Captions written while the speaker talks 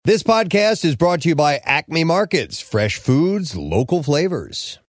This podcast is brought to you by Acme Markets, fresh foods, local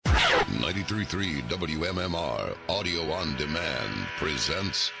flavors. 93.3 WMMR Audio on Demand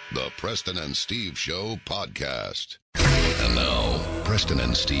presents the Preston and Steve Show podcast. And now, Preston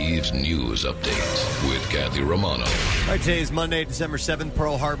and Steve's News Update with Kathy Romano. All right, today is Monday, December 7th,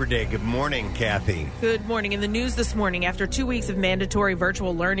 Pearl Harbor Day. Good morning, Kathy. Good morning. In the news this morning, after 2 weeks of mandatory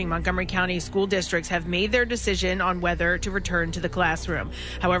virtual learning, Montgomery County school districts have made their decision on whether to return to the classroom.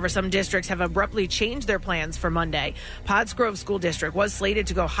 However, some districts have abruptly changed their plans for Monday. Potts Grove School District was slated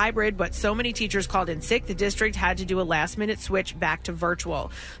to go hybrid, but so many teachers called in sick, the district had to do a last-minute switch back to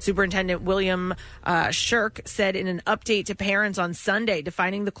virtual. Superintendent William Shirk said in an update to parents on Sunday,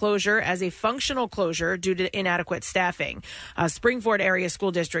 defining the closure as a functional closure due to inadequate staffing. Springford Area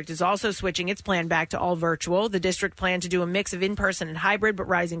School District is also switching its plan back to all virtual. The district planned to do a mix of in-person and hybrid, but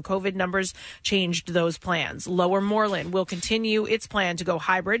rising COVID numbers changed those plans. Lower Moreland will continue its plan to go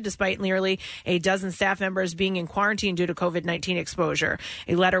hybrid, despite nearly a dozen staff members being in quarantine due to COVID-19 exposure.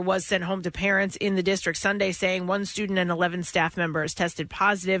 A letter was sent home to parents in the district Sunday saying one student and 11 staff members tested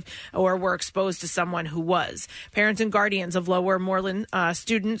positive or were exposed to someone who was. Parents and guardians of Lower Moreland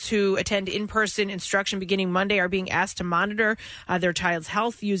students who attend in-person instruction beginning Monday are being asked to monitor their child's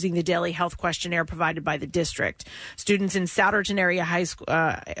health using the daily health questionnaire provided by the district. Students in Souderton Area High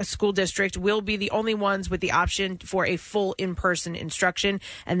School District will be the only ones with the option for a full in-person instruction,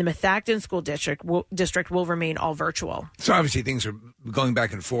 and the Methacton School District will remain all virtual. So obviously things are going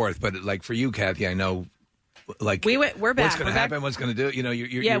back and forth, but like for you, Kathy, I know. Like we're back. What's going to happen? What's going to do? You know,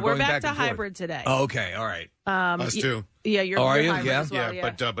 you're we're going back to and hybrid today. Oh, okay, all right. Us too. Yeah, you're. Are you? Hybrid as well,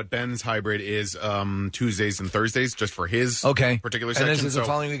 yeah. But Ben's hybrid is Tuesdays and Thursdays, just for his particular section. And this is the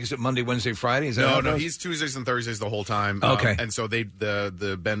following week. Is it Monday, Wednesday, Friday? Is that no. He's Tuesdays and Thursdays the whole time. Okay. And so the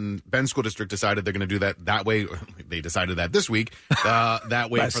Ben School District decided they're going to do that way. They decided that this week. That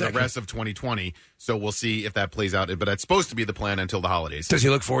way for the rest of 2020. So we'll see if that plays out. But that's supposed to be the plan until the holidays. Does he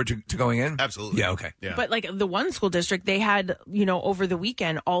look forward to going in? Absolutely. Yeah. Okay. Yeah. But like the one school district, they had over the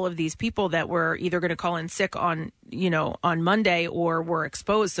weekend all of these people that were either going to call in sick on Monday or were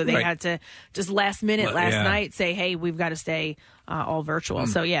exposed, so they had to just last night say, hey, we've got to stay all virtual.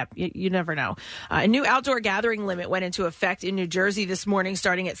 So, yeah, you never know. A new outdoor gathering limit went into effect in New Jersey this morning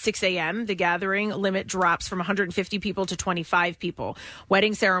starting at 6 a.m. The gathering limit drops from 150 people to 25 people.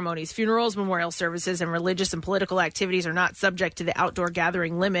 Wedding ceremonies, funerals, memorial services, and religious and political activities are not subject to the outdoor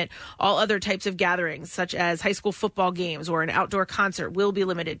gathering limit. All other types of gatherings, such as high school football games or an outdoor concert, will be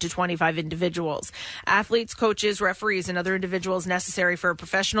limited to 25 individuals. Athletes, coaches, referees, and other individuals necessary for a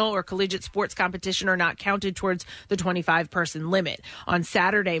professional or collegiate sports competition are not counted towards the 25-person limit. On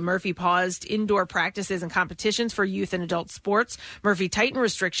Saturday, Murphy paused indoor practices and competitions for youth and adult sports. Murphy tightened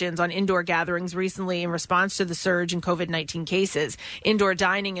restrictions on indoor gatherings recently in response to the surge in COVID-19 cases. Indoor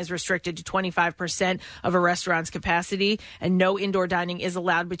dining is restricted to 25% of a restaurant's capacity, and no indoor dining is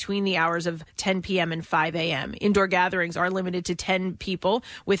allowed between the hours of 10 p.m. and 5 a.m. Indoor gatherings are limited to 10 people,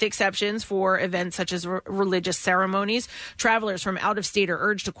 with exceptions for events such as religious ceremonies. Travelers from out of state are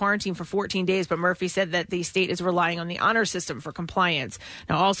urged to quarantine for 14 days, but Murphy said that the state is relying on the honor system for compliance.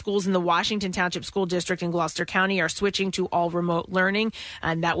 Now, all schools in the Washington Township School District in Gloucester County are switching to all remote learning,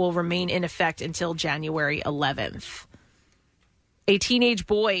 and that will remain in effect until January 11th. A teenage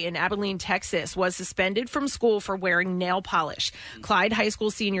boy in Abilene, Texas, was suspended from school for wearing nail polish. Clyde High School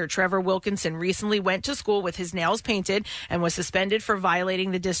senior Trevor Wilkinson recently went to school with his nails painted and was suspended for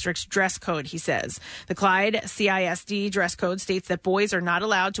violating the district's dress code, he says. The Clyde CISD dress code states that boys are not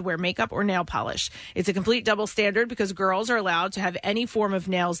allowed to wear makeup or nail polish. It's a complete double standard because girls are allowed to have any form of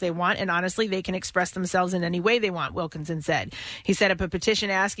nails they want, and honestly, they can express themselves in any way they want, Wilkinson said. He set up a petition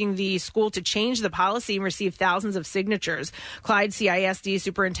asking the school to change the policy and received thousands of signatures. Clyde CISD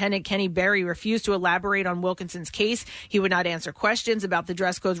Superintendent Kenny Berry refused to elaborate on Wilkinson's case. He would not answer questions about the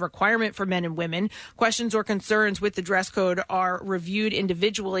dress code's requirement for men and women. Questions or concerns with the dress code are reviewed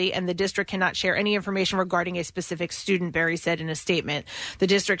individually, and the district cannot share any information regarding a specific student, Berry said in a statement. The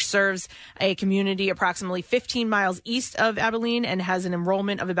district serves a community approximately 15 miles east of Abilene and has an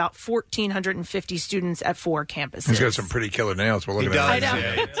enrollment of about 1,450 students at 4 campuses. He's got some pretty killer nails. We're looking at it.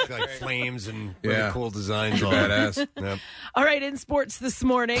 Yeah, it's like flames and really cool designs. Badass. Yep. All right, in sports this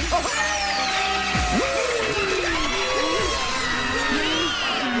morning. Ball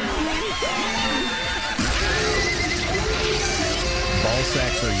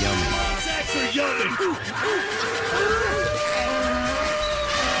sacks are yummy. Ball sacks are yummy.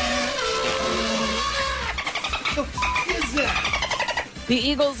 What is that? The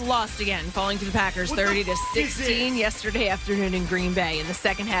Eagles lost again, falling to the Packers 30-16 yesterday afternoon in Green Bay. In the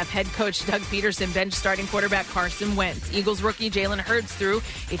second half, head coach Doug Peterson benched starting quarterback Carson Wentz. Eagles rookie Jalen Hurts threw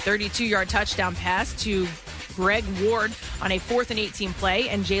a 32-yard touchdown pass to Greg Ward on a 4th and 18 play,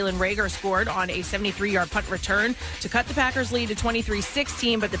 and Jalen Reagor scored on a 73-yard punt return to cut the Packers' lead to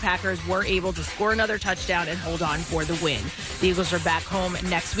 23-16, but the Packers were able to score another touchdown and hold on for the win. The Eagles are back home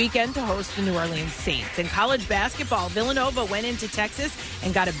next weekend to host the New Orleans Saints. In college basketball, Villanova went into Texas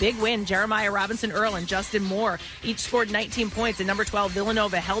and got a big win. Jeremiah Robinson-Earl and Justin Moore each scored 19 points, and number 12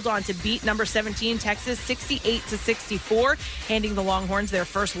 Villanova held on to beat number 17 Texas 68-64, handing the Longhorns their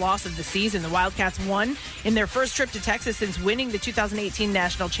first loss of the season. The Wildcats won in their first trip to Texas since winning the 2018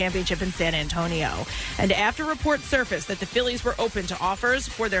 National Championship in San Antonio. And after reports surfaced that the Phillies were open to offers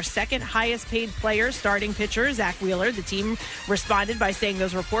for their second highest paid player, starting pitcher Zach Wheeler, the team responded by saying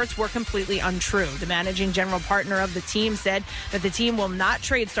those reports were completely untrue. The managing general partner of the team said that the team will not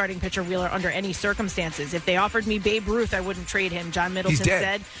trade starting pitcher Wheeler under any circumstances. If they offered me Babe Ruth, I wouldn't trade him, John Middleton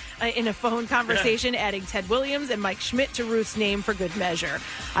said in a phone conversation, adding Ted Williams and Mike Schmidt to Ruth's name for good measure.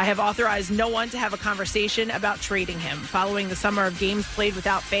 I have authorized no one to have a conversation about trading him. Following the summer of games played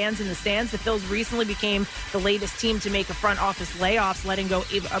without fans in the stands, the Phils recently became the latest team to make a front office layoffs, letting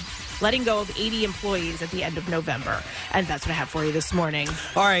go of 80 employees at the end of November. And that's what I have for you this morning.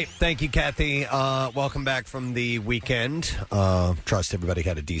 All right. Thank you, Kathy. Welcome back from the weekend. Trust everybody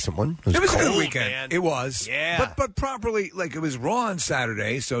had a decent one. It was cold, a good weekend. Man. It was. Yeah. But properly, like, it was raw on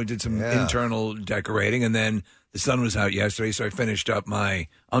Saturday, so I did some internal decorating, and then the sun was out yesterday, so I finished up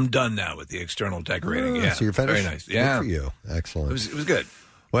I'm done now with the external decorating. Yeah. So you're finished? Very nice. Yeah. Good for you. Excellent. It was good.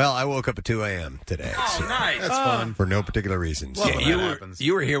 Well, I woke up at 2 a.m. today. Oh, nice. That's fun. For no particular reasons. Well, Yeah,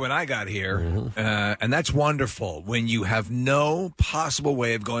 you were here when I got here, and that's wonderful when you have no possible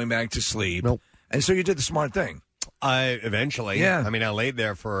way of going back to sleep. Nope. And so you did the smart thing. Eventually. Yeah. I mean, I laid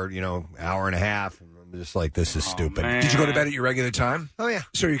there for, hour and a half, and I'm just like, this is stupid. man. Did you go to bed at your regular time? Oh, yeah.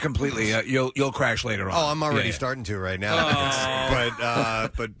 So you're completely you'll crash later on. Oh, I'm already Yeah. starting to right now.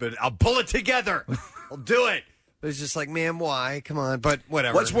 But I'll pull it together. I'll do it. It's just like, man, why? Come on. But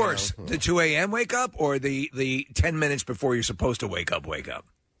whatever. What's worse, the 2 a.m. wake up or the 10 minutes before you're supposed to wake up?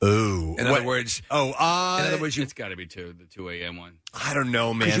 Ooh. In other words, It's got to be the 2 a.m. one. I don't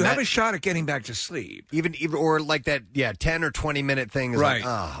know, man. Because you have a shot at getting back to sleep. Even or like that, 10 or 20 minute thing is Right.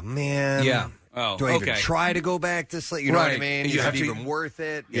 like, oh, man. Yeah. Oh, Do I even okay. try to go back to sleep? You know what I mean? You Is have it to- even worth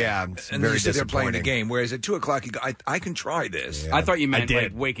it? Yeah. It's And then very you sit there playing the disappointing. game. Whereas at 2 o'clock, you go, I can try this. Yeah. I thought you meant did.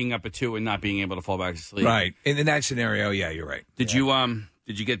 like waking up at 2 and not being able to fall back to sleep. Right. In that scenario, yeah, you're right. Did you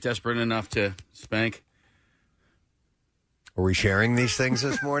get desperate enough to spank? Are we sharing these things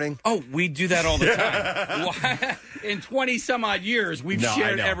this morning? Oh, we do that all the time. In 20 some odd years, we've No, I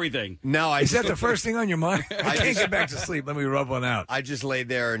shared know. everything. No, Is that the first thing on your mind? I can't get back to sleep. Let me rub one out. I just laid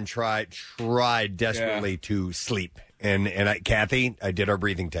there and tried desperately to sleep. And Kathy, I did our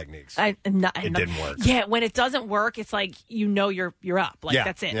breathing techniques. It didn't work. Yeah, when it doesn't work, it's like you're up. Like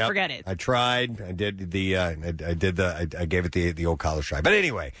that's it. Yep. Forget it. I tried. I did I gave it the old college try. But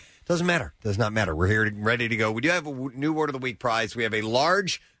anyway, doesn't matter. Does not matter. We're here ready to go. We do have a new Word of the Week prize. We have a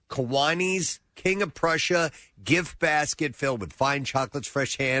large Kiwanis King of Prussia gift basket filled with fine chocolates,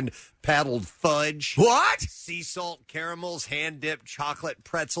 fresh hand paddled fudge. What? Sea salt caramels, hand dipped chocolate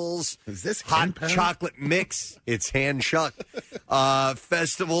pretzels. Is this hot hand paddled? chocolate mix? It's hand shucked.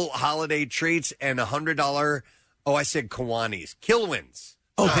 Festival holiday treats and $100. Oh, I said Kiwanis. Kilwins.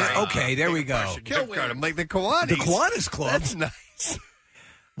 Okay, there we go. I'm like the Kiwanis. The Kiwanis Club. That's nice.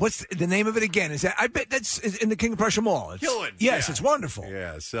 What's the name of it again? Is that? I bet that's in the King of Prussia Mall. Kilwins, Yes, yeah. it's wonderful.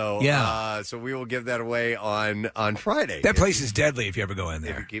 Yeah. So Yeah. so we will give that away on Friday. That place is deadly if you ever go in If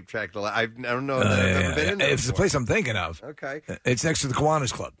you there. keep track of the. I don't know. If I've ever been in there. It's the before. place I'm thinking of. Okay. It's next to the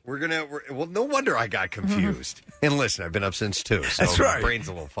Kiwanis Club. Well, no wonder I got confused. And listen, I've been up since 2, so That's my right. brain's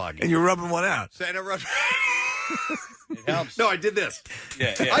a little foggy. And you're rubbing one out. Santa rub. It helps. No, I did this.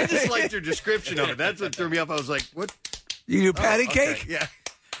 Yeah. I just liked your description of it. That's what threw me off. I was like, what? You do patty Okay, cake? Yeah.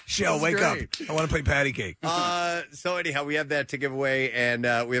 Shell, That's wake great. up. I want to play patty cake. So anyhow, we have that to give away, and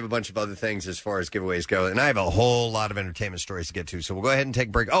we have a bunch of other things as far as giveaways go. And I have a whole lot of entertainment stories to get to, so we'll go ahead and take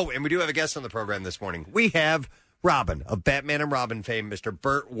a break. Oh, and we do have a guest on the program this morning. We have Robin, of Batman and Robin fame, Mr.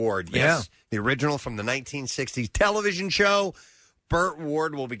 Burt Ward. Yes, the original from the 1960s television show. Burt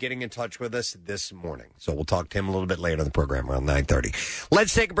Ward will be getting in touch with us this morning. So we'll talk to him a little bit later in the program, around 9:30.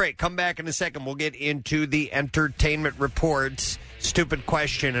 Let's take a break. Come back in a second. We'll get into the entertainment reports, stupid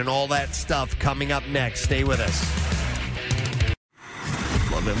question, and all that stuff coming up next. Stay with us.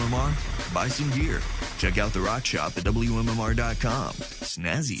 Love MMR? Buy some gear. Check out the rock shop at WMMR.com.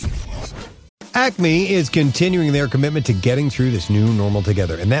 Snazzy. Acme is continuing their commitment to getting through this new normal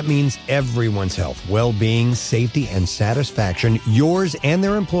together, and that means everyone's health, well-being, safety, and satisfaction, yours and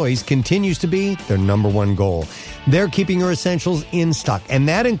their employees, continues to be their number one goal. They're keeping your essentials in stock, and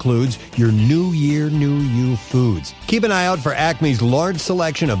that includes your New Year, New You foods. Keep an eye out for Acme's large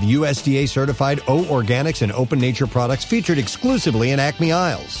selection of USDA-certified O Organics and Open Nature products featured exclusively in Acme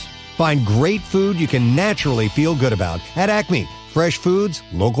aisles. Find great food you can naturally feel good about at Acme. Fresh foods,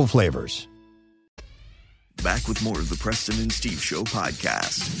 local flavors. Back with more of the Preston and Steve Show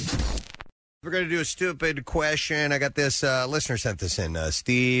podcast. We're going to do a stupid question. I got this listener sent this in,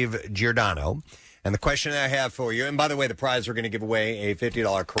 Steve Giordano. And the question I have for you, and by the way, the prize, we're going to give away a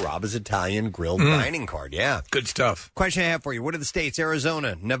 $50 Carrabba's Italian grilled dining card. Yeah. Good stuff. Question I have for you. What are the states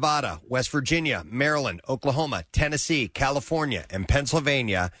Arizona, Nevada, West Virginia, Maryland, Oklahoma, Tennessee, California, and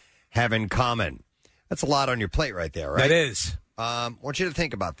Pennsylvania have in common? That's a lot on your plate right there, right? That is. I want you to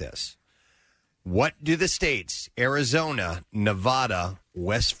think about this. What do the states Arizona, Nevada,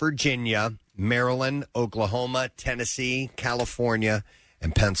 West Virginia, Maryland, Oklahoma, Tennessee, California,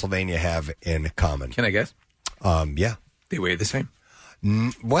 and Pennsylvania have in common? Can I guess? Yeah. They weigh the same?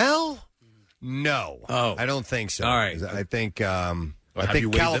 Well, no. Oh. I don't think so. All right. I think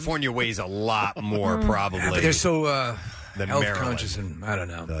California weighs a lot more, probably. Yeah, but they're so than health Maryland conscious, and I don't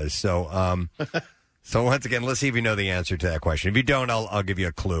know. So once again, let's see if you know the answer to that question. If you don't, I'll give you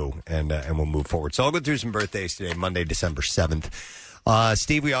a clue, and we'll move forward. So I'll go through some birthdays today, Monday, December 7th.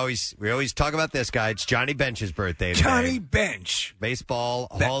 Steve, we always talk about this guy. It's Johnny Bench's birthday today. Johnny Bench. Baseball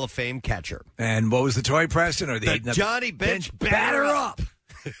Hall of Fame catcher. And what was the toy, Preston? Or the Johnny Bench batter up.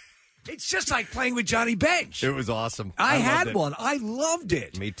 It's just like playing with Johnny Bench. It was awesome. I had one. I loved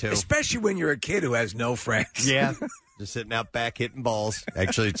it. Me too. Especially when you're a kid who has no friends. Yeah. Just sitting out back hitting balls.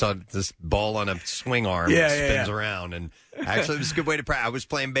 Actually, it's on this ball on a swing arm. It spins around. And actually, it was a good way to practice. I was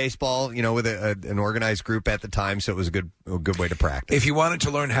playing baseball, with an organized group at the time, so it was a good way to practice. If you wanted to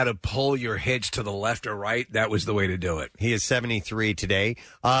learn how to pull your hitch to the left or right, that was the way to do it. He is 73 today.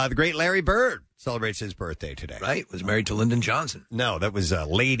 The great Larry Bird celebrates his birthday today. Right. Was married to Lyndon Johnson. No, that was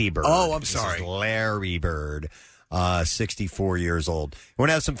Lady Bird. Oh, I'm sorry. This is Larry Bird. 64 years old. You want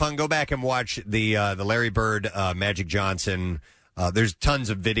to have some fun? Go back and watch the Larry Bird, Magic Johnson. There's tons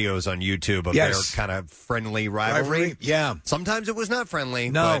of videos on YouTube of their kind of friendly rivalry. Yeah. Sometimes it was not friendly.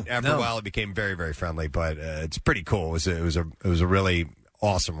 No, but after a while it became very, very friendly. But it's pretty cool. It was a really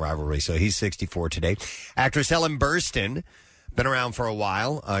awesome rivalry. So he's 64 today. Actress Helen Burstyn. Been around for a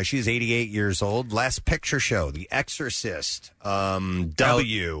while. She's 88 years old. Last Picture Show, The Exorcist,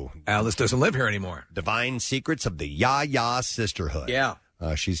 W. Alice doesn't live here anymore. Divine Secrets of the Ya Sisterhood. Yeah.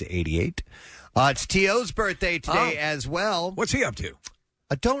 She's 88. It's T.O.'s birthday today as well. What's he up to?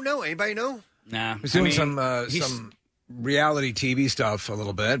 I don't know. Anybody know? Nah. He's doing some reality TV stuff a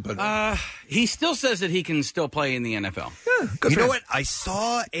little bit, but he still says that he can still play in the NFL. Yeah, good you for know him. what? I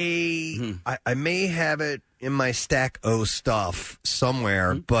saw I may have it in my stack O stuff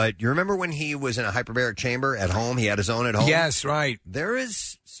somewhere, but you remember when he was in a hyperbaric chamber at home? He had his own at home? Yes, right. There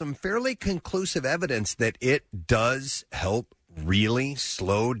is some fairly conclusive evidence that it does help really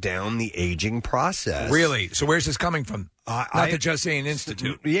slow down the aging process. Really? So where's this coming from? Not the Just Saying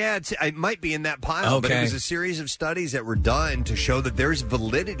Institute. Yeah, it might be in that pile, but it was a series of studies that were done to show that there's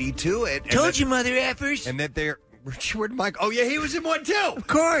validity to it. Told you, mother effers. And that they're... Where'd Mike? Oh, yeah, he was in one, too. Of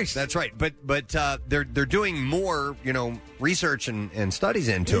course. That's right. But they're doing more, research and studies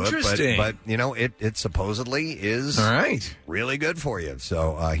into Interesting. it. But it supposedly is all right, really good for you.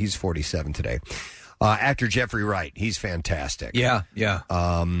 So he's 47 today. Actor Jeffrey Wright, he's fantastic. Yeah.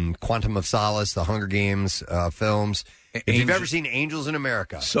 Quantum of Solace, the Hunger Games films. If you've ever seen Angels in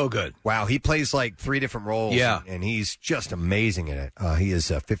America. So good. Wow, he plays like 3 different roles. Yeah. And he's just amazing in it. He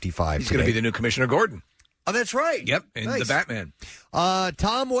is 55 He's today. going to be the new Commissioner Gordon. Oh, that's right. Yep, in the Batman.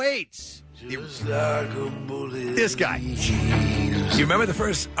 Tom Waits. This guy. You remember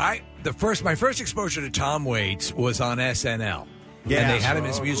my first exposure to Tom Waits was on SNL. Yeah. And they had him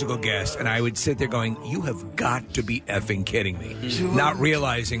as musical guest, and I would sit there going, you have got to be effing kidding me. Not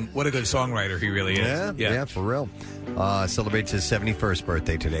realizing what a good songwriter he really is. Yeah, for real. Celebrates his 71st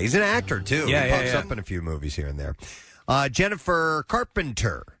birthday today. He's an actor, too. He pops up in a few movies here and there. Jennifer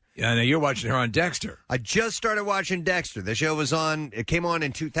Carpenter. Yeah, now you're watching her on Dexter. I just started watching Dexter. The show was on, it came on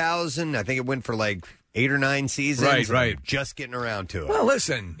in 2000. I think it went for like 8 or 9 seasons. Right. I'm just getting around to it. Well,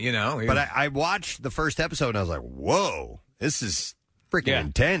 listen, But I watched the first episode and I was like, whoa, this is freaking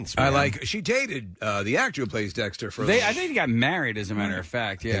intense, man. She dated the actor who plays Dexter for I think they got married, as a matter of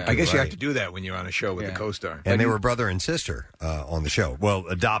fact. Yeah, I guess you have to do that when you're on a show with a co-star. And they were brother and sister on the show. Well,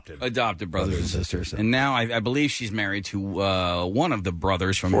 adopted brothers and sisters. And now I believe she's married to one of the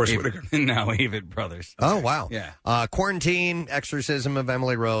brothers from Forrest Whitaker. No, Avett Brothers. Oh, wow. Yeah. Quarantine, Exorcism of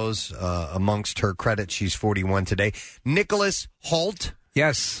Emily Rose, amongst her credits. She's 41 today. Nicholas Hoult.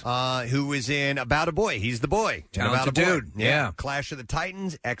 Yes. Who is in About a Boy. He's the boy. Talented About a Boy. dude. Yeah. Clash of the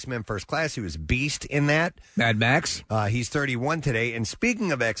Titans, X-Men First Class. He was Beast in that. Mad Max. He's 31 today. And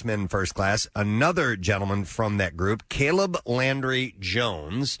speaking of X-Men First Class, another gentleman from that group, Caleb Landry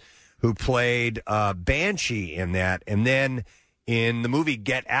Jones, who played Banshee in that. And then in the movie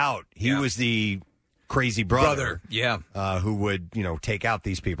Get Out, he was the crazy brother. Yeah. Who would, take out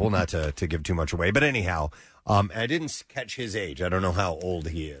these people, not to give too much away. But anyhow, I didn't catch his age. I don't know how old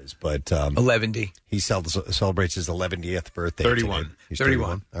he is, but 11. He celebrates his 11th birthday. 31. Today. He's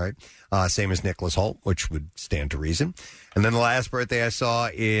 31. All right. Same as Nicholas Hoult, which would stand to reason. And then the last birthday I saw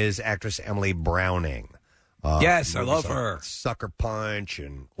is actress Emily Browning. Yes, I love her. Sucker Punch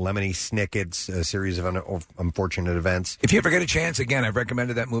and Lemony Snicket's a series of unfortunate events. If you ever get a chance, again, I've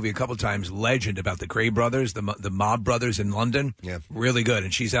recommended that movie a couple times. Legend, about the Gray brothers, the mob brothers in London. Yeah, really good,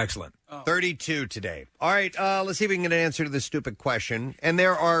 and she's excellent. 32 today. All right, let's see if we can get an answer to this stupid question. And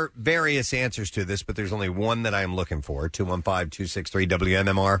there are various answers to this, but there's only one that I'm looking for.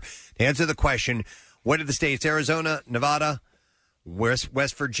 215-263-WMMR. To answer the question, what did the states Arizona, Nevada, West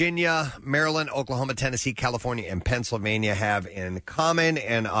Virginia, Maryland, Oklahoma, Tennessee, California, and Pennsylvania have in common?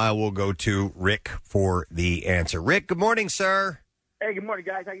 And I will go to Rick for the answer. Rick, good morning, sir. Hey, good morning,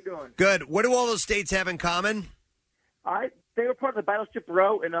 guys. How you doing? Good. What do all those states have in common? They were part of the Battleship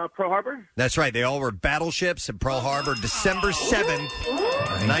Row in Pearl Harbor. That's right. They all were battleships in Pearl Harbor, December 7th,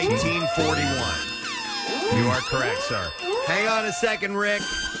 1941. You are correct, sir. Hang on a second, Rick.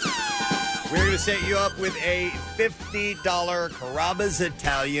 We're going to set you up with a $50 Carrabba's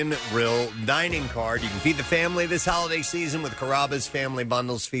Italian Grill dining card. You can feed the family this holiday season with Carrabba's family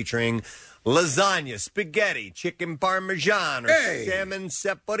bundles featuring lasagna, spaghetti, chicken parmesan, or salmon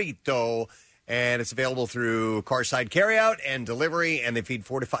saporito. And it's available through Carside Carryout and delivery, and they feed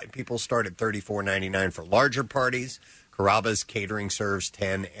 4 to 5 people. Start at $34.99 for larger parties. Carrabba's Catering serves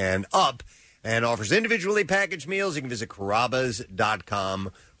 10 and up and offers individually packaged meals. You can visit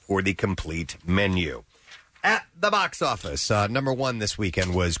Carrabba's.com for the complete menu. At the box office, number one this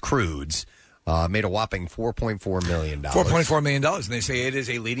weekend was Croods. Made a whopping $4.4 million. $4.4 million, and they say it is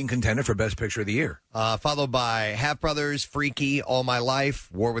a leading contender for Best Picture of the Year. Followed by Half Brothers, Freaky, All My Life,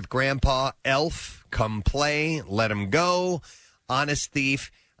 War with Grandpa, Elf, Come Play, Let 'Em Go, Honest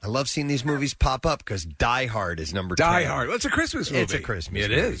Thief. I love seeing these movies pop up because Die Hard is number 10. Die Hard. Well, it's a Christmas movie. It's a Christmas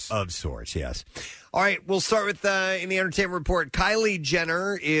movie. It is. Of sorts, yes. All right, we'll start with, in the entertainment report, Kylie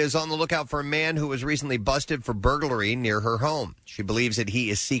Jenner is on the lookout for a man who was recently busted for burglary near her home. She believes that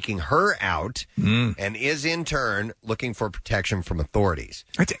he is seeking her out and is, in turn, looking for protection from authorities.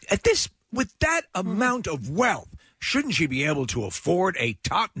 With that amount of wealth, shouldn't she be able to afford a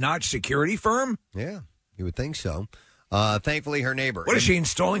top-notch security firm? Yeah, you would think so. Thankfully, her neighbor. What is she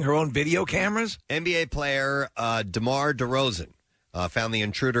installing her own video cameras? NBA player DeMar DeRozan found the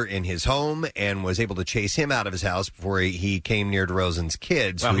intruder in his home and was able to chase him out of his house before he came near DeRozan's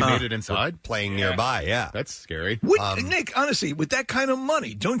kids. Wow, he made it inside? Playing nearby, yeah. That's scary. Nick, honestly, with that kind of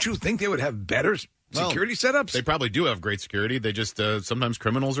money, don't you think they would have better security setups? They probably do have great security. They just, sometimes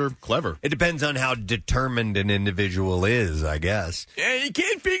criminals are clever. It depends on how determined an individual is, I guess. Yeah, you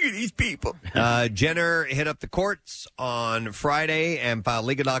can't figure these people. Jenner hit up the courts on Friday and filed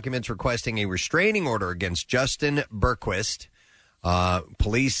legal documents requesting a restraining order against Justin Berquist.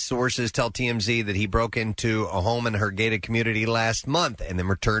 Police sources tell TMZ that he broke into a home in her gated community last month and then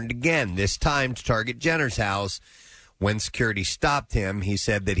returned again, this time to target Jenner's house. When security stopped him, he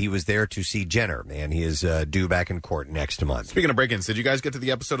said that he was there to see Jenner, and he is due back in court next month. Speaking of break-ins, did you guys get to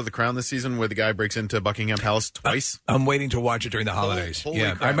the episode of The Crown this season where the guy breaks into Buckingham Palace twice? I'm waiting to watch it during the holidays. Holy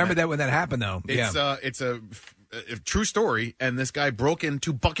crap, I remember that when that happened, though. It's a true story, and this guy broke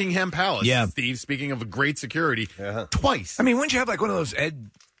into Buckingham Palace. Yeah. Steve, speaking of great security, twice. I mean, wouldn't you have like one of those Ed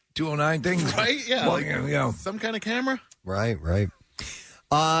 209 things? Right, yeah. Well, some kind of camera? Right.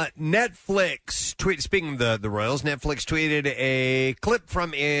 Netflix, speaking of the Royals, Netflix tweeted a clip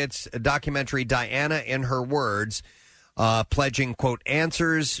from its documentary, Diana in Her Words, pledging, quote,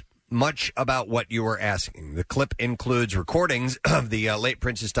 answers much about what you were asking. The clip includes recordings of the late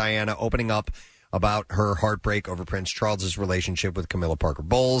Princess Diana opening up about her heartbreak over Prince Charles's relationship with Camilla Parker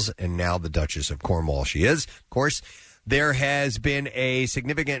Bowles, and now the Duchess of Cornwall she is, of course. There has been a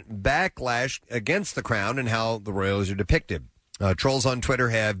significant backlash against the Crown and how the royals are depicted. Trolls on Twitter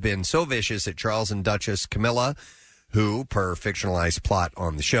have been so vicious that Charles and Duchess Camilla, who, per fictionalized plot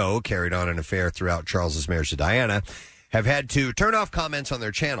on the show, carried on an affair throughout Charles's marriage to Diana, have had to turn off comments on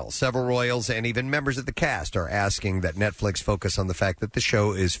their channel. Several royals and even members of the cast are asking that Netflix focus on the fact that the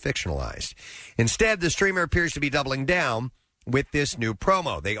show is fictionalized. Instead, the streamer appears to be doubling down with this new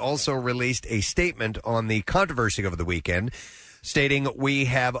promo. They also released a statement on the controversy over the weekend, stating, "We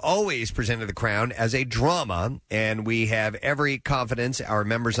have always presented The Crown as a drama, and we have every confidence our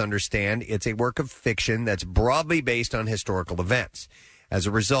members understand it's a work of fiction that's broadly based on historical events. As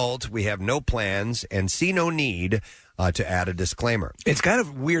a result, we have no plans and see no need to add a disclaimer." It's kind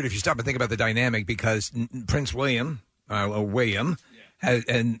of weird if you stop and think about the dynamic, because Prince William,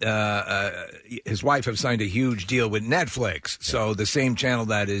 and his wife have signed a huge deal with Netflix. So the same channel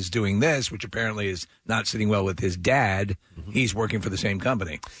that is doing this, which apparently is not sitting well with his dad, he's working for the same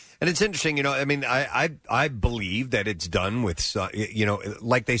company. And it's interesting, I mean, I believe that it's done with,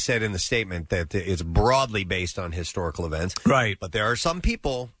 like they said in the statement, that it's broadly based on historical events. Right. But there are some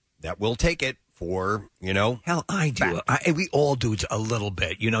people that will take it for, Hell, I do. We all do a little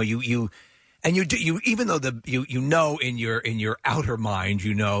bit. And you do, even though in your outer mind,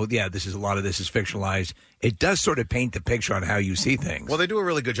 this is a lot of this is fictionalized. It does sort of paint the picture on how you see things. Well, they do a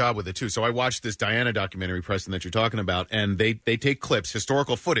really good job with it too. So I watched this Diana documentary, Preston, that you're talking about, and they take clips,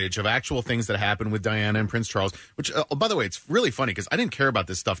 historical footage of actual things that happened with Diana and Prince Charles. Which, by the way, it's really funny because I didn't care about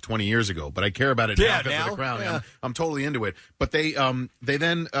this stuff 20 years ago, but I care about it now because of The Crown. Yeah. I'm totally into it. But they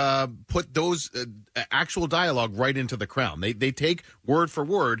then put those actual dialogue right into The Crown. They take word for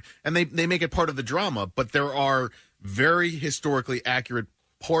word and they make it part of the drama. But there are very historically accurate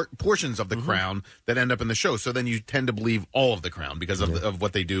portions of The Crown that end up in the show. So then you tend to believe all of The Crown because of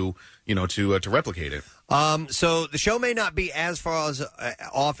what they do, to replicate it. So the show may not be as far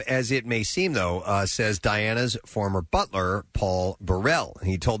off as it may seem, though, says Diana's former butler, Paul Burrell.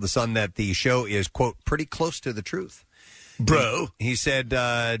 He told The Sun that the show is, quote, pretty close to the truth. Bro. He said,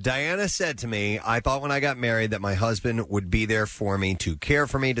 Diana said to me, "I thought when I got married that my husband would be there for me, to care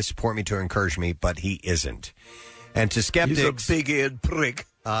for me, to support me, to encourage me, but he isn't." And to skeptics... He's a big-eared prick.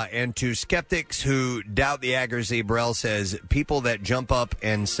 And to skeptics who doubt the accuracy, Burrell says, people that jump up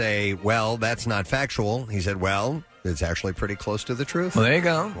and say, well, that's not factual. He said, well, it's actually pretty close to the truth. Well, there you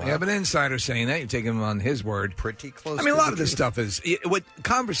go. Wow. You have an insider saying that. You take him on his word. Pretty close. I mean, a lot of this stuff is what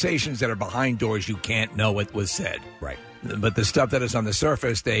conversations that are behind doors, you can't know what was said. Right. But the stuff that is on the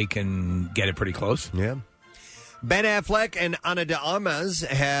surface, they can get it pretty close. Yeah. Ben Affleck and Ana de Armas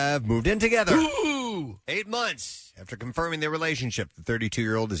have moved in together. Ooh! 8 months after confirming their relationship, the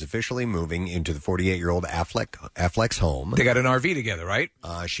 32-year-old is officially moving into the 48-year-old Affleck's home. They got an RV together, right?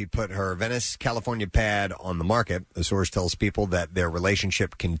 She put her Venice, California pad on the market. The source tells people that their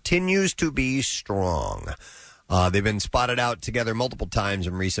relationship continues to be strong. They've been spotted out together multiple times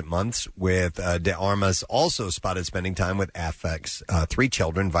in recent months, with De Armas also spotted spending time with Affleck's 3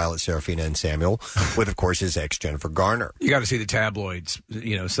 children, Violet, Serafina, and Samuel, with, of course, his ex, Jennifer Garner. You got to see the tabloids,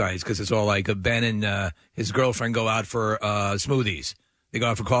 sites, because it's all like Ben and his girlfriend go out for smoothies. They go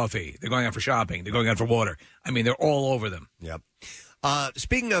out for coffee. They're going out for shopping. They're going out for water. I mean, they're all over them. Yep.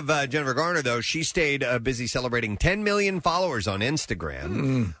 Speaking of Jennifer Garner, though, she stayed busy celebrating 10 million followers on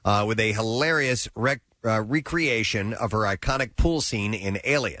Instagram with a hilarious recreation of her iconic pool scene in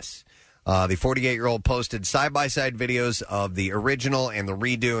Alias. The 48-year-old posted side-by-side videos of the original and the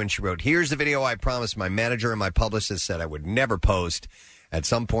redo, and she wrote, "Here's the video I promised my manager and my publicist said I would never post. At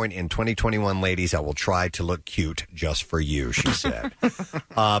some point in 2021, ladies, I will try to look cute just for you," she said.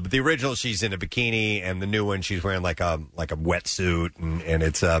 But the original, she's in a bikini, and the new one, she's wearing like a wetsuit, and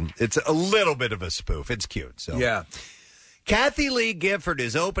it's a little bit of a spoof. It's cute. So yeah. Kathy Lee Gifford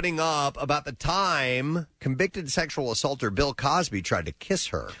is opening up about the time convicted sexual assaulter Bill Cosby tried to kiss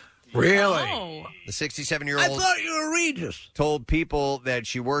her. Really? Oh. The 67-year-old I thought you were Regis. Told people that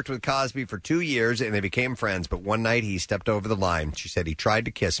she worked with Cosby for 2 years and they became friends, but one night he stepped over the line. She said he tried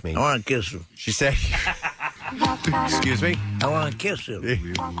to kiss me. I want to kiss him. She said, excuse me? I want to kiss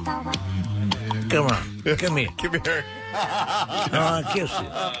him. Come on. Come here. Come here. I want to kiss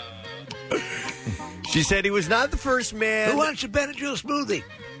you. She said he was not the first man. Who wants a Benadryl smoothie?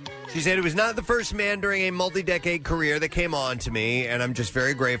 She said he was not the first man during a multi-decade career that came on to me, and I'm just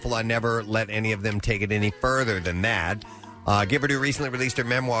very grateful I never let any of them take it any further than that. Gifford, who recently released her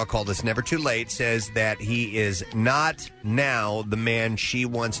memoir called It's Never Too Late, says that he is not now the man she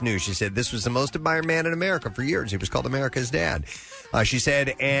once knew. She said, this was the most admired man in America for years. He was called America's dad. She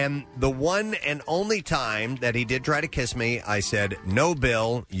said, and the one and only time that he did try to kiss me, I said, no,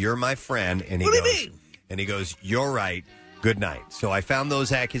 Bill, you're my friend. And he what do you mean? And he goes, you're right. good night. So I found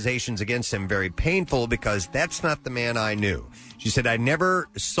those accusations against him very painful because that's not the man I knew. She said, I never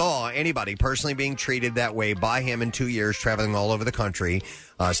saw anybody personally being treated that way by him in 2 years, traveling all over the country,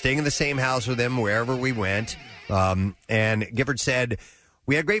 staying in the same house with him wherever we went. And Gifford said,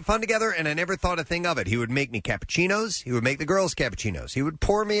 we had great fun together, and I never thought a thing of it. He would make me cappuccinos. He would make the girls cappuccinos. He would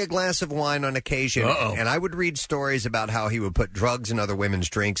pour me a glass of wine on occasion, and I would read stories about how he would put drugs in other women's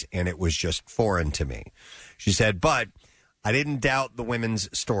drinks, and it was just foreign to me. She said, but I didn't doubt the women's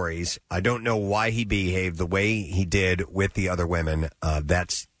stories. I don't know why he behaved the way he did with the other women.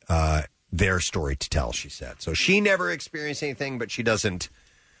 That's their story to tell, she said. So she never experienced anything, but she doesn't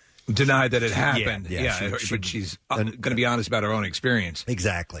deny that it happened. Yeah, but she's going to be honest about her own experience.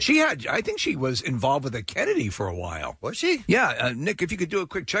 Exactly. I think she was involved with a Kennedy for a while. Was she? Yeah. Nick, if you could do a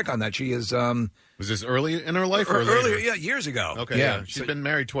quick check on that. She is... was this early in her life? Or earlier, later? yeah, years ago. Okay, yeah. She's been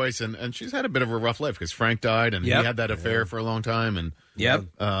married twice, and she's had a bit of a rough life because Frank died, and he had that affair for a long time. And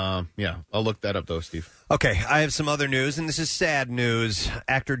I'll look that up, though, Steve. Okay, I have some other news, and this is sad news.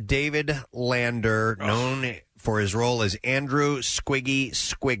 Actor David Lander, known for his role as Andrew Squiggy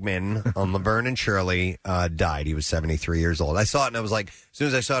Squigman on Laverne and Shirley, died. He was 73 years old. I saw it, and I was like, as soon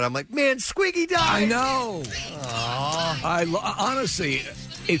as I saw it, I'm like, man, Squiggy died! I know! Honestly,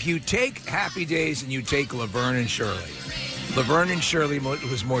 if you take Happy Days and you take Laverne and Shirley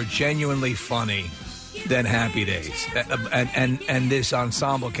was more genuinely funny than Happy Days. And this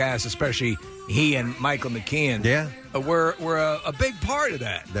ensemble cast, especially he and Michael McKean, were a big part of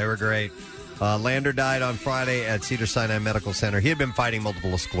that. They were great. Lander died on Friday at Cedars-Sinai Medical Center. He had been fighting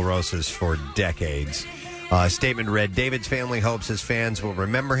multiple sclerosis for decades. A statement read, David's family hopes his fans will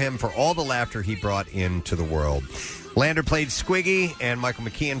remember him for all the laughter he brought into the world. Lander played Squiggy, and Michael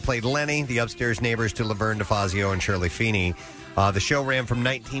McKean played Lenny, the upstairs neighbors to Laverne DeFazio and Shirley Feeney. The show ran from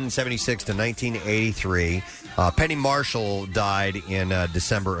 1976 to 1983. Penny Marshall died in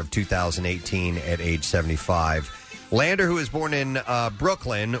December of 2018 at age 75. Lander, who was born in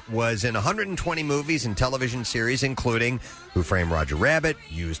Brooklyn, was in 120 movies and television series, including Who Framed Roger Rabbit,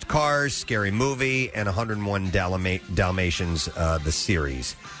 Used Cars, Scary Movie, and 101 Dalmatians, the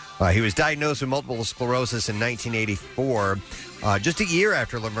series. He was diagnosed with multiple sclerosis in 1984, just a year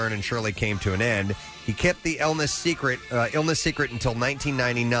after Laverne and Shirley came to an end. He kept the illness secret until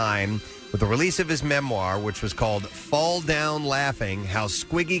 1999 with the release of his memoir, which was called Fall Down Laughing, How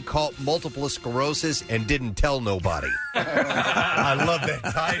Squiggy Caught Multiple Sclerosis and Didn't Tell Nobody. I love that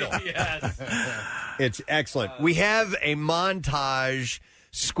title. Yes. It's excellent. We have a montage.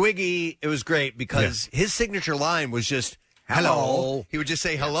 Squiggy, it was great because his signature line was just, hello. He would just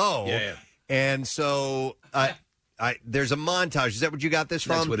say hello. Yeah. And so there's a montage. Is that what you got this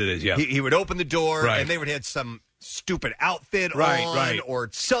from? That's what it is, yeah. He would open the door, Right. and they would have some stupid outfit on, or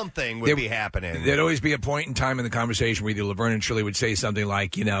something would be happening. There'd always be a point in time in the conversation where either Laverne and Shirley would say something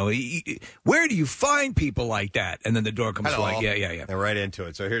like, where do you find people like that? And then the door comes like, yeah. They're right into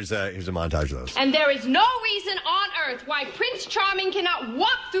it. So here's a montage of those. And there is no reason on earth why Prince Charming cannot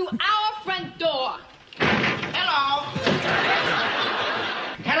walk through our front door. Hello.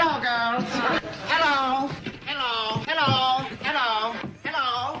 Hello, girls. Hello. Hello. Hello. Hello.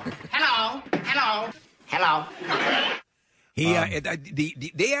 Hello. Hello. Hello. Hello.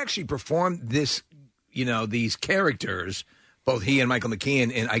 They actually performed this, these characters, both he and Michael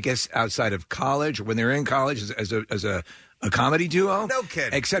McKean, and I guess outside of college, or when they were in college, as a comedy duo. No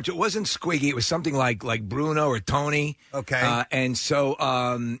kidding. Except it wasn't Squiggy; it was something like Bruno or Tony. Okay. And so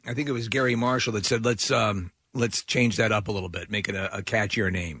I think it was Gary Marshall that said, let's change that up a little bit, make it a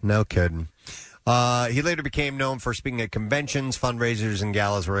catchier name. No kidding. He later became known for speaking at conventions, fundraisers, and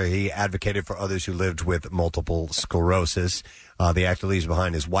galas where he advocated for others who lived with multiple sclerosis. The actor leaves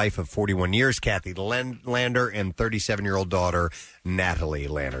behind his wife of 41 years, Kathy Lander, and 37-year-old daughter, Natalie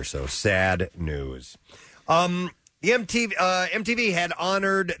Lander. So sad news. The MTV had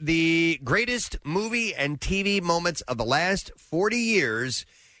honored the greatest movie and TV moments of the last 40 years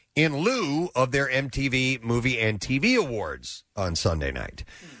in lieu of their MTV Movie and TV Awards on Sunday night.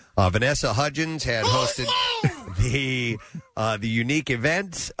 Vanessa Hudgens had hosted the unique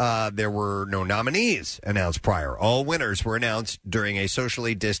event. There were no nominees announced prior. All winners were announced during a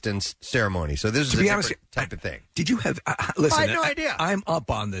socially distanced ceremony. So this is a different type of thing. Did you have... listen, I had no idea. I'm up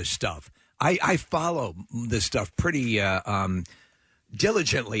on this stuff. I follow this stuff pretty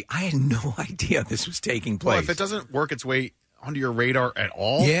diligently. I had no idea this was taking place. Well, if it doesn't work its way onto your radar at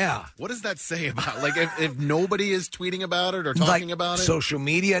all? Yeah. What does that say about, if nobody is tweeting about it or talking about it? Social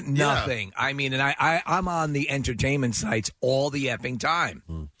media, nothing. Yeah. I mean, and I'm on the entertainment sites all the effing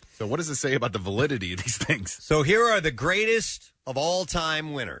time. So what does it say about the validity of these things? So here are the greatest of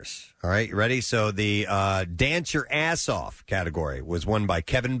all-time winners. All right, you ready? So the Dance Your Ass Off category was won by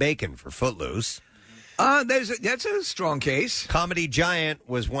Kevin Bacon for Footloose. That's a strong case. Comedy Giant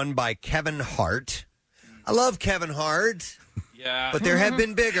was won by Kevin Hart. I love Kevin Hart. Yeah. But there have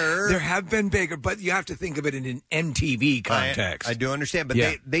been bigger. There have been bigger, but you have to think of it in an MTV context. I do understand, but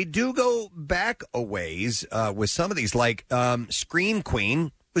they do go back a ways with some of these. Like Scream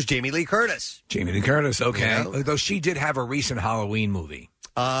Queen was Jamie Lee Curtis. Jamie Lee Curtis, okay. You know? Though she did have a recent Halloween movie.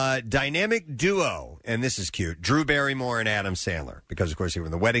 Dynamic duo, and this is cute, Drew Barrymore and Adam Sandler, because, of course, they were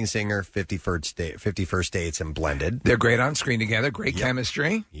in The Wedding Singer, 51st Dates, and Blended. They're great on screen together, great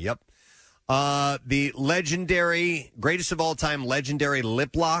chemistry. Yep. The legendary, greatest of all time legendary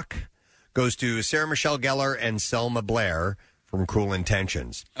lip lock goes to Sarah Michelle Gellar and Selma Blair from Cruel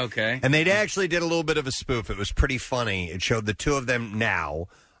Intentions. Okay. And they actually did a little bit of a spoof. It was pretty funny. It showed the two of them now,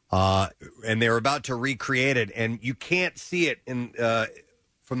 and they were about to recreate it, and you can't see it in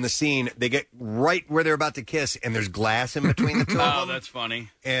from the scene. They get right where they're about to kiss, and there's glass in between the two of them. Oh, that's funny.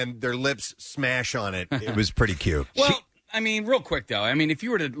 And their lips smash on it. It was pretty cute. Well, I mean, real quick, though. I mean, if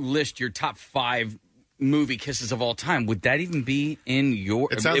you were to list your top 5 movie kisses of all time, would that even be in your...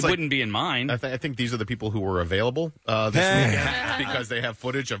 It wouldn't be in mine. I think these are the people who were available this weekend because they have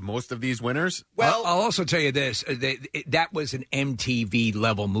footage of most of these winners. Well, I'll also tell you this. That was an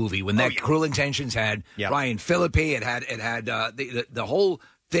MTV-level movie. When that Cruel Intentions had Ryan Phillippe, it had the whole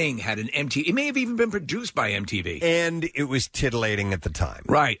thing had an MTV. It may have even been produced by MTV. And it was titillating at the time.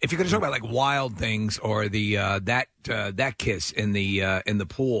 Right. If you're going to talk about like Wild Things or the that kiss in the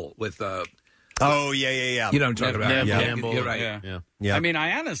pool with oh yeah. You know what I'm talking about? Yeah. You're right. Yeah. I mean,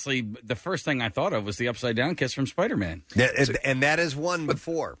 I honestly, the first thing I thought of was the upside down kiss from Spider-Man. And that is one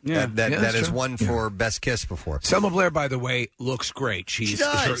before. Yeah. That is one for best kiss before. Selma Blair, by the way, looks great. She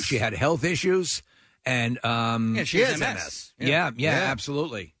does. She had health issues. And she has MS. Yeah,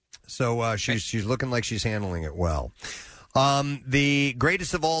 absolutely. So she's looking like she's handling it well. The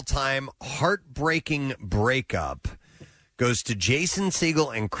greatest of all time heartbreaking breakup goes to Jason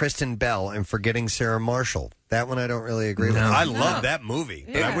Segel and Kristen Bell and Forgetting Sarah Marshall. That one I don't really agree with. I love that movie,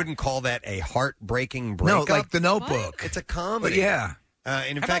 but I wouldn't call that a heartbreaking breakup. No, like The Notebook. It's a comedy. But yeah.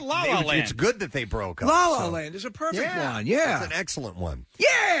 And in How fact, about La La Land? it's good that they broke up. La La Land is a perfect one. Yeah. It's an excellent one.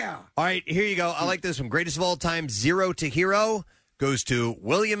 Yeah. All right, here you go. I like this one. Greatest of all time, Zero to Hero, goes to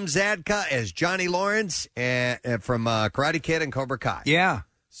William Zabka as Johnny Lawrence from Karate Kid and Cobra Kai. Yeah.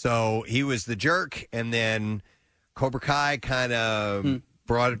 So he was the jerk, and then Cobra Kai kind of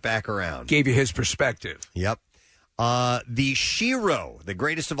brought it back around. Gave you his perspective. Yep. The Shiro, the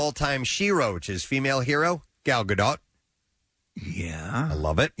greatest of all time Shiro, which is female hero, Gal Gadot. Yeah. I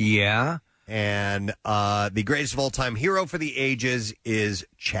love it. Yeah. And the greatest of all time hero for the ages is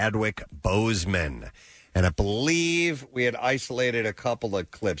Chadwick Boseman. And I believe we had isolated a couple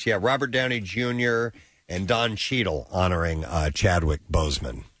of clips. Yeah, Robert Downey Jr. and Don Cheadle honoring Chadwick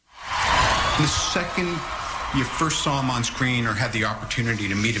Boseman. The second you first saw him on screen or had the opportunity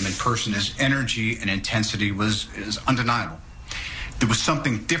to meet him in person, his energy and intensity is undeniable. There was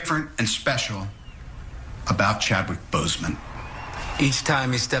something different and special about Chadwick Boseman. Each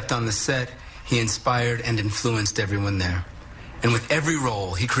time he stepped on the set, he inspired and influenced everyone there. And with every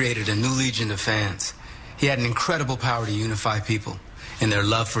role, he created a new legion of fans. He had an incredible power to unify people in their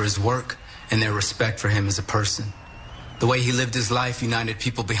love for his work and their respect for him as a person. The way he lived his life united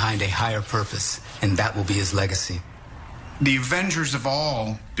people behind a higher purpose, and that will be his legacy. The Avengers have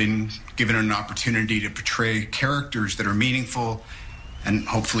all been given an opportunity to portray characters that are meaningful and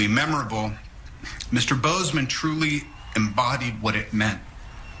hopefully memorable. Mr. Boseman truly embodied what it meant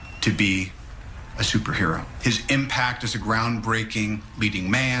to be a superhero. His impact as a groundbreaking leading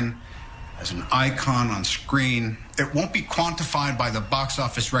man, as an icon on screen, it won't be quantified by the box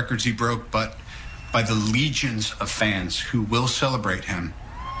office records he broke, but by the legions of fans who will celebrate him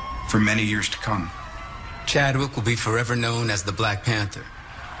for many years to come. Chadwick will be forever known as the Black Panther,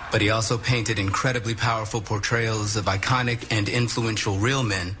 but he also painted incredibly powerful portrayals of iconic and influential real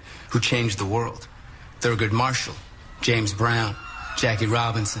men who changed the world. Thurgood Marshall, James Brown, Jackie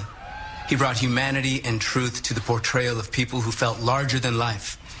Robinson. He brought humanity and truth to the portrayal of people who felt larger than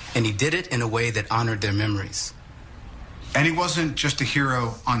life, and he did it in a way that honored their memories. And he wasn't just a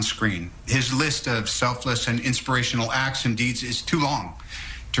hero on screen. His list of selfless and inspirational acts and deeds is too long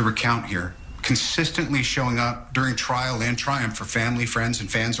to recount here, consistently showing up during trial and triumph for family, friends, and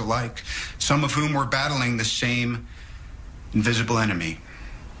fans alike, some of whom were battling the same invisible enemy.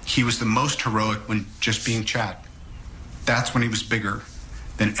 He was the most heroic when just being Chad. That's when he was bigger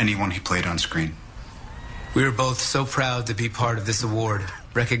than anyone he played on screen. We are both so proud to be part of this award,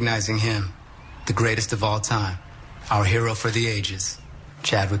 recognizing him, the greatest of all time. our hero for the ages,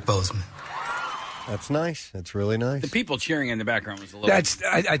 Chadwick Boseman. That's nice. That's really nice. The people cheering in the background was a little.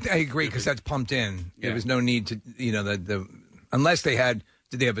 I agree because that's pumped in. Yeah. There was no need to, unless they had.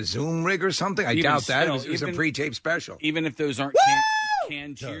 Did they have a Zoom rig or something? I doubt that. It was a pre-taped special. Even if those aren't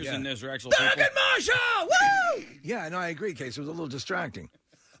canned cheers and those are actual Thurgood people. Marshall! Woo! Yeah, no, I agree, Case. It was a little distracting.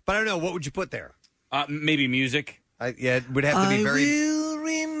 But I don't know. What would you put there? Maybe music. It would have to be very.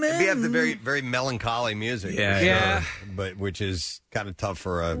 Remember. We have the very, very melancholy music. Yeah. But which is kind of tough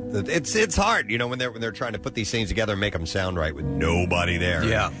for it's hard, when they're trying to put these things together and make them sound right with nobody there.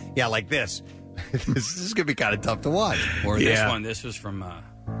 Yeah, like this. This is gonna be kind of tough to watch. Or this one. This was from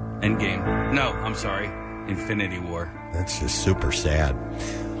Endgame. No, I'm sorry, Infinity War. That's just super sad.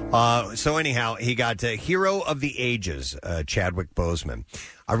 So anyhow, he got Hero of the Ages, Chadwick Boseman.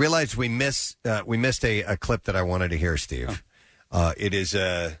 I realized we missed a clip that I wanted to hear, Steve. It is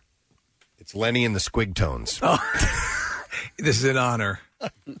it's Lenny and the Squigtones. Oh. This is in honor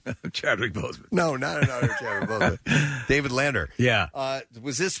of Chadwick Boseman. No, not in honor of Chadwick Boseman. David Lander. Yeah.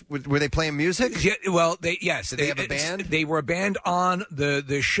 Were they playing music? Yeah, well, Did they have a band? They were a band on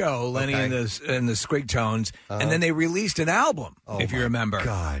the show, Lenny and the Squigtones, and then they released an album, if you remember.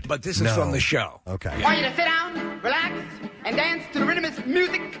 God. But this is from the show. Okay. I want you to sit down, relax, and dance to the rhythmic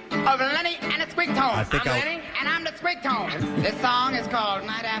music of Lenny and the Squigtones. I'm Lenny, and I'm the Squigtones. This song is called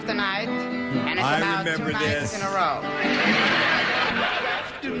Night After Night, and it's about 2 nights in a row. Night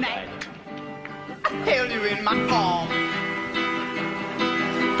after night, I held you in my arms.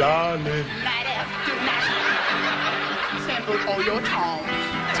 Darling. Night after night, sampled all your charms.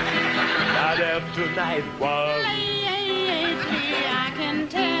 Night after night was. Lately, I can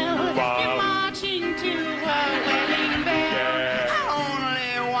tell you're marching to a wedding bell. I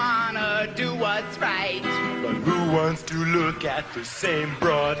only wanna do what's right. But who wants to look at the same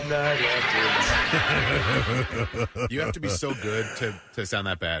broad night after night? You have to be so good to sound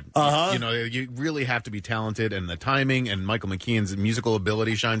that bad. Uh-huh. You really have to be talented, and the timing and Michael McKean's musical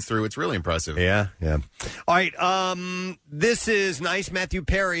ability shines through. It's really impressive. Yeah. All right, this is nice. Matthew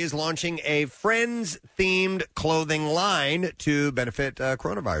Perry is launching a Friends-themed clothing line to benefit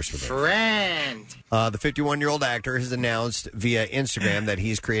coronavirus relief. Friends. The 51-year-old actor has announced via Instagram that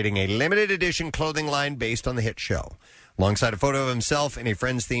he's creating a limited edition clothing line based on the hit show. Alongside a photo of himself in a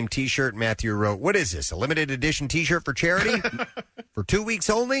Friends-themed T-shirt, Matthew wrote, "What is this, a limited edition T-shirt for charity? For 2 weeks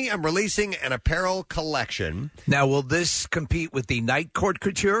only, I'm releasing an apparel collection." Now, will this compete with the Night Court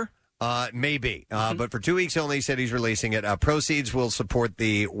Couture? Maybe. But for 2 weeks only, he said he's releasing it. Proceeds will support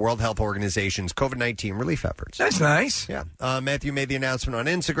the World Health Organization's COVID-19 relief efforts. That's nice. Yeah. Matthew made the announcement on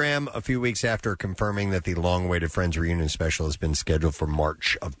Instagram a few weeks after confirming that the long-awaited Friends reunion special has been scheduled for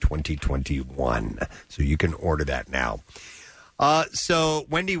March of 2021. So you can order that now. So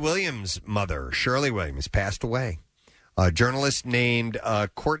Wendy Williams' mother, Shirley Williams, passed away. A journalist named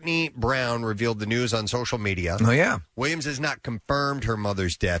Courtney Brown revealed the news on social media. Oh, yeah. Williams has not confirmed her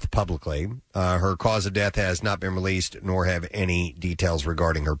mother's death publicly. Her cause of death has not been released, nor have any details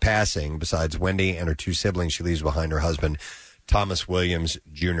regarding her passing. Besides Wendy and her 2 siblings, she leaves behind her husband, Thomas Williams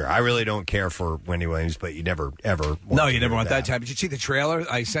Jr. I really don't care for Wendy Williams, but you never, ever you never want that to happen. Did you see the trailer?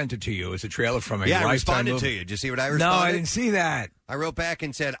 I sent it to you. It's a trailer from a I Lifetime responded movie. to you. Did you see what I responded? No, I didn't see that. I wrote back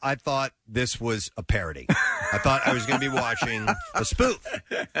and said, I thought this was a parody. I thought I was going to be watching a spoof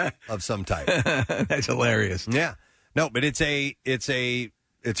of some type. That's hilarious. Yeah. No, but it's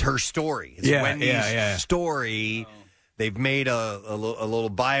her story. It's Wendy's story. They've made a little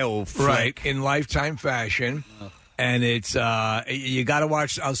bio flick. Right, in Lifetime fashion. And it's, you got to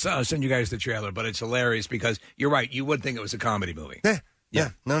watch, I'll send you guys the trailer, but it's hilarious because you're right, you would think it was a comedy movie. Yeah.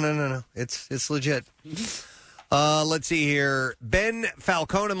 No. It's legit. Let's see here. Ben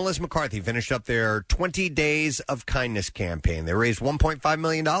Falcone and Melissa McCarthy finished up their 20 Days of Kindness campaign. They raised $1.5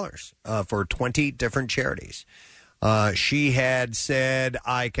 million for 20 different charities. She had said,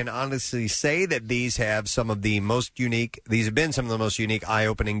 I can honestly say that these have been some of the most unique,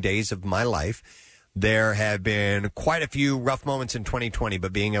 eye-opening days of my life. There have been quite a few rough moments in 2020,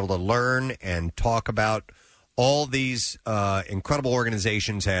 but being able to learn and talk about all these incredible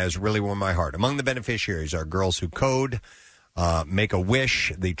organizations has really warmed my heart. Among the beneficiaries are Girls Who Code,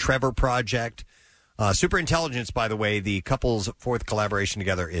 Make-A-Wish, the Trevor Project. Superintelligence, by the way, the couple's 4th collaboration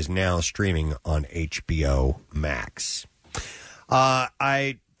together is now streaming on HBO Max.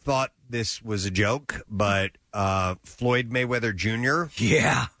 I thought this was a joke, but Floyd Mayweather Jr.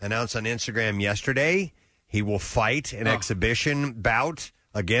 announced on Instagram yesterday he will fight an exhibition bout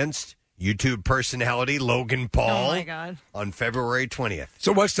against YouTube personality Logan Paul. Oh, my God. On February 20th.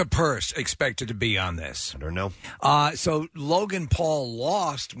 So what's the purse expected to be on this? I don't know. So Logan Paul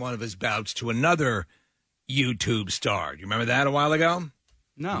lost one of his bouts to another YouTube star. Do you remember that a while ago?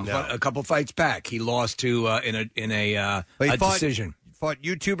 No. A couple fights back, he lost to in a decision. Fought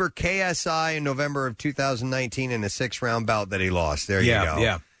YouTuber KSI in November of 2019 in a 6-round bout that he lost. There you go.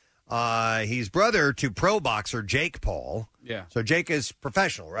 Yeah. He's brother to pro boxer Jake Paul. Yeah. So Jake is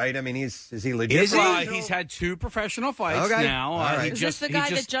professional, right? I mean, is he legit? He's had 2 professional fights now. All right. Is this the guy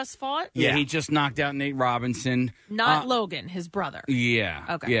that just fought? Yeah, he just knocked out Nate Robinson. Not Logan, his brother. Yeah.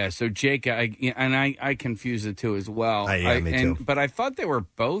 Okay. Yeah. So Jake, I confuse the two as well. Me too. But I thought they were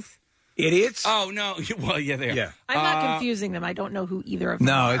both idiots. Oh no! Well, yeah, they are. Yeah. I'm not confusing them. I don't know who either of them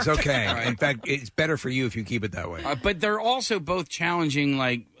are. No, it's okay. In fact, it's better for you if you keep it that way. But they're also both challenging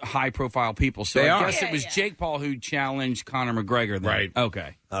like high-profile people. So They I are. guess it was Jake Paul who challenged Conor McGregor. Then. Right.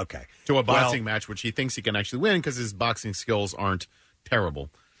 Okay. To a boxing match, which he thinks he can actually win because his boxing skills aren't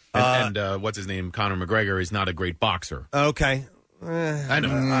terrible. And what's his name? Conor McGregor is not a great boxer. Okay. I know.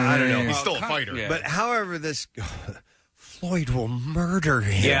 I don't know. He's still a fighter. Yeah. But however, Floyd will murder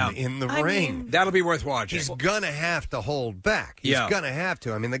him in the ring. That'll be worth watching. He's going to have to hold back. He's Yeah. going to have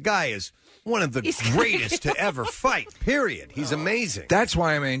to. I mean, the guy is one of the greatest to ever fight, period. He's amazing. That's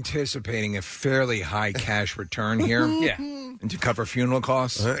why I'm anticipating a fairly high cash return here. Yeah. And to cover funeral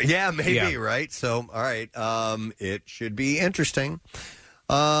costs. Maybe, right? So, all right. It should be interesting.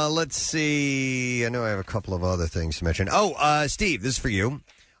 Let's see. I know I have a couple of other things to mention. Steve, this is for you.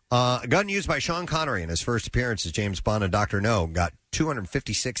 A gun used by Sean Connery in his first appearance as James Bond and Dr. No got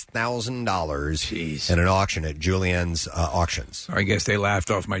 $256,000 in an auction at Julien's Auctions. I guess they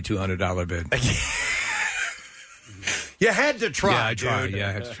laughed off my $200 bid. You had to try, Yeah, I tried. dude. Yeah,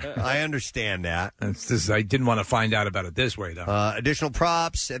 I had to try. I understand that. I didn't want to find out about it this way, though. Additional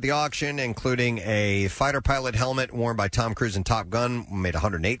props at the auction, including a fighter pilot helmet worn by Tom Cruise in Top Gun, made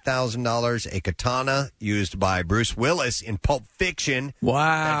 $108,000. A katana used by Bruce Willis in Pulp Fiction.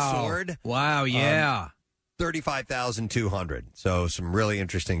 Wow. That sword. Wow, yeah. $35,200. So some really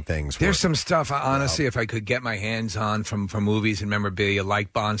interesting things. There's some stuff, honestly, if I could get my hands on from movies and memorabilia,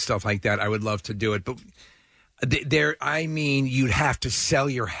 like Bond, stuff like that, I would love to do it. But you'd have to sell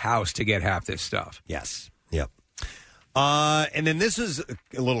your house to get half this stuff. Yes. Yep. And then this is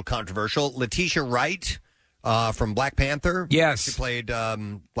a little controversial. Letitia Wright from Black Panther. Yes. She played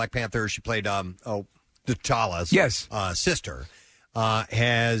Black Panther. She played T'Challa's sister.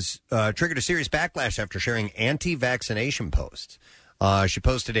 Has triggered a serious backlash after sharing anti-vaccination posts. She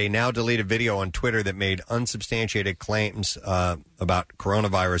posted a now-deleted video on Twitter that made unsubstantiated claims about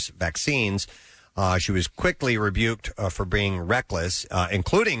coronavirus vaccines. She was quickly rebuked for being reckless,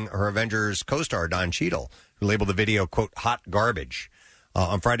 including her Avengers co-star, Don Cheadle, who labeled the video, quote, hot garbage.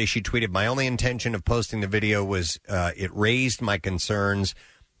 On Friday, she tweeted, "My only intention of posting the video was it raised my concerns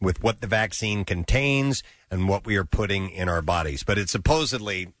with what the vaccine contains and what we are putting in our bodies." But it's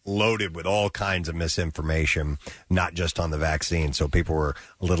supposedly loaded with all kinds of misinformation, not just on the vaccine. So people were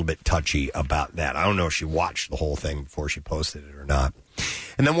a little bit touchy about that. I don't know if she watched the whole thing before she posted it or not.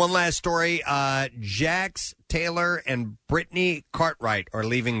 And then one last story. Jax Taylor and Brittany Cartwright are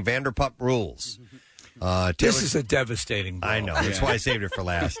leaving Vanderpump Rules. This is a devastating blow. I know. That's why I saved it for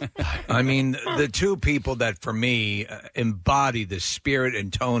last. I mean, the two people that, for me, embody the spirit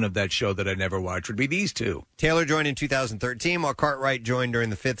and tone of that show that I never watched would be these two. Taylor joined in 2013, while Cartwright joined during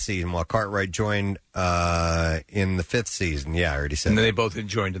the 5th season. In the 5th season. Yeah, I already said And then that. they both had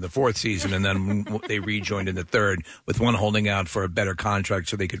joined in the 4th season, and then they rejoined in the 3rd, with one holding out for a better contract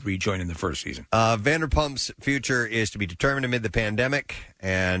so they could rejoin in the 1st season. Vanderpump's future is to be determined amid the pandemic,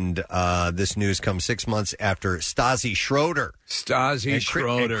 and this news comes 6 months after Stasi Schroeder.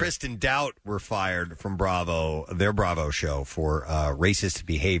 Schroeder. And Kristen Doubt were fired from Bravo, their Bravo show, for racist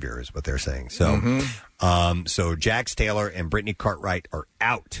behavior, is what they're saying. So, so Jax Taylor and Brittany Cartwright are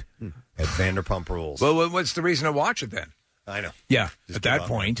out at Vanderpump Rules. Well, what's the reason to watch it then? I know. Yeah, Just at that give up.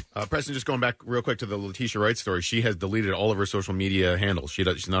 point. Preston, just going back real quick to the Letitia Wright story, she has deleted all of her social media handles.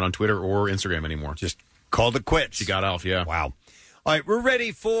 She's not on Twitter or Instagram anymore. Just called it quits. She got off, yeah. Wow. All right, we're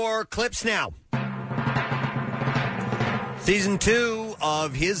ready for clips now. Season 2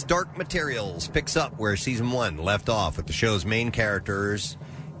 of His Dark Materials picks up where Season 1 left off, with the show's main characters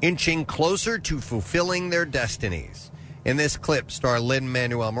inching closer to fulfilling their destinies. In this clip, star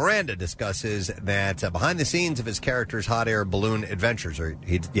Lin-Manuel Miranda discusses that behind the scenes of his character's hot air balloon adventures. Here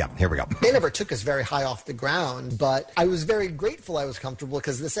we go. They never took us very high off the ground, but I was very grateful I was comfortable,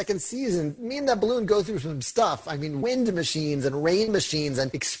 because the second season, me and that balloon go through some stuff. I mean, wind machines and rain machines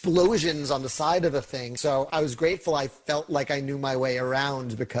and explosions on the side of the thing. So I was grateful I felt like I knew my way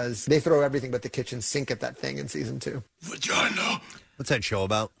around, because they throw everything but the kitchen sink at that thing in Season 2. Vagina. What's that show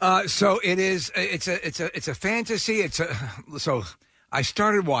about? So it is. It's a fantasy. So I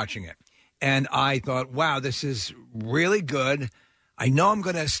started watching it, and I thought, wow, this is really good. I know I'm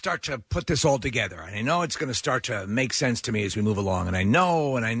going to start to put this all together, and I know it's going to start to make sense to me as we move along, and I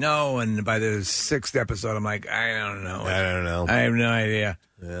know, and by the 6th episode, I'm like, I don't know. I don't know. I have no idea.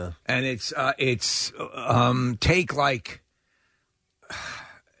 Yeah. And it's take like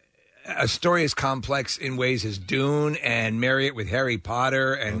a story as complex in ways as Dune and marry it with Harry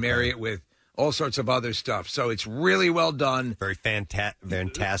Potter and marry it with all sorts of other stuff. So it's really well done. Very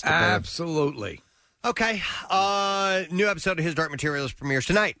fantastic. Absolutely. Okay. New episode of His Dark Materials premieres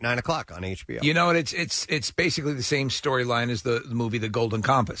tonight, 9 o'clock on HBO. You know what? It's basically the same storyline as the movie The Golden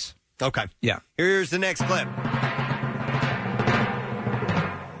Compass. Okay. Yeah. Here's the next clip.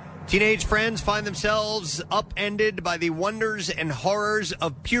 Teenage friends find themselves upended by the wonders and horrors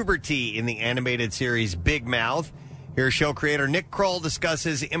of puberty in the animated series Big Mouth. Here, show creator Nick Kroll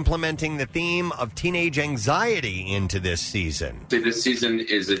discusses implementing the theme of teenage anxiety into this season. This season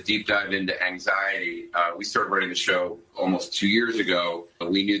is a deep dive into anxiety. We started writing the show almost 2 years ago.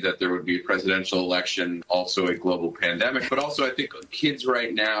 We knew that there would be a presidential election, also a global pandemic. But also, I think kids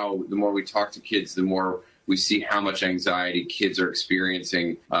right now, the more we talk to kids, the more we see how much anxiety kids are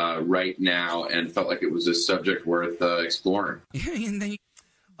experiencing right now, and felt like it was a subject worth exploring.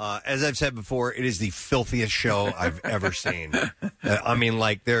 As I've said before, it is the filthiest show I've ever seen. I mean,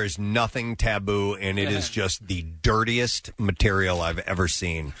 like, there is nothing taboo, and it is just the dirtiest material I've ever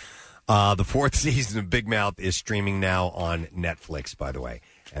seen. The 4th season of Big Mouth is streaming now on Netflix, by the way.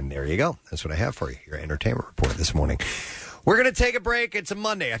 And there you go. That's what I have for you, your entertainment report this morning. We're going to take a break. It's a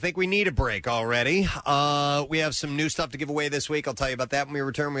Monday. I think we need a break already. We have some new stuff to give away this week. I'll tell you about that when we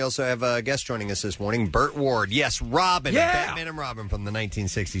return. We also have a guest joining us this morning, Burt Ward. Yes, Robin. Yeah. Batman and Robin from the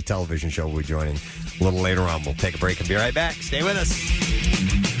 1960s television show will be joining a little later on. We'll take a break and be right back. Stay with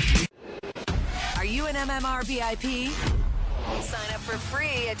us. Are you an MMR VIP? Sign up for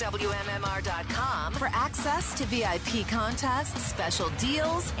free at WMMR.com for access to VIP contests, special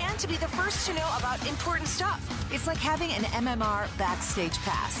deals, and to be the first to know about important stuff. It's like having an MMR backstage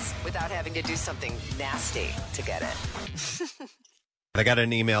pass without having to do something nasty to get it. I got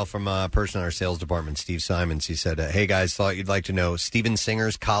an email from a person in our sales department, Steve Simons. He said, hey, guys, thought you'd like to know Steven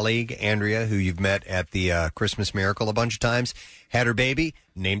Singer's colleague, Andrea, who you've met at the Christmas Miracle a bunch of times, had her baby,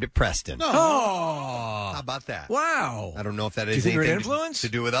 named it Preston. Oh. How about that? Wow. I don't know if that Do you is think you're an anything influence? to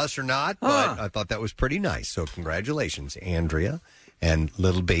do with us or not, but I thought that was pretty nice. So congratulations, Andrea and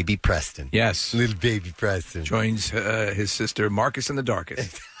little baby Preston. Yes. Little baby Preston. Joins his sister, Marcus in the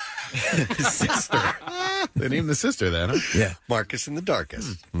Darkest. His sister. They named the sister then, huh? Yeah. Marcus in the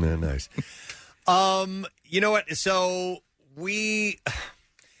Darkest. Yeah, nice. You know what? So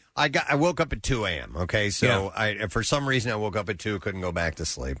I woke up at 2 a.m., okay? So for some reason I woke up at 2, couldn't go back to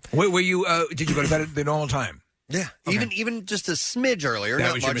sleep. Were you, did you go to bed at the normal time? Yeah. Okay. Even just a smidge earlier. That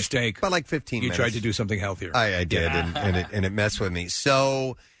not was your much, mistake. About like 15 You minutes. tried to do something healthier. I did, and it messed with me.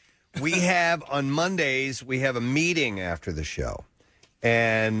 So we have, on Mondays, we have a meeting after the show.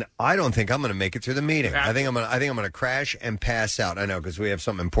 And I don't think I'm going to make it through the meeting. I think I'm going to crash and pass out. I know, because we have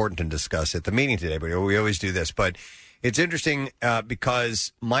something important to discuss at the meeting today, but we always do this. But it's interesting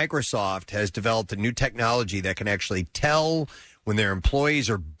because Microsoft has developed a new technology that can actually tell when their employees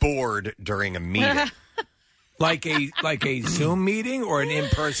are bored during a meeting. Like a Zoom meeting or an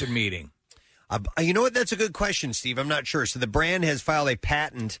in-person meeting? You know what? That's a good question, Steve. I'm not sure. So the brand has filed a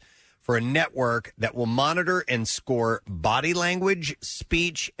patent for a network that will monitor and score body language,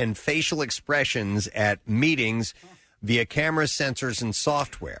 speech, and facial expressions at meetings via camera, sensors, and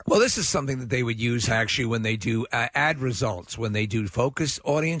software. Well, this is something that they would use actually when they do ad results. When they do focus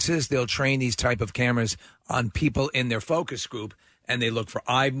audiences, they'll train these type of cameras on people in their focus group, and they look for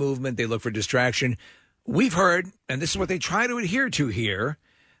eye movement, they look for distraction. We've heard, and this is what they try to adhere to here,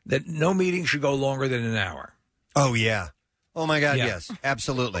 that no meeting should go longer than an hour. Oh, yeah. Oh, my God, Yeah. yes.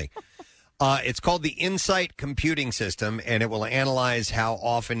 Absolutely. It's called the Insight Computing System, and it will analyze how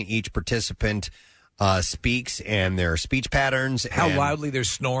often each participant speaks and their speech patterns. How and loudly they're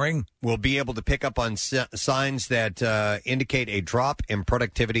snoring. Will be able to pick up on signs that indicate a drop in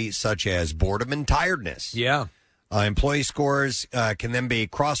productivity, such as boredom and tiredness. Yeah. Employee scores can then be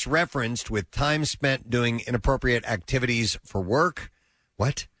cross-referenced with time spent doing inappropriate activities for work.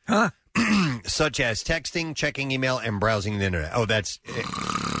 What? Huh? Such as texting, checking email, and browsing the internet. Oh, that's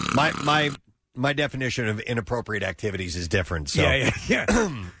my definition of inappropriate activities is different. So. Yeah.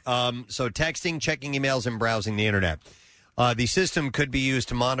 So texting, checking emails, and browsing the internet. The system could be used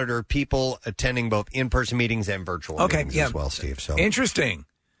to monitor people attending both in-person meetings and virtual meetings as well, Steve. So interesting.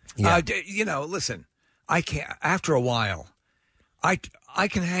 Yeah. Listen, I can't. After a while, I I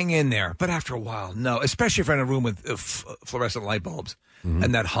can hang in there, but after a while, no. Especially if I'm in a room with fluorescent light bulbs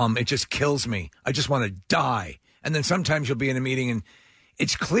and that hum, it just kills me. I just want to die. And then sometimes you'll be in a meeting and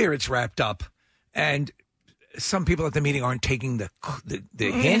it's clear it's wrapped up, and some people at the meeting aren't taking the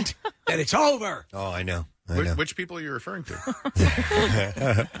hint that it's over. Oh, I know. Which people are you referring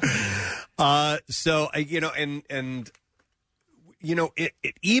to?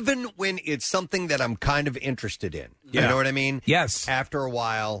 Even when it's something that I'm kind of interested in, you know what I mean? Yes. After a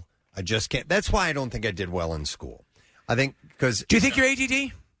while, I just can't. That's why I don't think I did well in school. I think because. Do you think you're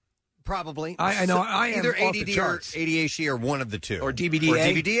ADD? Probably. I know. I am either off the ADD or charts. ADHD or one of the two. Or DBDA. Or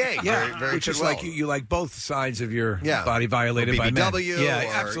DBDA. Yeah, very, very which is well. like you like both sides of your Yeah. body violated Or by men. BBW Yeah,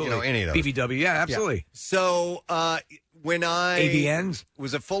 or, absolutely. any of those. BBW, yeah, absolutely. Yeah. So when I AVNs?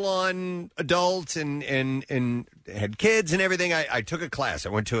 was a full-on adult and had kids and everything, I took a class. I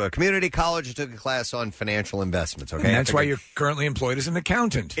went to a community college and took a class on financial investments. Okay, And that's why you're currently employed as an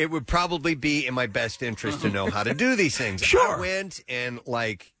accountant. It would probably be in my best interest to know how to do these things. Sure. I went and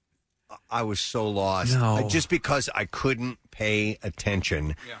I was so lost. No. Just because I couldn't pay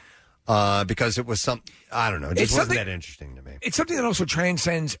attention. Because it was I don't know. It just wasn't that interesting to me. It's something that also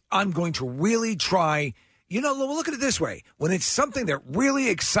transcends, I'm going to really try. We'll look at it this way. When it's something that really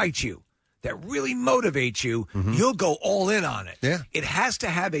excites you, that really motivates you, you'll go all in on it. Yeah. It has to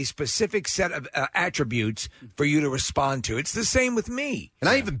have a specific set of attributes for you to respond to. It's the same with me. And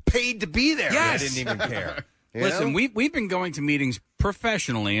I even paid to be there. Yes. I didn't even care. You Listen, know? we've been going to meetings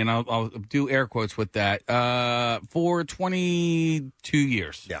professionally, and I'll do air quotes with that, for 22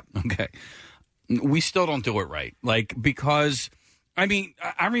 years. Yeah. Okay. We still don't do it right. Because,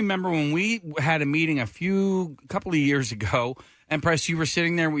 I remember when we had a meeting a couple of years ago, and Press, you were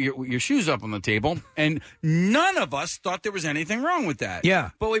sitting there with your shoes up on the table, and none of us thought there was anything wrong with that.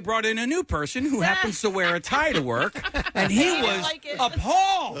 Yeah. But we brought in a new person who happens to wear a tie to work, and he was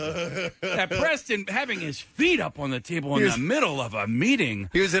appalled at Preston having his feet up on the table in the middle of a meeting.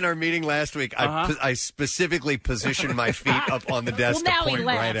 He was in our meeting last week. I specifically positioned my feet up on the desk Well, now to he point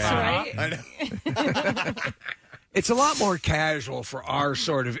laughs, right at right? him. I know. It's a lot more casual for our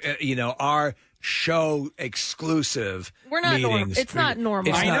sort of, our show exclusive We're not normal. meetings. It's not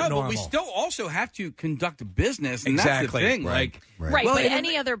normal. I know, normal. but we still also have to conduct business, and that's the thing. Right. Right, Well, but and-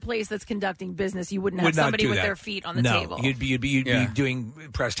 any other place that's conducting business, you wouldn't have would not somebody do with that. their feet on the no, table. You'd be doing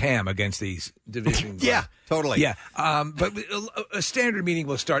pressed ham against these divisions. Yeah, totally. Yeah, but a standard meeting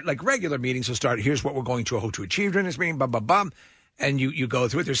will start, like regular meetings will start, here's what we're going to hope to achieve during this meeting, blah, blah, blah, and you go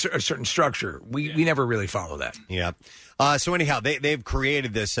through it. There's a certain structure. We never really follow that. Yeah. So anyhow, they've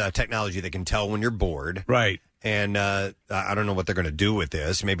created this technology that can tell when you're bored. Right. And I don't know what they're going to do with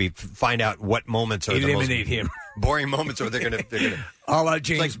this. Maybe find out what moments are the most Eliminate him. boring moments, or they're going to all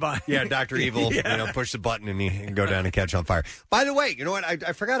James Bond. Yeah, Dr. Evil. Yeah. Push the button and he can go down and catch on fire. By the way, you know what?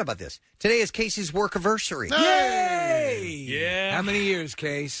 I forgot about this. Today is Casey's work anniversary. Yay! Yeah. How many years,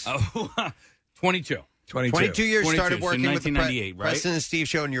 Case? 22. 22 years 22, started so working with the 1998, right? Preston and Steve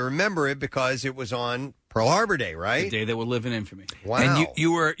show, and you remember it because it was on Pearl Harbor Day, right? The day that will live in infamy. Wow. And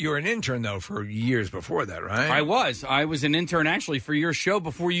you were an intern though for years before that, right? I was an intern actually for your show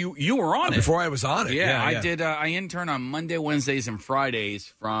before you were on it. Before I was on it. Yeah, I did. I interned on Monday, Wednesdays, and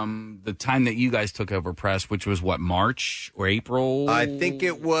Fridays from the time that you guys took over press, which was what, March or April? I think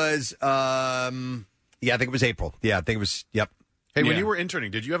it was. I think it was April. Yeah, I think it was. Yep. Hey, when you were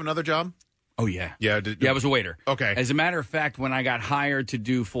interning, did you have another job? Oh, yeah. Yeah, I was a waiter. Okay. As a matter of fact, when I got hired to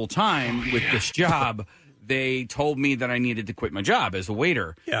do full-time with this job, they told me that I needed to quit my job as a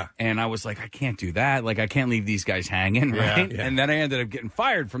waiter. Yeah. And I was like, I can't do that. Like, I can't leave these guys hanging, Yeah, right? yeah. And then I ended up getting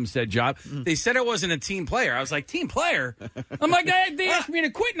fired from said job. They said I wasn't a team player. I was like, team player? I'm like, they asked me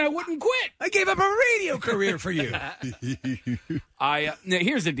to quit, and I wouldn't quit. I gave up a radio career for you. Now,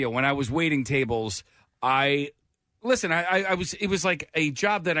 here's the deal. When I was waiting tables, Listen, I was. It was like a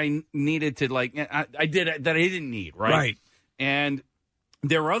job that I needed to I did that I didn't need, right? Right. And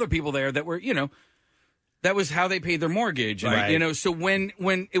there were other people there that were, that was how they paid their mortgage, and, Right. So when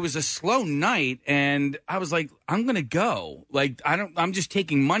it was a slow night, and I was like, I'm gonna go. Like I'm just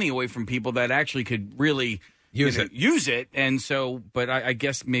taking money away from people that actually could really use it, and so. But I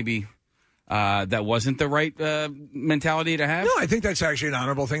guess maybe. That wasn't the right mentality to have. No, I think that's actually an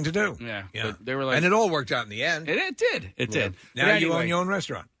honorable thing to do. Yeah. Yeah. But they were like, And it all worked out in the end. It did. It did. Now But you anyway, own your own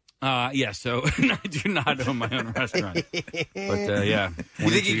restaurant. Yeah, so I do not own my own restaurant. But yeah, You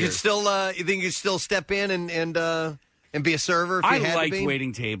think 22 you could still? You think you could still step in and be a server? If you I had liked to be?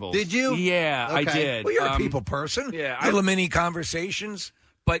 waiting tables. Did you? Yeah, I Okay. did. Well, you're a people person. Yeah, Little mini conversations.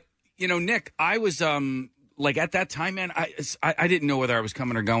 But Nick, I was like at that time, man, I didn't know whether I was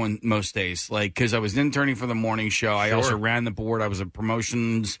coming or going most days, like because I was interning for the morning show. I also ran the board. I was a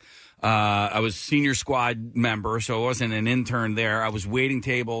promotions. I was senior squad member, so I wasn't an intern there. I was waiting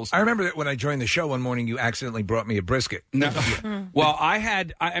tables. I remember that when I joined the show one morning, you accidentally brought me a brisket. No. Well,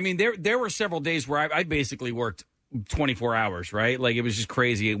 I mean, there were several days where I basically worked 24 hours, right? Like it was just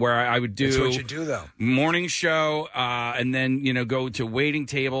crazy where I would do. That's what you do though. Morning show, and then, go to waiting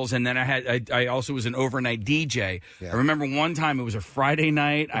tables. And then I also was an overnight DJ. Yeah. I remember one time it was a Friday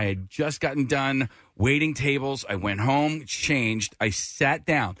night. I had just gotten done waiting tables. I went home, changed. I sat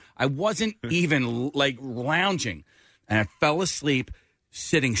down. I wasn't even like lounging, and I fell asleep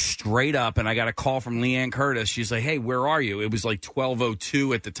sitting straight up. And I got a call from Leanne Curtis. She's like, "Hey, where are you?" It was like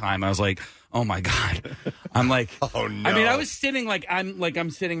 12:02 at the time. I was like, "Oh my God!" I'm like, "Oh no!" I mean, I was sitting like I'm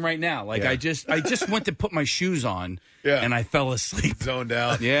sitting right now. Like I just went to put my shoes on. Yeah. And I fell asleep. Zoned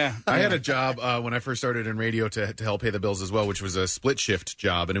out. Yeah. I had a job when I first started in radio to help pay the bills as well, which was a split shift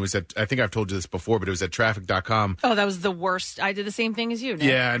job. And it was I think I've told you this before, but it was at traffic.com. Oh, that was the worst. I did the same thing as you, Nick.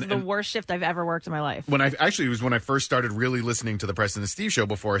 Yeah. The worst shift I've ever worked in my life. It was when I first started really listening to the Preston and Steve show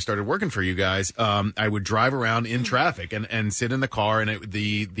before I started working for you guys. I would drive around in traffic and sit in the car, and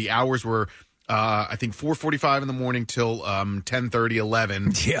the hours were I think 4:45 in the morning till 10:30,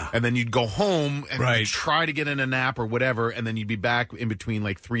 11. Yeah. And then you'd go home and try to get in a nap or whatever, and then you'd be back in between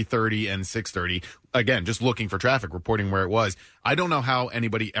like 3:30 and 6:30. Again, just looking for traffic, reporting where it was. I don't know how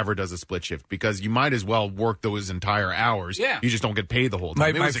anybody ever does a split shift because you might as well work those entire hours. Yeah. You just don't get paid the whole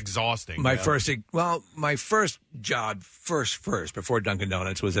time. It was exhausting. My first job, first before Dunkin'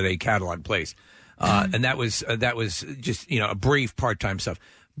 Donuts was at a catalog place. And that was just, a brief part-time stuff.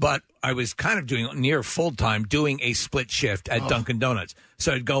 But I was kind of doing near full-time, doing a split shift at Dunkin' Donuts.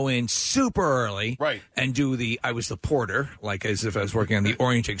 So I'd go in super early and do I was the porter, like as if I was working on the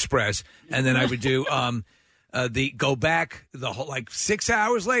Orient Express. And then I would do go back the whole, like 7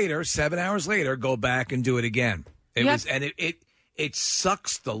 hours later, go back and do it again. It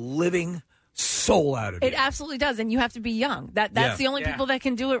sucks the living soul out of you. It absolutely does, and you have to be young. That's the only people that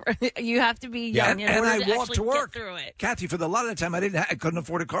can do it. You have to be young. And I walked to work. Get through it. Kathy, for a lot of the time, I couldn't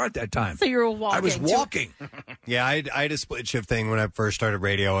afford a car at that time. So you were walking. I was walking. Yeah, I had a split shift thing when I first started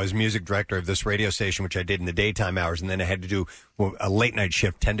radio. I was music director of this radio station, which I did in the daytime hours, and then I had to do a late night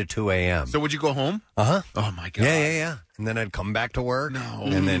shift, 10 to 2 a.m. So would you go home? Uh-huh. Oh, my God. Yeah. And then I'd come back to work. No.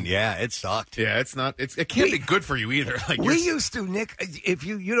 And then, it sucked. Yeah, it can't be good for you either. Like we used to, Nick, if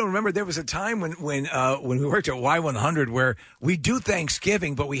you don't remember, there was a time when we worked at Y100 where we do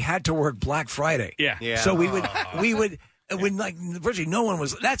Thanksgiving, but we had to work Black Friday. Yeah. So we would when like virtually no one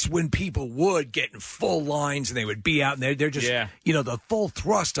was. That's when people would get in full lines and they would be out and they're just the full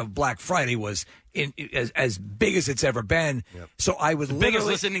thrust of Black Friday was as big as it's ever been. Yep. So I was biggest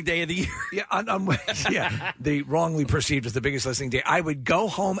listening day of the year. Yeah, the wrongly perceived as the biggest listening day. I would go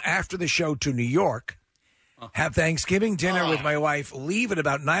home after the show to New York, have Thanksgiving dinner with my wife, leave at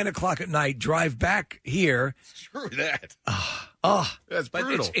about 9:00 at night, drive back here. Screw that. That's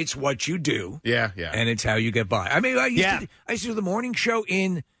brutal. But it's what you do. Yeah. And it's how you get by. I mean, I used to do the morning show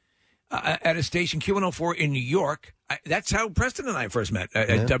in at a station, Q104 in New York. That's how Preston and I first met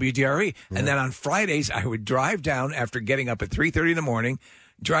at WDRE. Yeah. And then on Fridays, I would drive down after getting up at 3:30 in the morning,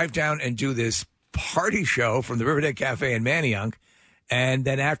 drive down and do this party show from the Riverdeck Cafe in Manayunk. And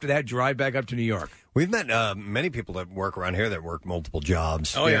then after that, drive back up to New York. We've met many people that work around here that work multiple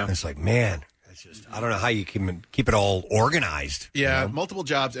jobs. Oh, yeah. It's like, man, I don't know how you can keep it all organized. Yeah, multiple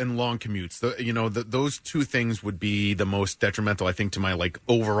jobs and long commutes. Those two things would be the most detrimental, I think, to my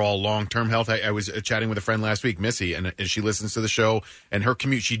overall long-term health. I was chatting with a friend last week, Missy, and she listens to the show. And her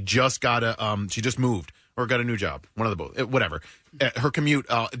commute, she just moved or got a new job, one of the both, whatever. Her commute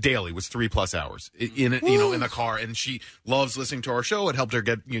daily was 3+ hours in the car, and she loves listening to our show. It helped her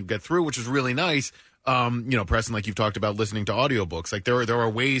get through, which was really nice. Preston, like you've talked about listening to audiobooks, like there are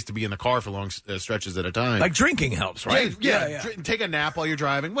ways to be in the car for long stretches at a time. Like drinking helps, right? Yeah. Take a nap while you're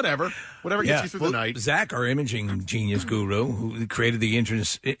driving, whatever gets you through the night. Zach, our imaging genius guru, who created the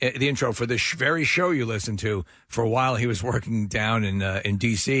intro for this very show you listen to, for a while he was working down in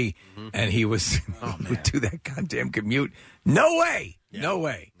D.C. And he would do that goddamn commute. No way.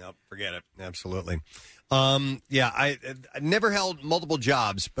 Nope, forget it. Absolutely. I never held multiple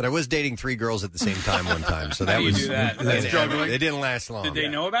jobs, but I was dating 3 girls at the same time one time. So that was that's it didn't last long. Did they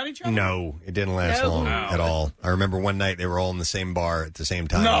know about each other? No, it didn't last long at all. I remember one night they were all in the same bar at the same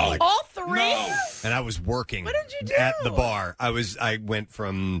time. No, all 3. And I was working what did you do? at the bar. I went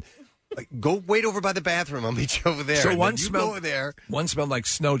from Go wait over by the bathroom. I'll meet you over there. So one smelled there. One smelled like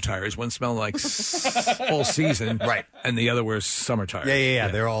snow tires. One smelled like full season. Right. And the other were summer tires. Yeah.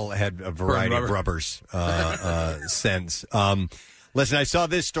 They all had a variety of rubbers scents. Listen, I saw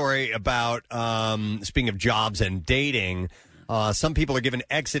this story about, speaking of jobs and dating, some people are given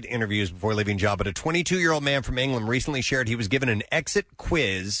exit interviews before leaving job, but a 22-year-old man from England recently shared he was given an exit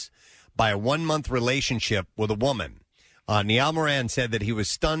quiz by a 1-month relationship with a woman. Niall Moran said that he was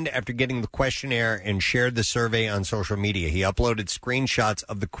stunned after getting the questionnaire and shared the survey on social media. He uploaded screenshots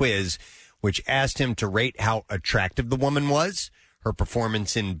of the quiz, which asked him to rate how attractive the woman was, her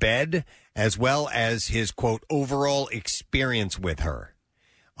performance in bed, as well as his, quote, overall experience with her.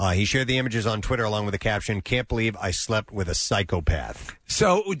 He shared the images on Twitter along with a caption, "Can't believe I slept with a psychopath."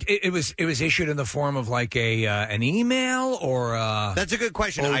 So it was issued in the form of like an email or That's a good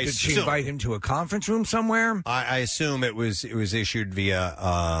question. Or did she invite him to a conference room somewhere? I assume it was issued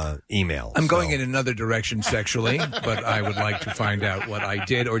via email. I'm going in another direction sexually, but I would like to find out what I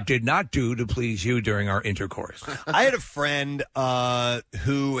did or did not do to please you during our intercourse. I had a friend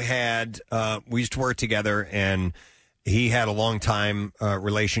who had we used to work together, and he had a long-time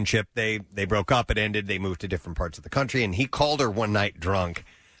relationship. They broke up. It ended. They moved to different parts of the country, and he called her one night drunk.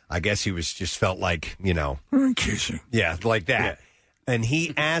 I guess he just felt like, kissing. Yeah, like that. Yeah. And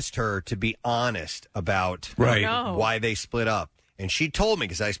he asked her to be honest about why they split up. And she told me,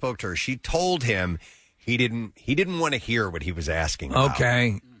 because I spoke to her, she told him he didn't want to hear what he was asking about.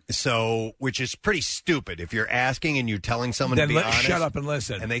 Okay. So, which is pretty stupid. If you're asking and you're telling someone Then to be honest. shut up and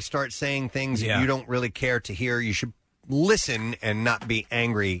listen. And they start saying things you don't really care to hear, you should listen and not be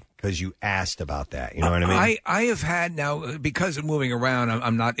angry because you asked about that. You know what I mean? I have had now, because of moving around,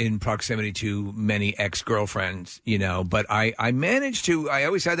 I'm not in proximity to many ex-girlfriends, but I managed to, I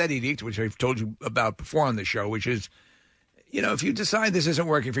always had that edict, which I've told you about before on the show, which is, if you decide this isn't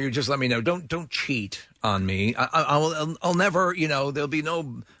working for you, just let me know. Don't cheat on me. I'll never, there'll be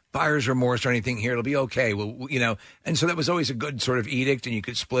no buyer's remorse or anything here. It'll be okay. Well, and so that was always a good sort of edict, and you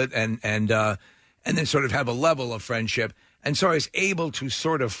could split and then sort of have a level of friendship. And so I was able to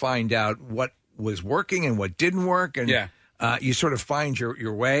sort of find out what was working and what didn't work. And you sort of find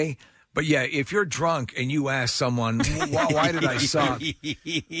your way. But, if you're drunk and you ask someone, why did I suck?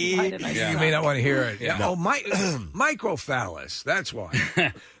 You may not want to hear it. Yeah. Oh, microphallus. That's why.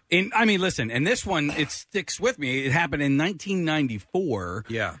 Listen, and this one, it sticks with me. It happened in 1994.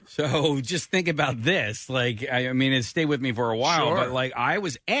 Yeah. So just think about this. It stayed with me for a while. Sure. But, I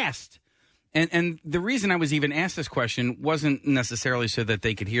was asked. And the reason I was even asked this question wasn't necessarily so that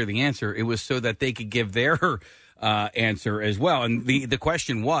they could hear the answer. It was so that they could give their answer as well. And the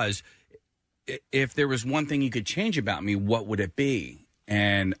question was, if there was one thing you could change about me, what would it be?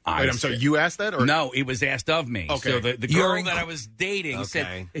 And I'm sorry, you asked that? Or no, it was asked of me. Okay. So the girl that I was dating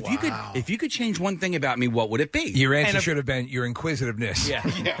said, if you could change one thing about me, what would it be? Your answer should have been your inquisitiveness.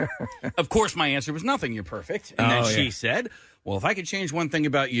 Yeah. Of course, my answer was nothing. You're perfect. And then she said, well, if I could change one thing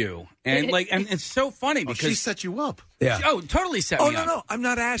about you, and and it's so funny because she set you up. Yeah. Totally set me up. No, I'm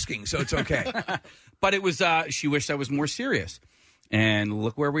not asking, so it's okay. But it was she wished I was more serious. And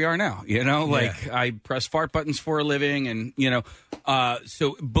look where we are now. I press fart buttons for a living, and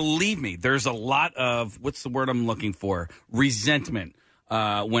so believe me, there's a lot of what's the word I'm looking for? Resentment.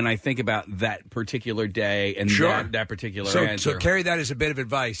 When I think about that particular day and that particular answer. So carry that as a bit of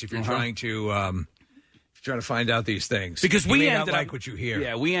advice if you're trying to find out these things. Because we ended not up like what you hear.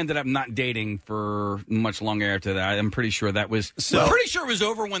 Yeah, we ended up not dating for much longer after that. I'm pretty sure that was. I'm pretty sure it was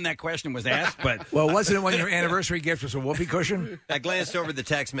over when that question was asked. But well, wasn't it when your anniversary gift was a whoopee cushion? I glanced over the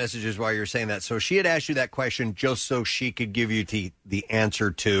text messages while you were saying that. So she had asked you that question just so she could give you the answer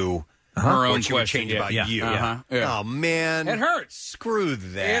to her own what she would question change about you. Yeah. Oh man, it hurts. Screw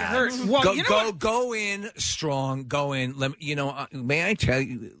that. It hurts. Well, go in strong. Go in. May I tell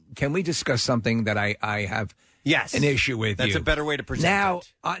you? Can we discuss something that I have? Yes, an issue with That's you. a better way to present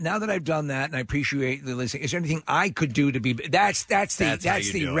it. Now that I've done that, and I appreciate the listening, is there anything I could do to be? That's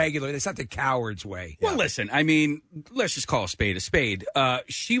the regular. That's not the coward's way. Well, listen. Let's just call a spade a spade.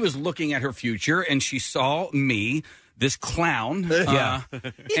 She was looking at her future, and she saw me, this clown.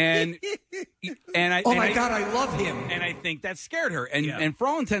 And my God, I love him. And I think that scared her. And for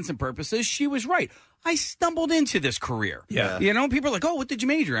all intents and purposes, she was right. I stumbled into this career. Yeah. People are like, oh, what did you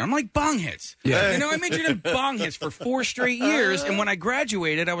major in? I'm like, bong hits. Yeah. I majored in bong hits for 4 straight years. And when I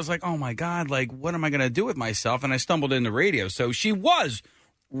graduated, I was like, oh, my God, what am I going to do with myself? And I stumbled into radio. So she was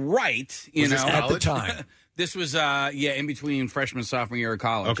right, at the time. This was, in between freshman and sophomore year of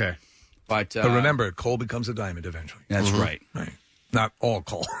college. Okay. But remember, coal becomes a diamond eventually. That's right. Right. Not all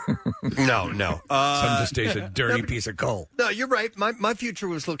coal. No. Some just taste a dirty piece of coal. No, you're right. My future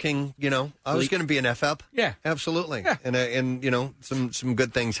was looking, I was going to be an F-up. Yeah. Absolutely. Yeah. And some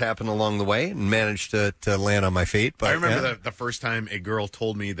good things happened along the way and managed to land on my feet. But I remember the first time a girl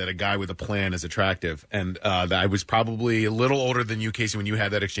told me that a guy with a plan is attractive. And that I was probably a little older than you, Casey, when you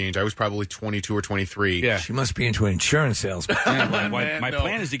had that exchange. I was probably 22 or 23. Yeah. She must be into insurance sales. My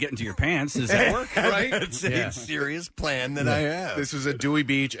plan is to get into your pants. Does that work? Right? It's a serious plan that I have. This was at Dewey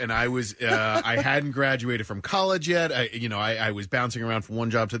Beach, and I was I hadn't graduated from college yet. I was bouncing around from one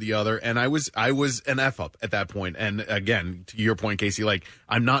job to the other, and I was an F-up at that point. And again, to your point, Casey, like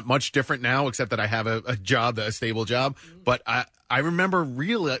I'm not much different now, except that I have a job, a stable job. But I remember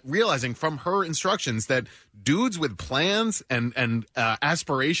realizing from her instructions that dudes with plans and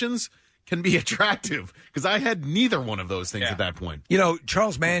aspirations can be attractive, because I had neither one of those things at that point.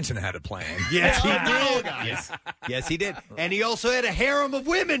 Charles Manson had a plan. Yes, he did. Yes, he did. And he also had a harem of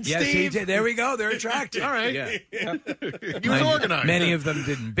women, Yes, Steve. he did. There we go. They're attractive. All right. Yeah. He was organized. Many of them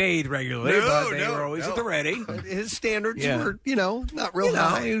didn't bathe regularly, but they were always at the ready. His standards were, not real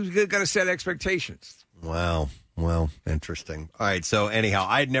high. You've got to set expectations. Wow. Well, interesting. All right. So anyhow,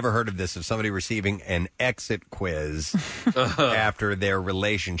 I'd never heard of this, of somebody receiving an exit quiz after their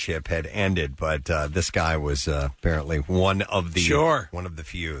relationship had ended. But this guy was apparently one of the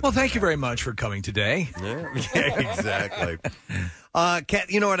few. Well, thank you very much for coming today. Yeah, exactly.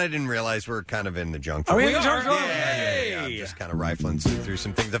 Kat, you know what? I didn't realize we're kind of in the junk drawer. Are we in the junk drawer? Yeah. I'm just kind of rifling through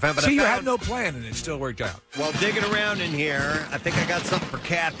some things I found. But See, you had no plan, and it still worked out. While digging around in here, I think I got something for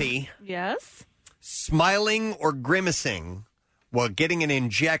Kathy. Yes? Smiling or grimacing while getting an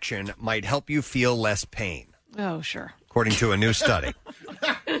injection might help you feel less pain, Oh, sure. according to a new study.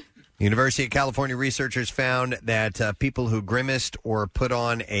 University of California researchers found that people who grimaced or put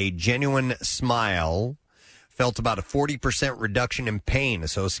on a genuine smile felt about a 40% reduction in pain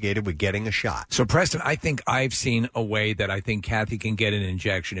associated with getting a shot. So, Preston, I think I've seen a way that I think Kathy can get an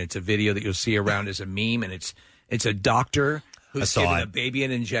injection. It's a video that you'll see around as a meme, and it's a doctor who's giving a baby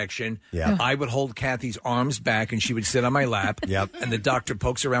an injection. Yeah. I would hold Kathy's arms back, and she would sit on my lap. Yep. And the doctor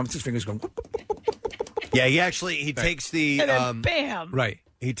pokes around with his fingers going... Yeah, he takes the... And then bam! Right.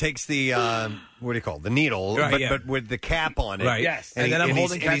 He takes the, what do you call it? The needle, Right, but with the cap on it. Right. Yes. And then I'm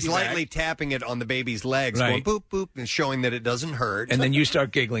holding and he's Kathy back. lightly tapping it on the baby's legs, Right. going boop, boop, and showing that it doesn't hurt. And then you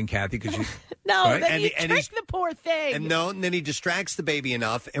start giggling, Kathy, because you... No, Right. then And you he- and trick he's- the poor thing. And then he distracts the baby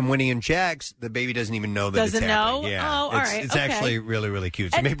enough, and when he injects, the baby doesn't even know that Doesn't it's happening. know? Yeah. Oh, all right, It's okay. actually really, really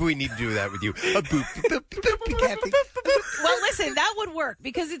cute. So maybe we need to do that with you. A boop, boop, boop, boop, Kathy. Well, listen, that would work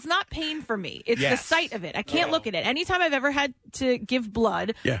because it's not pain for me. It's Yes. the sight of it. I can't look at it. Anytime I've ever had to give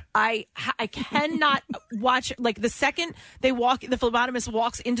blood, I cannot watch. Like the second the phlebotomist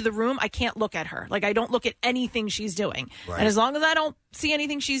walks into the room, I can't look at her. Like I don't look at anything she's doing. Right. And as long as I don't see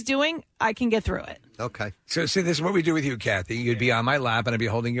anything she's doing, I can get through it. Okay. So, see, this is what we do with you, Kathy. You'd be on my lap, and I'd be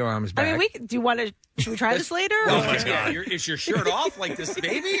holding your arms back. I mean, do you want to? Should we try this later? Oh my God! Is your shirt off like this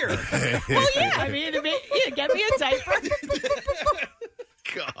baby? Or Well, yeah. I mean, get me a diaper.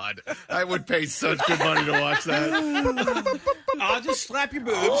 God, I would pay such good money to watch that. I'll just slap your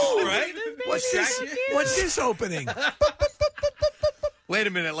boobs, right? What's this opening? Wait a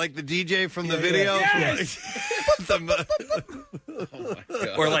minute, like the DJ from the video? Yes. The- Oh my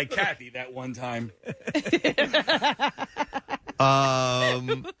God. Or like Kathy that one time.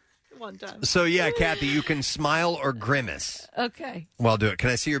 One time. So, yeah, Kathy, you can smile or grimace. Okay. Well, do it.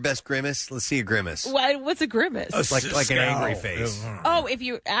 Can I see your best grimace? Let's see a grimace. What's a grimace? Like an angry face. Oh, if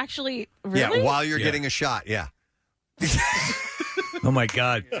you actually really? Yeah, while you're getting a shot, yeah. Oh my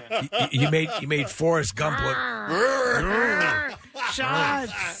God! You made Forrest Gump look.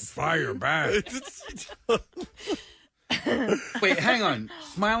 Shots. Fire back. Wait, hang on.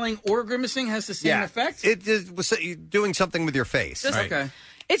 Smiling or grimacing has the same effect? It was doing something with your face. Okay.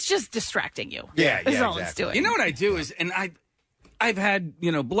 It's just distracting you. Yeah, That's yeah, all it's exactly. doing. You know what I do is, and I've had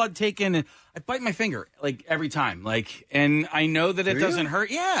blood taken, and I bite my finger like every time, and I know that it doesn't hurt.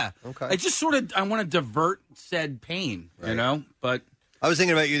 Yeah. Okay. I just sort of I want to divert said pain, but. I was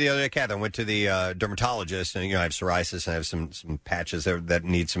thinking about you the other day, Kathy. I went to the dermatologist, and I have psoriasis, and I have some patches there that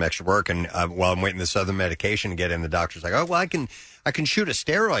need some extra work. And while I'm waiting this other medication to get in, the doctor's like, "Oh, well, I can shoot a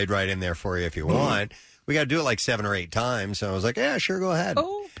steroid right in there for you if you want. We got to do it like 7 or 8 times." So I was like, "Yeah, sure, go ahead."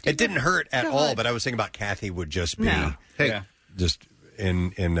 Oh, it didn't hurt at all, but I was thinking about Kathy would just be just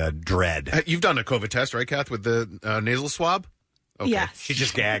in dread. You've done a COVID test, right, Kath, with the nasal swab? Okay. Yes. She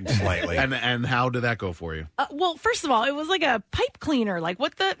just gagged slightly. And how did that go for you? Well, first of all, it was like a pipe cleaner. Like,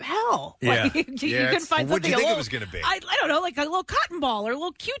 what the hell? Yeah. Like, you couldn't find What'd something. you think a it little, was going to be? I don't know, like a little cotton ball or a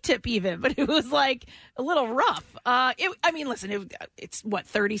little Q-tip even, but it was like a little rough. Listen, it's what,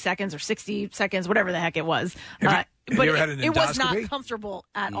 30 seconds or 60 seconds, whatever the heck it was. Have but you ever had an it was not endoscopy? comfortable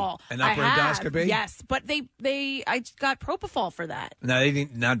at all. An I upper have, endoscopy? yes, but I got propofol for that. No, they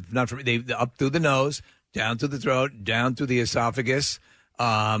didn't. Not for me. They up through the nose, down through the throat, down through the esophagus.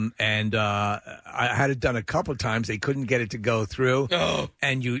 I had it done a couple of times. They couldn't get it to go through,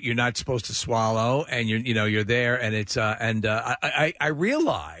 and you're not supposed to swallow, and you're there, and it's I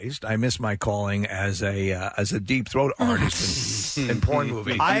realized I missed my calling as a deep throat artist in porn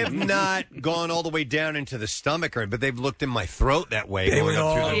movies. I have not gone all the way down into the stomach, but they've looked in my throat that way. They going went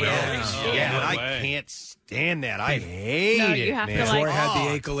up through all the the way nose. down. Yeah, No and I way. can't stand that. I hate No, it, you have to, man. Before I had Oh,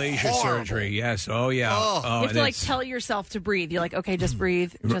 the it's achalasia horrible. surgery, yes. Oh yeah. Oh. You have and to it's- tell yourself to breathe. You're like, okay, just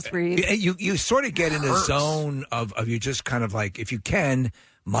breathe, just breathe. You sort of get in a Hurts. zone of you just kind of like, if you can,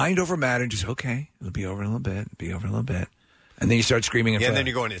 mind over matter, just okay, it'll be over in a little bit, and then you start screaming. Yeah, and then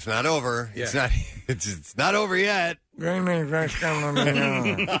you're going, it's not over. Yeah. It's not. It's not over yet.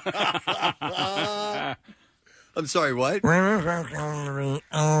 I'm sorry. What? When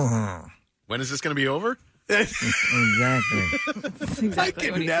is this going to be over? Exactly. I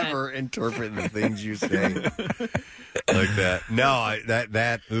can never interpret the things you say like that. No,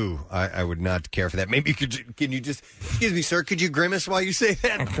 I would not care for that. Maybe can you just, excuse me, sir, could you grimace while you say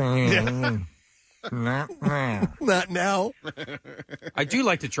that? Not now. Not now. I do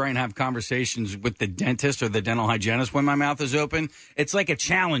like to try and have conversations with the dentist or the dental hygienist when my mouth is open. It's like a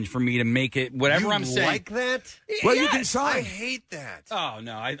challenge for me to make it whatever You I'm saying. like that? Well, you can sign. I hate that. Oh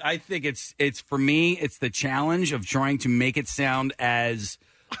no, I think it's for me. It's the challenge of trying to make it sound as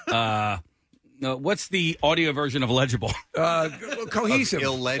what's the audio version of legible? Cohesive, of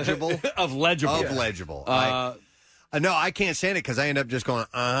illegible, of legible, of legible. No, I can't stand it because I end up just going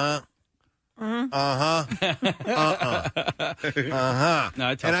No, I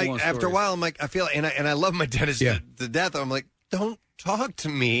tell and full-on after a stories. while, I'm like, I feel, and I love my dentist to death. I'm like, don't talk to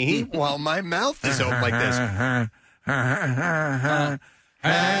me while my mouth is open like this.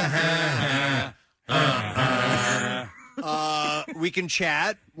 We can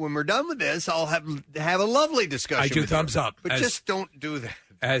chat when we're done with this. I'll have a lovely discussion. I do with thumbs you. up, but just don't do that.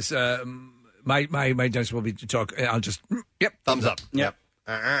 As my dentist will be to talk. I'll just thumbs up. Yep.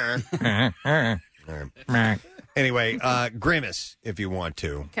 Anyway, grimace if you want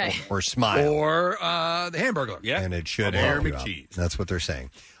to, Okay. or smile, or the Hamburglar. Yeah, and it should Or help you out. McCheese. That's what they're saying.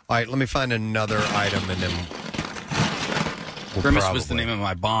 All right, let me find another item, and then Grimace was the name of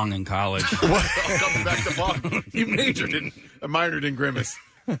my bong in college. Coming back to Bond. You minored in grimace.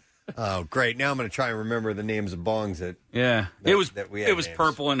 Oh, great! Now I'm going to try and remember the names of bongs that. Yeah, that it was that we had it was names.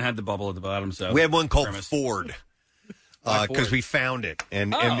 purple and had the bubble at the bottom. So We had one called Grimace. Ford. Why Because Ford? we found it,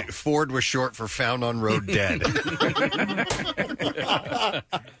 and Oh. Ford was short for Found on Road Dead.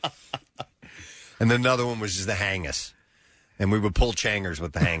 And then another one was just the Hangus. And we would pull changers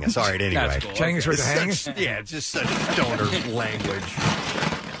with the Hangus. All right, anyway. That's cool. Changers with the It's Hangus? such- Yeah, it's just such stoner language.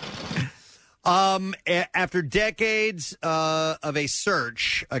 After decades of a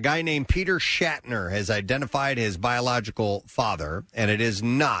search, a guy named Peter Shatner has identified his biological father, and it is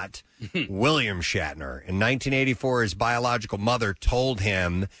not William Shatner. In 1984, his biological mother told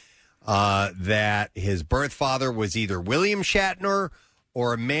him that his birth father was either William Shatner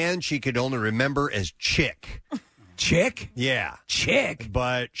or a man she could only remember as Chick. Chick? Yeah. Chick?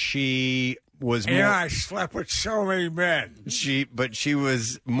 But she was more... Yeah, I slept with so many men. She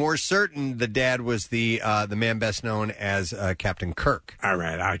was more certain the dad was the man best known as Captain Kirk. All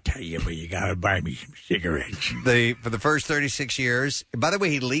right, I'll tell you, but you got to buy me some cigarettes. For the first 36 years. By the way,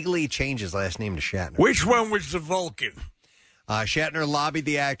 he legally changed his last name to Shatner. Which one was the Vulcan? Shatner lobbied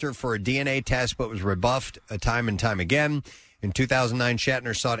the actor for a DNA test, but was rebuffed time and time again. In 2009,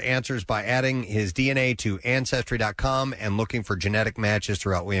 Shatner sought answers by adding his DNA to Ancestry.com and looking for genetic matches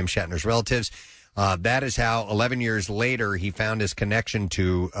throughout William Shatner's relatives. That is how, 11 years later, he found his connection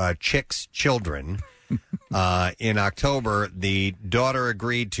to Chick's children. In October, the daughter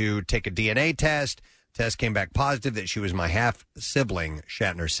agreed to take a DNA test. Test came back positive that she was my half-sibling,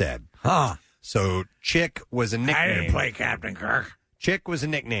 Shatner said. Huh. So Chick was a nickname. I didn't play Captain Kirk. Chick was a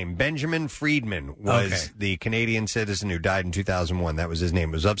nickname. Benjamin Friedman was the Canadian citizen who died in 2001. That was his name.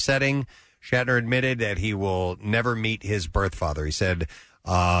 It was upsetting. Shatner admitted that he will never meet his birth father. He said,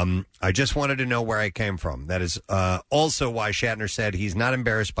 I just wanted to know where I came from. That is also why Shatner said he's not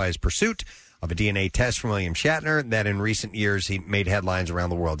embarrassed by his pursuit of a DNA test from William Shatner, that in recent years he made headlines around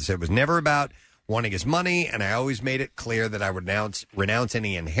the world. He said it was never about wanting his money, and I always made it clear that I would renounce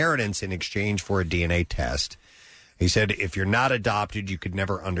any inheritance in exchange for a DNA test. He said, if you're not adopted, you could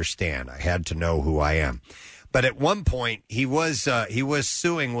never understand. I had to know who I am. But at one point, he was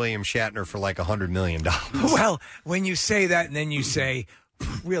suing William Shatner for like $100 million. Well, when you say that and then you say,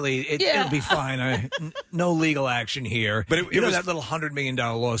 really, it'll be fine. No legal action here. But it was that little $100 million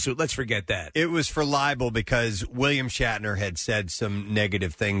lawsuit. Let's forget that. It was for libel because William Shatner had said some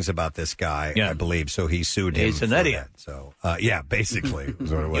negative things about this guy, I believe. So he sued him. He's an idiot. That. So, basically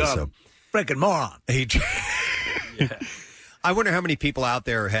was what it was. You're so a freaking moron. I wonder how many people out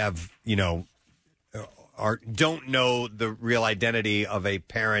there have, don't know the real identity of a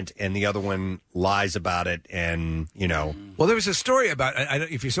parent, and the other one lies about it, and Well, there was a story about.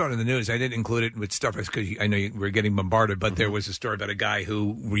 If you saw it in the news, I didn't include it with stuff because I know you were getting bombarded. But there was a story about a guy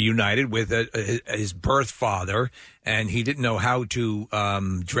who reunited with his birth father, and he didn't know how to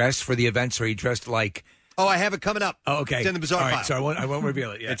dress for the event, so he dressed like. Oh, I have it coming up. Oh, okay. It's in the Bizarre All right, File. so I won't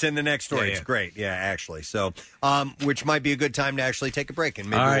reveal it yet. It's in the next story. Yeah, It's great. Yeah, actually. So, which might be a good time to actually take a break, and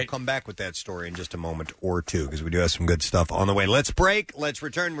maybe we'll come back with that story in just a moment or two, because we do have some good stuff on the way. Let's break. Let's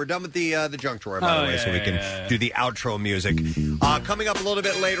return. We're done with the junk drawer, by the way, so we can do the outro music. Coming up a little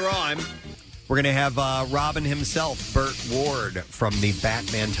bit later on, we're going to have Robin himself, Burt Ward, from the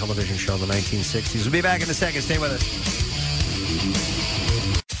Batman television show in the 1960s. We'll be back in a second. Stay with us.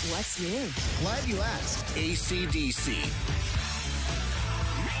 What's new? Glad you asked. AC/DC.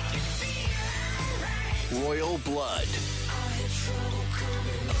 Royal Blood.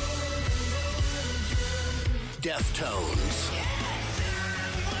 Deftones.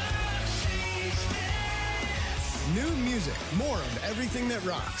 New music, more of everything that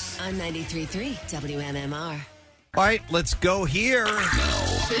rocks. On 93.3 WMMR. All right, let's go here.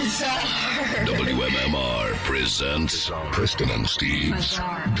 WMMR presents Preston and Steve's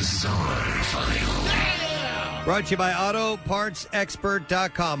Bizarre File. Brought to you by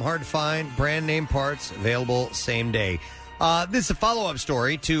AutoPartsExpert.com. Hard to find, brand name parts, available same day. This is a follow-up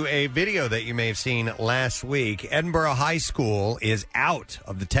story to a video that you may have seen last week. Edinburgh High School is out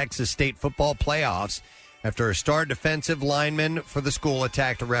of the Texas State football playoffs after a star defensive lineman for the school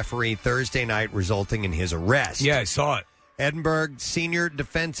attacked a referee Thursday night, resulting in his arrest. Yeah, I saw it. Edinburgh senior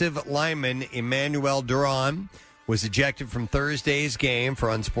defensive lineman Emmanuel Duran was ejected from Thursday's game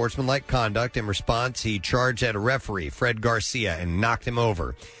for unsportsmanlike conduct. In response, he charged at a referee, Fred Garcia, and knocked him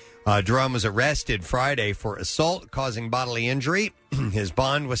over. Duran was arrested Friday for assault causing bodily injury. His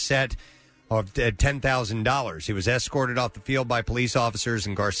bond was set at $10,000. He was escorted off the field by police officers,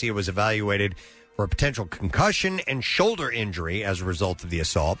 and Garcia was evaluated for a potential concussion and shoulder injury as a result of the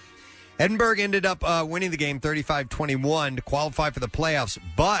assault. Edinburgh ended up winning the game 35-21 to qualify for the playoffs,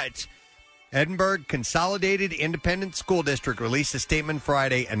 but Edinburgh Consolidated Independent School District released a statement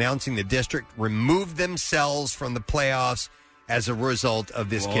Friday announcing the district removed themselves from the playoffs as a result of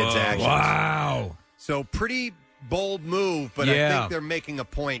this kid's actions. Wow. So pretty bold move, but I think they're making a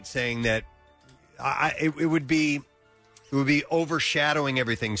point saying that it would be overshadowing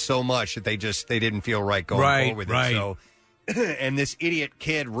everything so much that they didn't feel right going forward with it. So, and this idiot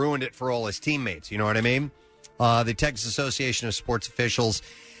kid ruined it for all his teammates. You know what I mean? The Texas Association of Sports Officials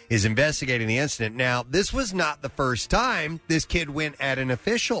is investigating the incident. Now, this was not the first time this kid went at an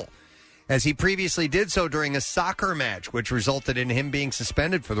official, as he previously did so during a soccer match, which resulted in him being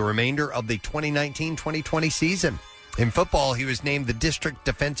suspended for the remainder of the 2019-2020 season. In football, he was named the District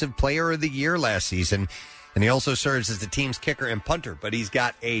Defensive Player of the Year last season, and he also serves as the team's kicker and punter, but he's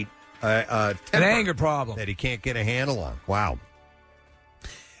got an anger problem that he can't get a handle on. Wow.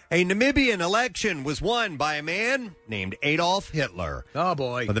 A Namibian election was won by a man named Adolf Hitler. Oh,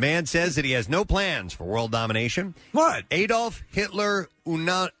 boy. But the man says that he has no plans for world domination. What? Adolf Hitler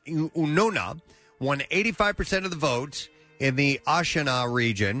Unona won 85% of the votes in the Ashanah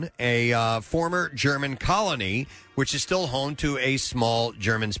region, a former German colony, which is still home to a small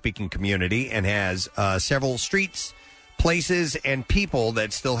German-speaking community and has several streets, places, and people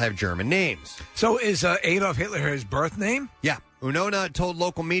that still have German names. So is Adolf Hitler his birth name? Yeah. Unona told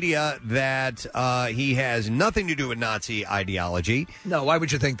local media that he has nothing to do with Nazi ideology. No, why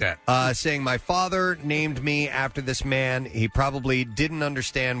would you think that? Saying, my father named me after this man. He probably didn't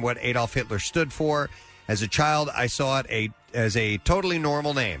understand what Adolf Hitler stood for. As a child, I saw it as a totally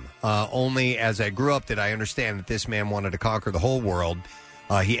normal name. Only as I grew up did I understand that this man wanted to conquer the whole world.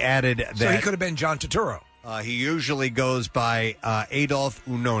 He added that... So he could have been John Turturro. He usually goes by Adolf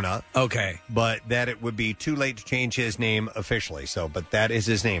Unona. Okay. But that it would be too late to change his name officially. But that is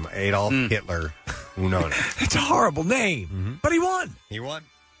his name, Adolf Hitler Unona. It's a horrible name, but he won. He won.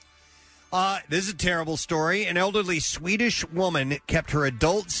 This is a terrible story. An elderly Swedish woman kept her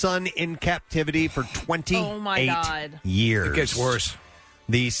adult son in captivity for 28 years. It gets worse.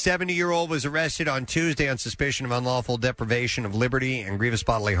 The 70-year-old was arrested on Tuesday on suspicion of unlawful deprivation of liberty and grievous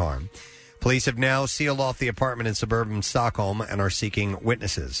bodily harm. Police have now sealed off the apartment in suburban Stockholm and are seeking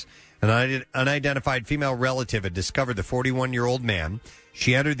witnesses. An unidentified female relative had discovered the 41-year-old man.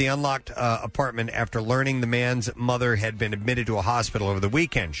 She entered the unlocked apartment after learning the man's mother had been admitted to a hospital over the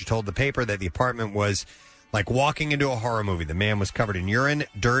weekend. She told the paper that the apartment was like walking into a horror movie. The man was covered in urine,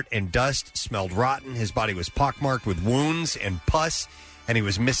 dirt, and dust, smelled rotten. His body was pockmarked with wounds and pus, and he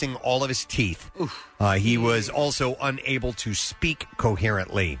was missing all of his teeth. He was also unable to speak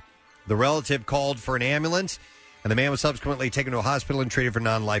coherently. The relative called for an ambulance, and the man was subsequently taken to a hospital and treated for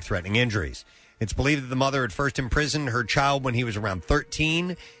non-life-threatening injuries. It's believed that the mother had first imprisoned her child when he was around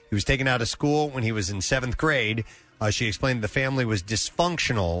 13. He was taken out of school when he was in 7th grade. She explained the family was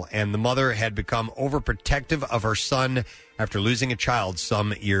dysfunctional, and the mother had become overprotective of her son after losing a child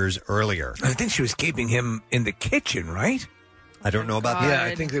some years earlier. I think she was keeping him in the kitchen, right? I don't know about that. Yeah,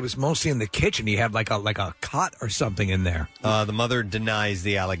 I think it was mostly in the kitchen. He had like a cot or something in there. The mother denies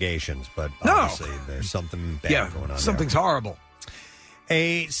the allegations, but obviously there's something bad going on. Something's horrible.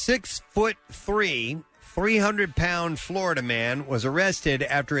 A 6'3", 300-pound Florida man was arrested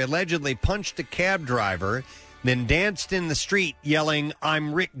after he allegedly punched a cab driver, then danced in the street yelling,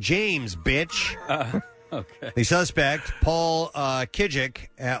 "I'm Rick James, bitch." Okay. The suspect, Paul Kijik,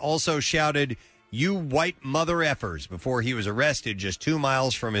 also shouted, "You white mother effers," before he was arrested just 2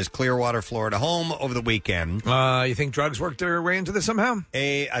 miles from his Clearwater, Florida home over the weekend. You think drugs worked their way into this somehow?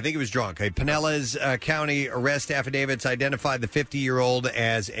 I think he was drunk. A Pinellas County arrest affidavits identified the 50-year-old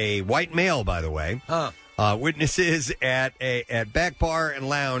as a white male, by the way. Witnesses at Back Bar and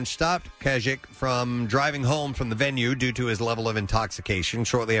Lounge stopped Kijik from driving home from the venue due to his level of intoxication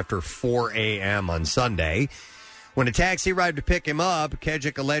shortly after 4 a.m. on Sunday. When a taxi arrived to pick him up,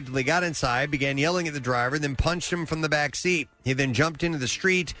 Kijik allegedly got inside, began yelling at the driver, then punched him from the back seat. He then jumped into the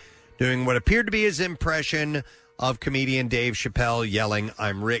street, doing what appeared to be his impression of comedian Dave Chappelle yelling,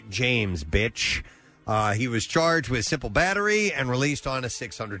 "I'm Rick James, bitch." He was charged with simple battery and released on a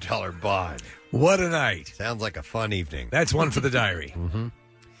 $600 bond. What a night. Sounds like a fun evening. That's one for the diary.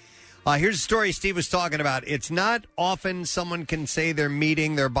 Here's a story Steve was talking about. It's not often someone can say they're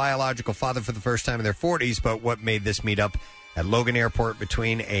meeting their biological father for the first time in their 40s, but what made this meetup at Logan Airport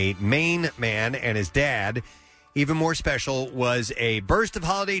between a Maine man and his dad even more special was a burst of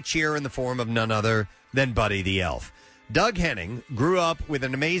holiday cheer in the form of none other than Buddy the Elf. Doug Henning grew up with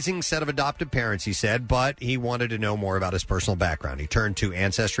an amazing set of adoptive parents, he said, but he wanted to know more about his personal background. He turned to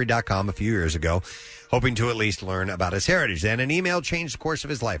Ancestry.com a few years ago, hoping to at least learn about his heritage. Then an email changed the course of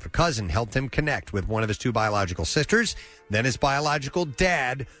his life. A cousin helped him connect with one of his 2 biological sisters, then his biological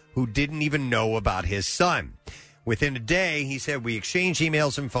dad, who didn't even know about his son. Within a day, he said, we exchanged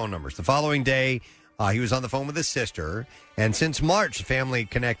emails and phone numbers. The following day, he was on the phone with his sister, and since March, the family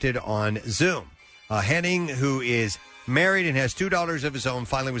connected on Zoom. Henning, who is married and has 2 daughters of his own,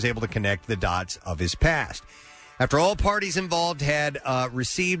 finally was able to connect the dots of his past. After all parties involved had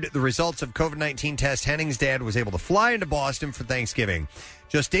received the results of COVID-19 tests, Henning's dad was able to fly into Boston for Thanksgiving.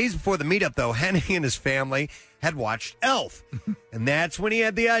 Just days before the meetup, though, Henning and his family had watched Elf. And that's when he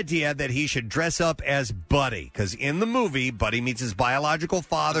had the idea that he should dress up as Buddy, because in the movie, Buddy meets his biological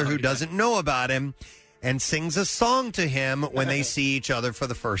father who doesn't know about him and sings a song to him when they see each other for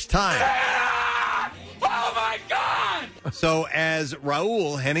the first time. Oh, my God! So as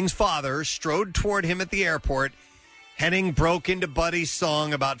Raul, Henning's father, strode toward him at the airport, Henning broke into Buddy's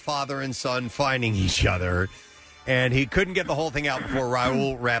song about father and son finding each other, and he couldn't get the whole thing out before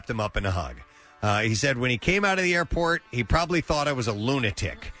Raul wrapped him up in a hug. He said when he came out of the airport, he probably thought I was a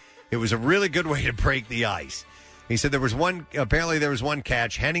lunatic. It was a really good way to break the ice. He said there was one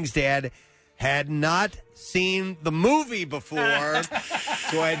catch. Henning's dad had not seen the movie before,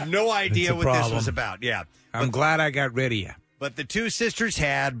 so I had no idea what this was about. Yeah. I'm glad I got rid of you. But the 2 sisters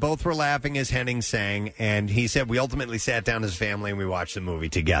had. Both were laughing as Henning sang, and he said we ultimately sat down as a family and we watched the movie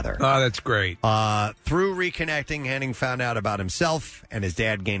together. Oh, that's great. Through reconnecting, Henning found out about himself, and his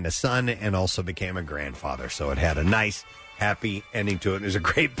dad gained a son and also became a grandfather. So it had a nice, happy ending to it. And there's a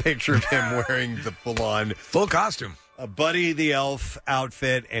great picture of him wearing the full costume. A Buddy the Elf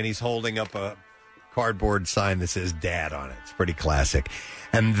outfit, and he's holding up a cardboard sign that says Dad on it. It's pretty classic.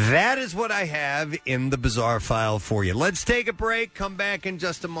 And that is what I have in the bizarre file for you. Let's take a break, come back in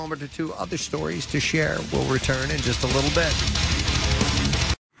just a moment or 2. Other stories to share. We'll return in just a little bit.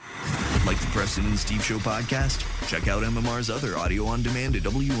 Like the Preston and Steve Show podcast? Check out MMR's other audio on demand at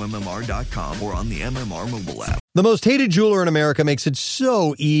WMMR.com or on the MMR mobile app. The most hated jeweler in America makes it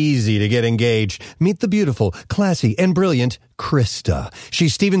so easy to get engaged. Meet the beautiful, classy, and brilliant Krista.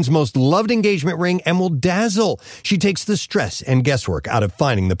 She's Steven's most loved engagement ring and will dazzle. She takes the stress and guesswork out of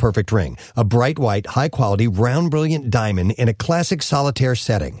finding the perfect ring. A bright white, high-quality, round brilliant diamond in a classic solitaire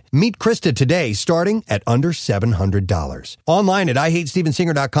setting. Meet Krista today, starting at under $700. Online at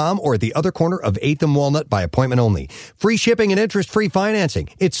IHateStevenSinger.com or at the other corner of 8th and Walnut by appointment only. Free shipping and interest-free financing.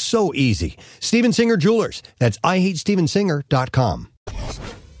 It's so easy. Steven Singer Jewelers. That's IHateStevenSinger.com.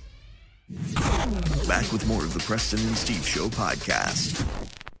 Back with more of the Preston and Steve Show podcast.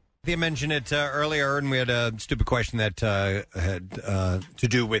 You mentioned it earlier, and we had a stupid question that had to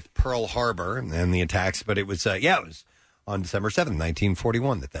do with Pearl Harbor and the attacks, but it was, it was on December 7th,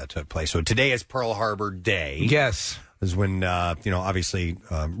 1941 that took place. So today is Pearl Harbor Day. Yes. Is when, obviously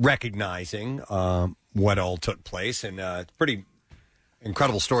recognizing what all took place, and it's pretty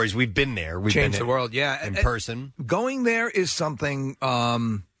incredible stories. We've been there. We've Changed been the world, yeah. in person. Going there is something,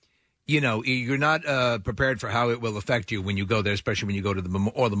 you're not prepared for how it will affect you when you go there, especially when you go to the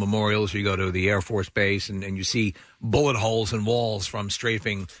memorials, or you go to the Air Force Base, and you see bullet holes in walls from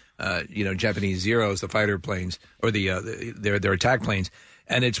strafing, Japanese Zeros, the fighter planes, or their attack planes.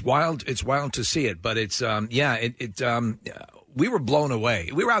 And it's wild. It's wild to see it. But it's, we were blown away.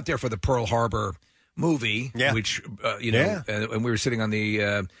 We were out there for the Pearl Harbor movie, which, and we were sitting on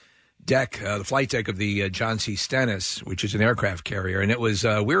the deck, the flight deck of the John C. Stennis, which is an aircraft carrier, and it was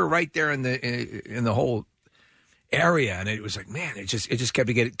we were right there in the whole area, and it was like, man, it just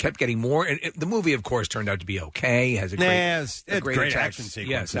kept getting more. And the movie, of course, turned out to be okay. Has a great action sequence.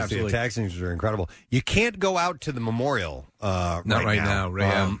 Yes, absolutely. The attack sequences are incredible. You can't go out to the memorial not right now.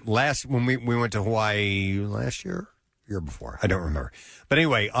 When we went to Hawaii last year before, I don't remember, but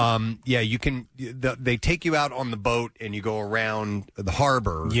anyway, you can. They take you out on the boat and you go around the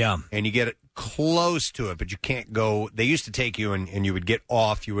harbor, and you get close to it, but you can't go. They used to take you and you would get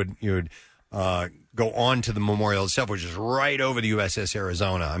off. You would go on to the memorial itself, which is right over the USS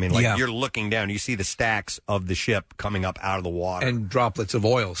Arizona. I mean, you're looking down, you see the stacks of the ship coming up out of the water, and droplets of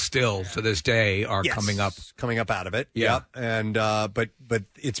oil still to this day are coming up out of it. Yeah, and but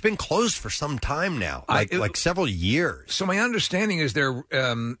it's been closed for some time now, like several years. So my understanding is I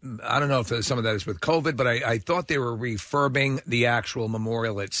don't know if some of that is with COVID, but I thought they were refurbing the actual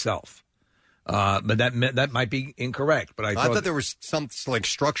memorial itself. But that might be incorrect. But I thought there was some like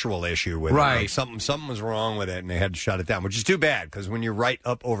structural issue with it. Like something was wrong with it, and they had to shut it down, which is too bad because when you're right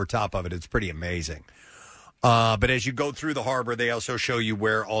up over top of it, it's pretty amazing. But as you go through the harbor, they also show you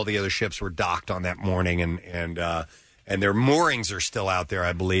where all the other ships were docked on that morning, and their moorings are still out there,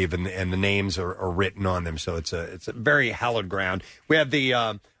 I believe, and the names are written on them. So it's a very hallowed ground. We have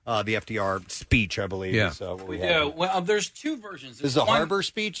the FDR speech, I believe. Yeah, is, what we do. Well, there's two versions. This is the Harbor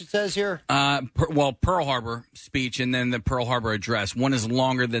speech, it says here? Pearl Harbor speech and then the Pearl Harbor address. One is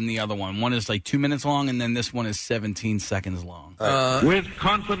longer than the other one. One is like 2 minutes long, and then this one is 17 seconds long. With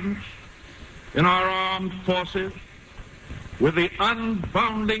confidence in our armed forces, with the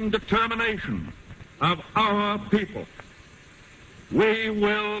unbounding determination of our people, we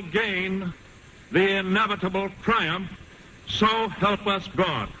will gain the inevitable triumph. So help us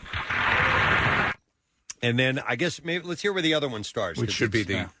God. And then I guess maybe let's hear where the other one starts. Which should be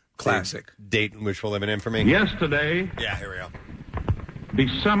the classic date in which will live in infamy. Yesterday. Yeah, here we go.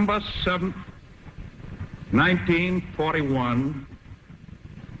 December 7th, 1941.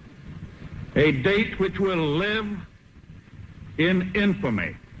 A date which will live in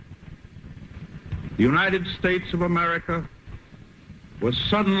infamy. The United States of America was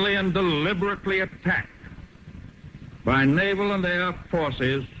suddenly and deliberately attacked by naval and air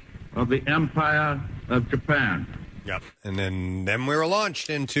forces of the Empire of Japan. Yep. And then we were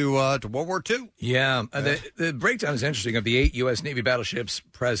launched into to World War II. Yeah. The breakdown is interesting. Of the 8 U.S. Navy battleships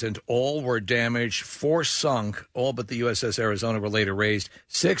present, all were damaged, 4 sunk, all but the USS Arizona were later raised.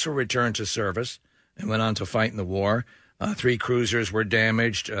 6 were returned to service and went on to fight in the war. 3 cruisers were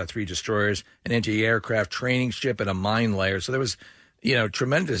damaged, 3 destroyers, an anti-aircraft training ship, and a mine layer. So there was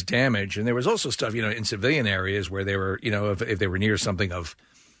tremendous damage. And there was also stuff, in civilian areas where they were, if they were near something of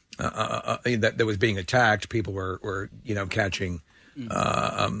that was being attacked, people were catching,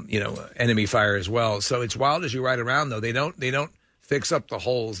 enemy fire as well. So it's wild as you ride around, though. They don't fix up the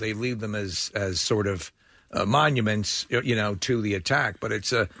holes. They leave them as sort of monuments, to the attack. But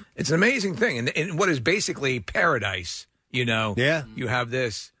it's an amazing thing. And in what is basically paradise, Yeah. You have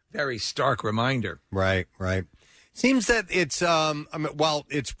this very stark reminder. Right. Seems that it's while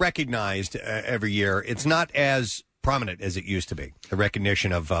it's recognized every year, it's not as prominent as it used to be. The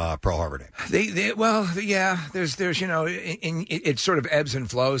recognition of Pearl Harbor Day. There's it sort of ebbs and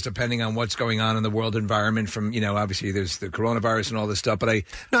flows depending on what's going on in the world environment. From obviously there's the coronavirus and all this stuff. But I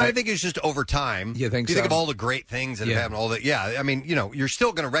think it's just over time. You think? You so? think of all the great things that have happened. All that. Yeah, I mean, you're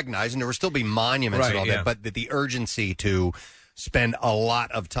still going to recognize, and there will still be monuments and all that. But the urgency to spend a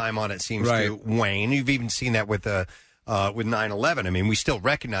lot of time on it seems to wane. You've even seen that with 9/11. I mean, we still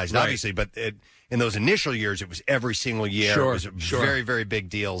recognize it, obviously, but in those initial years, it was every single year. It was very, very big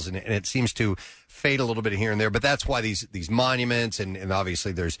deals, and it seems to fade a little bit here and there. But that's why these monuments, and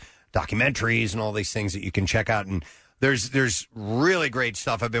obviously there's documentaries and all these things that you can check out. And there's really great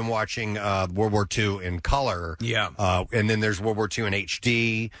stuff. I've been watching World War II in color. And then there's World War II in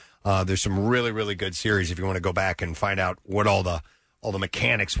HD. There's some really, really good series if you want to go back and find out what all the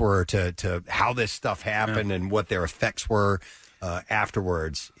mechanics were to how this stuff happened and what their effects were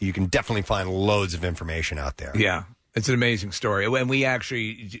afterwards. You can definitely find loads of information out there. Yeah, it's an amazing story. And we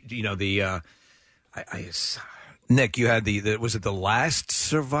actually, Nick, you had was it the last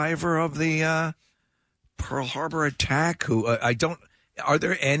survivor of the Pearl Harbor attack? Are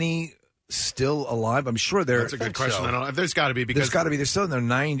there any still alive? I'm sure there. That's a good question. So. There's got to be because they're still in their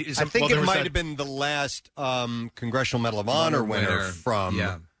 90s. I think it might have been the last Congressional Medal of Honor winner from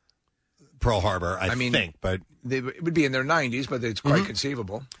Pearl Harbor. I think, but it would be in their 90s, but it's quite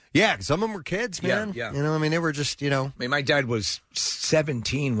conceivable. Yeah, some of them were kids, man. Yeah. I mean, they were just, I mean, my dad was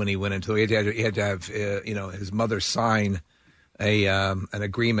 17 when he went into it. He had to have, his mother sign an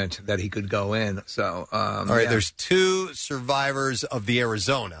agreement that he could go in. So, all right, there's 2 survivors of the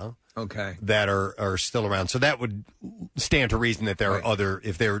Arizona. Okay. That are still around. So that would stand to reason that there are other,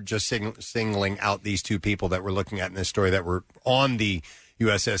 if they're just singling out these 2 people that we're looking at in this story that were on the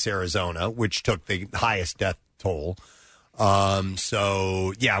USS Arizona, which took the highest death toll.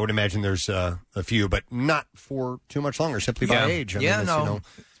 So, yeah, I would imagine there's a few, but not for too much longer, simply by age.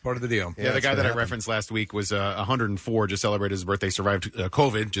 It's part of the deal. Yeah, the guy that I referenced last week was 104, just celebrated his birthday, survived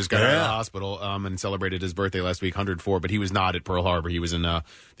COVID, just got out of the hospital and celebrated his birthday last week, 104, but he was not at Pearl Harbor. He was in the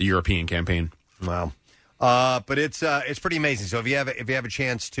European campaign. Wow. But it's pretty amazing. So if you have a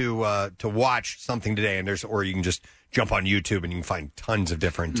chance to watch something today, or you can just jump on YouTube and you can find tons of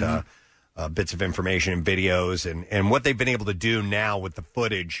different bits of information and videos and what they've been able to do now with the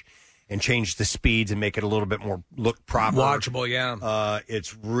footage and change the speeds and make it a little bit more look proper. Watchable, yeah.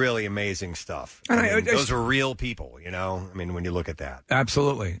 It's really amazing stuff. Those are real people, I mean, when you look at that.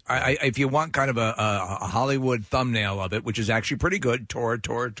 Absolutely. If you want kind of a Hollywood thumbnail of it, which is actually pretty good, Tora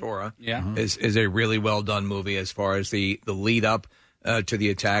is a really well done movie as far as the lead up to the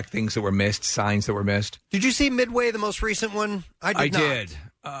attack, things that were missed, signs that were missed. Did you see Midway, the most recent one? I did.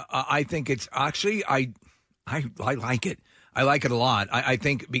 I think it's actually, I like it. I like it a lot. I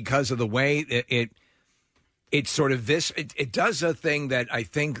think because of the way it sort of it does a thing that I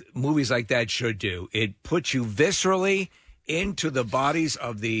think movies like that should do. It puts you viscerally into the bodies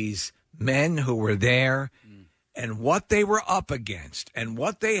of these men who were there and what they were up against and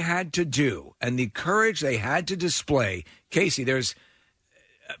what they had to do and the courage they had to display. Casey, there's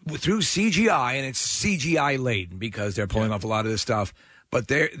through CGI, and it's CGI laden because they're pulling off a lot of this stuff, but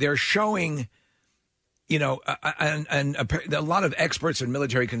they're showing. And a lot of experts and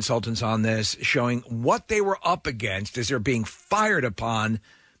military consultants on this showing what they were up against as they're being fired upon,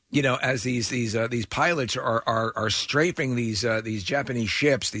 as these pilots are strafing these Japanese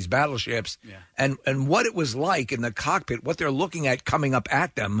ships, these battleships, and what it was like in the cockpit, what they're looking at coming up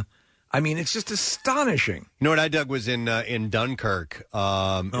at them. I mean, it's just astonishing. You know what I dug was in Dunkirk,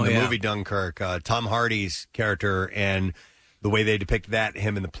 movie Dunkirk, Tom Hardy's character and the way they depict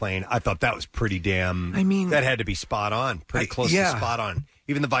him in the plane, I thought that was pretty damn. I mean, that had to be spot on, pretty close to spot on.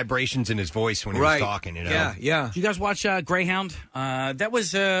 Even the vibrations in his voice when he was talking, Yeah. Did you guys watch Greyhound? That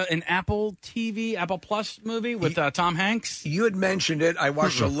was an Apple Plus movie with Tom Hanks. You had mentioned it. I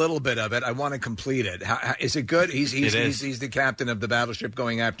watched a little bit of it. I want to complete it. Is it good? He's the captain of the battleship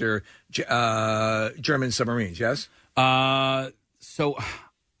going after German submarines. Yes.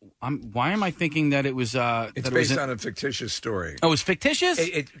 Why am I thinking that it was? It's based on a fictitious story. Oh, it's fictitious?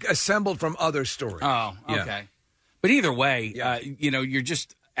 It assembled from other stories. Oh, okay. Yeah. But either way, you're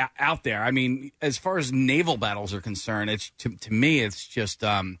just out there. I mean, as far as naval battles are concerned, it's to me, it's just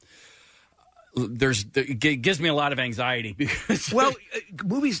it gives me a lot of anxiety because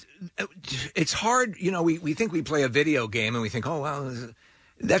movies. It's hard. We think we play a video game and we think, oh well,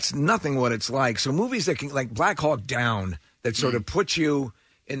 that's nothing what it's like. So movies that can, like Black Hawk Down, that sort of puts you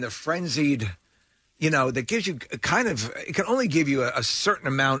in the frenzied, that gives you it can only give you a certain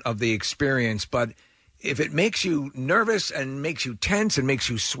amount of the experience. But if it makes you nervous and makes you tense and makes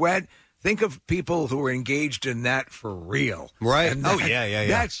you sweat, Think of people who were engaged in that for real. Right. And yeah.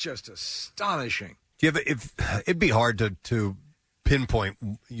 That's just astonishing. Do you have it'd be hard to pinpoint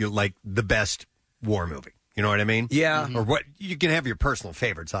like the best war movie. You know what I mean? Yeah. Or what you can have your personal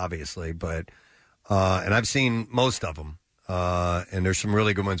favorites, obviously, but and I've seen most of them, and there's some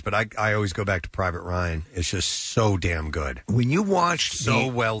really good ones. But I always go back to Private Ryan. It's just so damn good. When you watched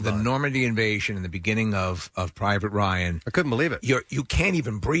the Normandy invasion in the beginning of Private Ryan, I couldn't believe it. You can't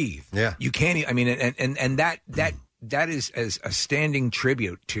even breathe. Yeah, you can't. I mean, and that is as a standing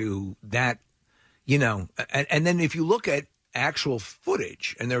tribute to that. You know, and then if you look at actual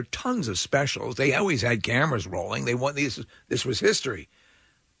footage, and there are tons of specials. They always had cameras rolling. They want these. This was history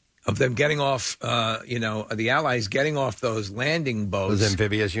of them getting off. The Allies getting off those landing boats, those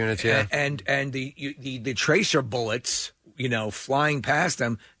amphibious units, yeah, and the tracer bullets, flying past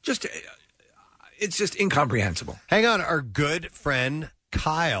them. It's just incomprehensible. Hang on, our good friend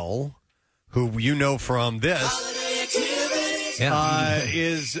Kyle, who you know from this.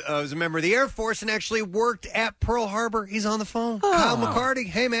 Was a member of the Air Force and actually worked at Pearl Harbor. He's on the phone. Oh. Kyle McCarty.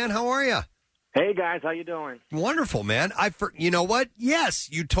 Hey, man, how are you? Hey, guys, how you doing? Wonderful, man. You know what? Yes,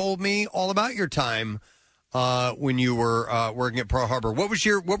 you told me all about your time when you were working at Pearl Harbor. What were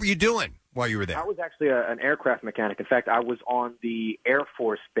you doing while you were there? I was actually an aircraft mechanic. In fact, I was on the Air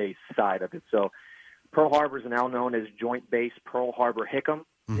Force Base side of it. So Pearl Harbor is now known as Joint Base Pearl Harbor Hickam.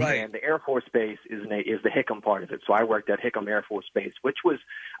 Right. And the Air Force Base is the Hickam part of it. So I worked at Hickam Air Force Base, which was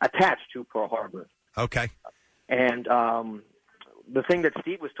attached to Pearl Harbor. Okay. And the thing that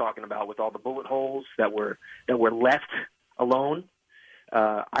Steve was talking about with all the bullet holes that were left alone,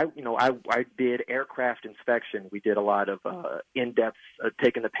 I did aircraft inspection. We did a lot of in-depth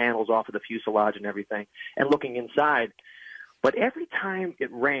taking the panels off of the fuselage and everything and looking inside. But every time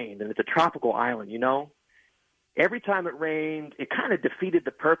it rained, and it's a tropical island, every time it rained, it kind of defeated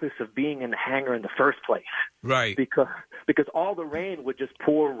the purpose of being in the hangar in the first place. Right. Because all the rain would just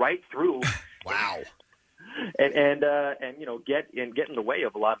pour right through. Wow. And get in the way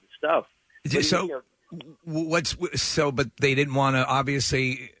of a lot of the stuff. But they didn't want to.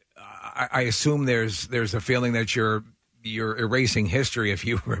 Obviously, I assume there's a feeling that you're erasing history if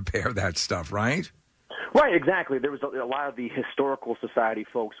you repair that stuff, right? Right. Exactly. There was a lot of the historical society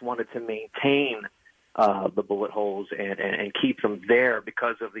folks wanted to maintain the bullet holes and keep them there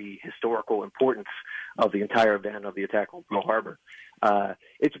because of the historical importance of the entire event of the attack on Pearl Harbor.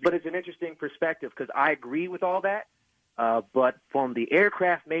 It's an interesting perspective because I agree with all that, but from the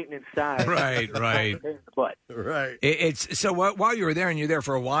aircraft maintenance side, right. Right. It's so while you were there and you're there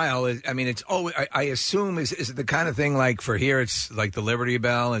for a while. It's always. I assume is it the kind of thing like for here it's like the Liberty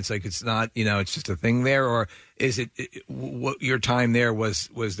Bell. It's like it's not. It's just a thing there, or is it? What your time there was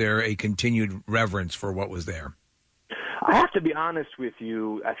there a continued reverence for what was there? I have to be honest with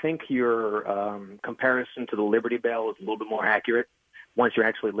you. I think your comparison to the Liberty Bell is a little bit more accurate once you're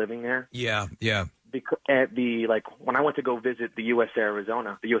actually living there. Yeah. Because when I went to go visit the USS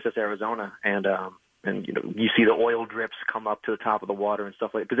Arizona, and you see the oil drips come up to the top of the water and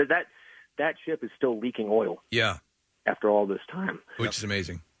stuff like that. Because that ship is still leaking oil. Yeah. After all this time, which is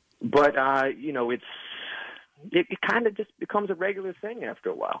amazing. But it kind of just becomes a regular thing after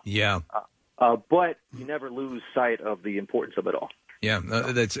a while. Yeah. But you never lose sight of the importance of it all. Yeah,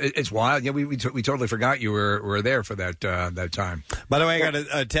 it's wild. Yeah, we totally forgot you were there for that time. By the way, I got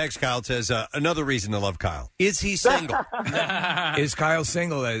a text. Kyle says another reason to love Kyle. Is he single? Is Kyle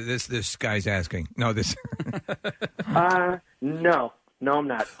single? This guy's asking. No, this. No, I'm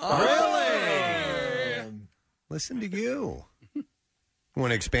not. Really? Listen to you.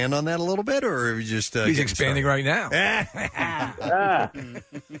 Want to expand on that a little bit, or are you just he's expanding right now?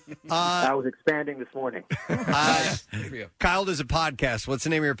 I was expanding this morning. Kyle does a podcast. What's the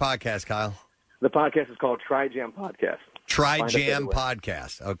name of your podcast, Kyle? The podcast is called Tri-Jam Podcast. Tri-Jam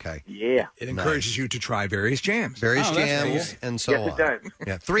Podcast. Okay. Yeah. It encourages you to try various jams. Jams and so on. Yes, it does.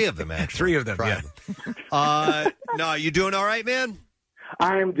 Yeah, 3 of them, actually. 3 of them, yeah. No, you doing all right, man?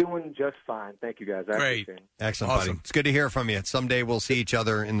 I am doing just fine. Thank you, guys. I appreciate it. Excellent, Awesome. buddy. It's good to hear from you. Someday we'll see each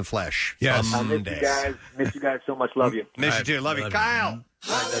other in the flesh. Yes. I miss you guys. Miss you guys so much. Love you. Miss you too. Love you. Kyle.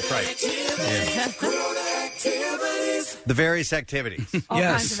 That's right. The various activities. All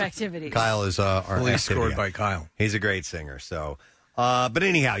kinds of activities. Kyle is our fully activity scored guy. by Kyle. He's a great singer. So, but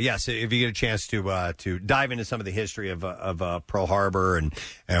anyhow, yes, if you get a chance to dive into some of the history of Pearl Harbor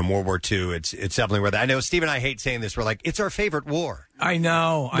and World War II, it's definitely worth it. I know Steve and I hate saying this. We're like, it's our favorite war. I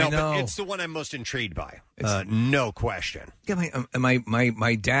know. But it's the one I'm most intrigued by. No question. Yeah,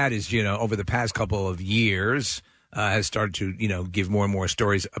 my dad is over the past couple of years has started to give more and more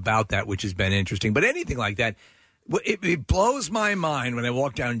stories about that, which has been interesting. But anything like that. Well, it blows my mind when I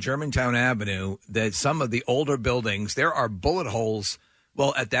walk down Germantown Avenue that some of the older buildings, there are bullet holes.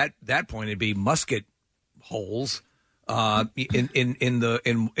 Well, at that point, it'd be musket holes in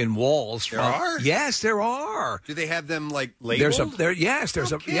walls. There are? Yes, there are. Do they have them like labeled?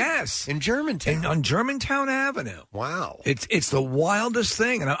 Yes. In Germantown. On Germantown Avenue. Wow. It's the wildest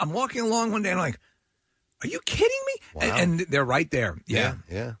thing. And I'm walking along one day and I'm like, are you kidding me? Wow. And they're right there. Yeah.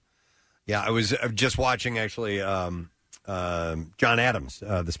 Yeah, I was just watching actually John Adams,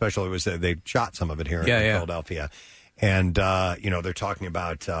 the special. It was they shot some of it here in Philadelphia, and they're talking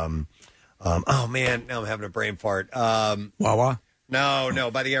about. Oh man, now I'm having a brain fart. Wawa.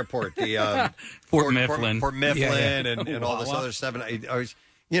 No, by the airport, the Fort Mifflin, Fort Mifflin, and all this other stuff. And I was,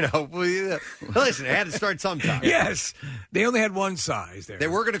 listen, it had to start sometime. Yes, they only had one size there. They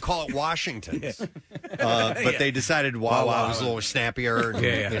were going to call it Washington's, but they decided Wawa was a little snappier,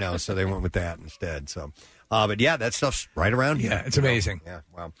 and, so they went with that instead. So, but yeah, that stuff's right around here. Yeah, it's amazing. Yeah,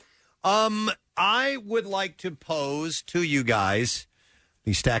 wow. I would like to pose to you guys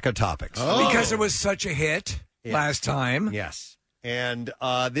the stack of topics because it was such a hit last time. Yes, and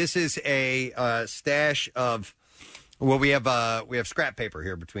this is a stash of. Well, we have scrap paper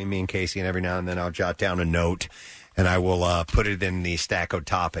here between me and Casey, and every now and then I'll jot down a note, and I will put it in the stack of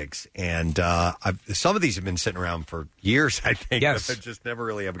topics. And some of these have been sitting around for years, I think. Yes. But I just never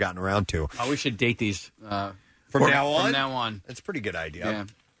really have gotten around to. Oh, we should date these from now on. From now on, that's a pretty good idea. Yeah.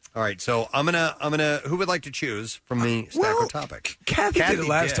 All right, so I'm gonna. Who would like to choose from the stack of topics? Kathy did it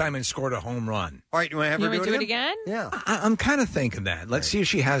last time and scored a home run. All right, do I have her do it again? Yeah, I'm kind of thinking that. Let's see if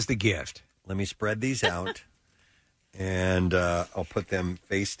she has the gift. Let me spread these out. And I'll put them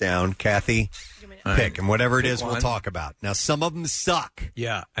face down. Kathy, pick, and whatever it is, we'll talk about. Now, some of them suck.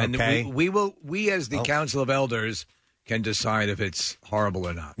 Yeah, and we as the Council of Elders can decide if it's horrible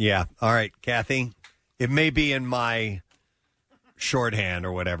or not. Yeah. All right, Kathy. It may be in my shorthand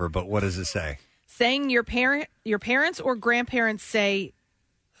or whatever, but what does it say? Saying your parents or grandparents say.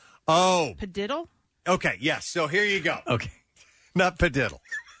 Oh, padiddle. Okay. Yes. So here you go. Okay. Not padiddle.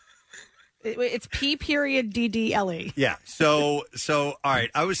 It's P.DDLE. Yeah. So all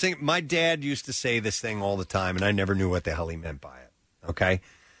right. I was thinking my dad used to say this thing all the time, and I never knew what the hell he meant by it. Okay.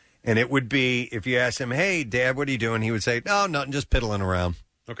 And it would be if you asked him, "Hey, Dad, what are you doing?" He would say, "Oh, nothing, just piddling around."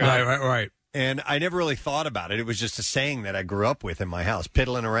 Okay. Right. And I never really thought about it. It was just a saying that I grew up with in my house: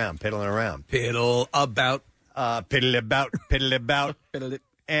 piddling around. Piddle about. Piddle about.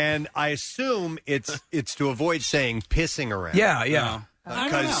 And I assume it's to avoid saying pissing around. Yeah.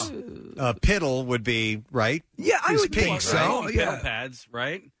 Because piddle would be, right? Yeah, I would think right? so. Piddle pads,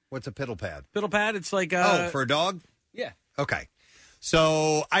 right? What's a piddle pad? Piddle pad, it's like for a dog? Yeah. Okay.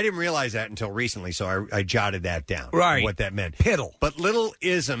 So I didn't realize that until recently, so I jotted that down. Right. What that meant. Piddle. But little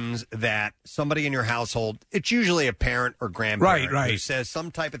isms that somebody in your household, it's usually a parent or grandparent right. who says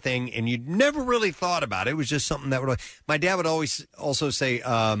some type of thing, and you never really thought about it. It was just something that would. My dad would always also say,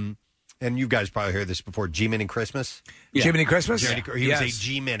 and you guys probably heard this before, G-Mini Christmas. Yeah. G-Mini Christmas? He would say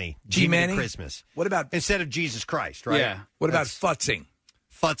G-Mini. G-Mini Christmas. What about... Instead of Jesus Christ, right? Yeah. What about futzing?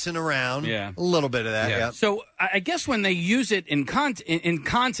 Futzing around. Yeah. A little bit of that, yeah. So I guess when they use it in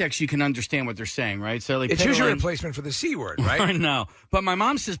context, you can understand what they're saying, right? So like it's usually a replacement for the C word, right? I know. But my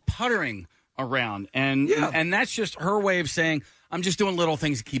mom says puttering around, and that's just her way of saying, I'm just doing little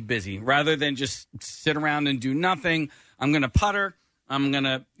things to keep busy. Rather than just sit around and do nothing, I'm going to putter. I'm going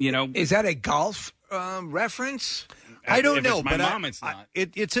to, Is that a golf reference? I don't know, it's my but mom, it's not.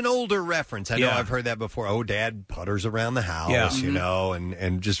 It's an older reference. I know I've heard that before. Oh, Dad putters around the house,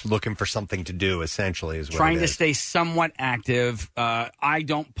 and just looking for something to do, essentially, is what trying it to is. stay somewhat active. I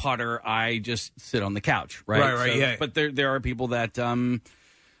don't putter. I just sit on the couch, right? Right, yeah. But there are people that don't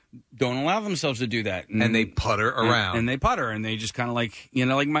allow themselves to do that. And they putter around. And they putter, and they just kind of like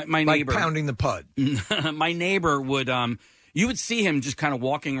my neighbor. Like pounding the pud. My neighbor would... you would see him just kind of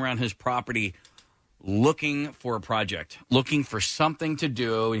walking around his property looking for a project, looking for something to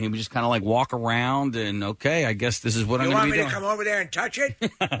do, and he would just kind of like walk around and, okay, I guess this is what I'm going to be doing. You want me to come over there and touch it?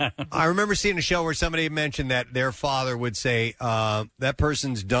 I remember seeing a show where somebody mentioned that their father would say, that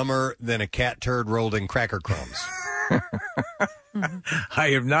person's dumber than a cat turd rolled in cracker crumbs. I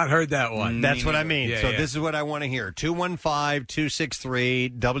have not heard that one. That's what I mean. Yeah, so this is what I want to hear.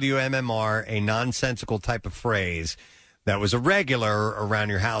 215-263-WMMR, a nonsensical type of phrase that was a regular around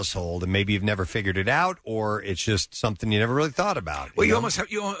your household, and maybe you've never figured it out, or it's just something you never really thought about. Well, you almost have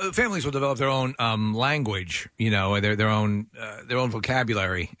families will develop their own language, their own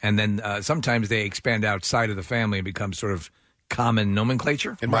vocabulary, and then sometimes they expand outside of the family and become sort of common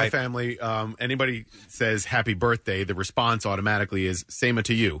nomenclature. In my family, anybody says happy birthday, the response automatically is same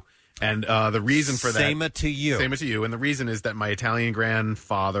to you. And the reason for that... Same to you. Same to you. And the reason is that my Italian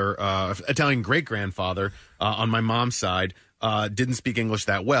great-grandfather on my mom's side didn't speak English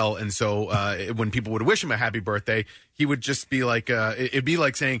that well. And so when people would wish him a happy birthday, he would just be like, it'd be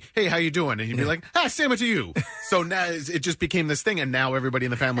like saying, hey, how you doing? And he'd be like, same to you. So now it just became this thing. And now everybody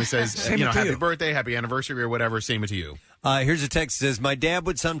in the family says, happy birthday, happy anniversary or whatever, same to you. Here's a text that says, my dad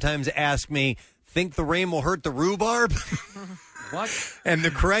would sometimes ask me, think the rain will hurt the rhubarb? What? And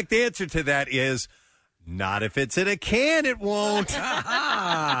the correct answer to that is, not if it's in a can, it won't.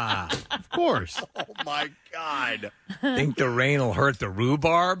 Of course. Oh, my God. Think the rain will hurt the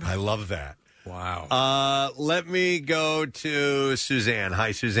rhubarb? I love that. Wow. Let me go to Suzanne.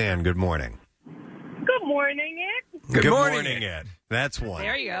 Hi, Suzanne. Good morning. Good morning, Ed. Good morning, Ed. That's one.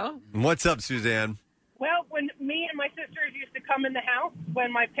 There you go. What's up, Suzanne? Well, when me and my sisters used to come in the house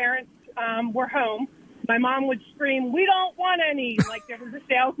when my parents were home, my mom would scream, "We don't want any," like there was a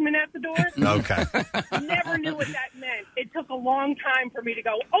salesman at the door. Okay. Never knew what that meant. It took a long time for me to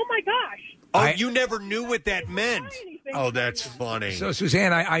go, oh, my gosh. Oh, you never knew what that meant. Oh, that's funny. So,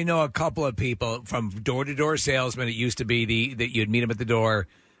 Suzanne, I know a couple of people from door-to-door salesmen. It used to be that you'd meet them at the door,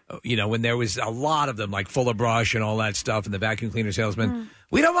 when there was a lot of them, like Fuller Brush and all that stuff, and the vacuum cleaner salesman.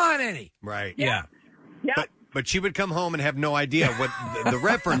 We don't want any. Right. Yeah. But she would come home and have no idea what the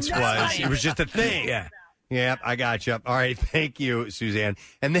reference was. It was just a thing. Yeah. Yeah, I got you. All right, thank you, Suzanne.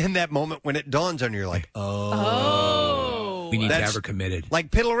 And then that moment when it dawns on you, you're like, we need to have her committed.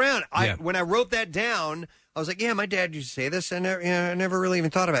 Like piddle around. When I wrote that down, I was like, yeah, my dad used to say this. I never really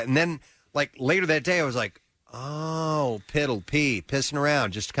even thought about it. And then, like, later that day, I was like, oh, piddle, pee, pissing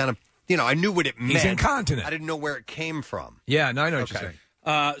around. Just kind of, I knew what it meant. He's incontinent. I didn't know where it came from. Yeah, no, I know what you're saying.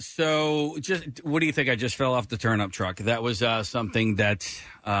 So, what do you think? I just fell off the turnip truck. That was something that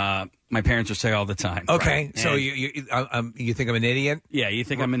my parents would say all the time. Okay, right? so you think I'm an idiot? Yeah, you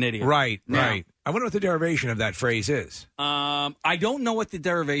think I'm an idiot. Right, Now, right. I wonder what the derivation of that phrase is. I don't know what the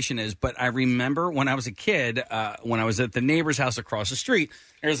derivation is, but I remember when I was a kid, when I was at the neighbor's house across the street,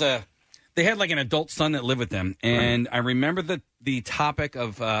 they had like an adult son that lived with them, and I remember the topic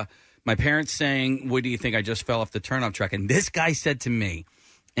of my parents saying, "What do you think? I just fell off the turnip truck." And this guy said to me,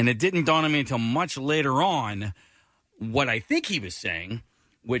 and it didn't dawn on me until much later on, what I think he was saying,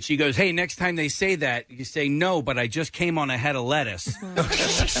 which he goes, "Hey, next time they say that, you say, no, but I just came on a head of lettuce."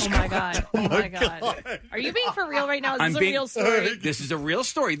 Oh, my God. Oh, my God. Are you being for real right now? Is this a real story? This is a real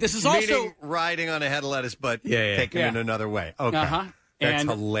story. This is Meaning also riding on a head of lettuce, but taken in another way. Okay. Uh-huh. That's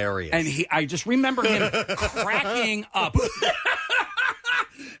hilarious. And I just remember him cracking up.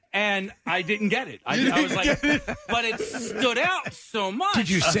 And I didn't get it. I was like, but it stood out so much. Did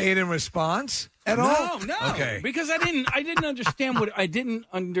you say it in response at all? No. Okay. Because I didn't understand what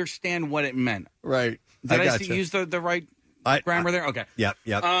it meant. Right. Did I use the right grammar there? Okay. Yep.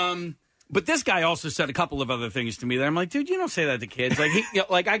 But this guy also said a couple of other things to me that I'm like, dude, you don't say that to kids.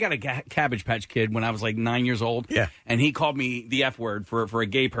 Like I got a Cabbage Patch Kid when I was like 9 years old. Yeah. And he called me the F word for a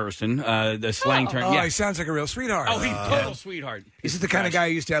gay person, the slang term. Oh, Yeah. he sounds like a real sweetheart. Oh, he's total sweetheart. Is this the kind of guy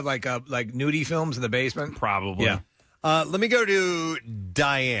who used to have like nudie films in the basement? Probably. Yeah. Let me go to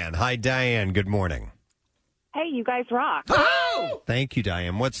Diane. Hi, Diane. Good morning. Hey, you guys rock. Oh! Thank you,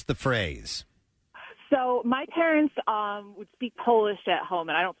 Diane. What's the phrase? So my parents would speak Polish at home,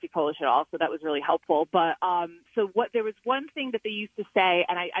 and I don't speak Polish at all, so that was really helpful. But there was one thing that they used to say,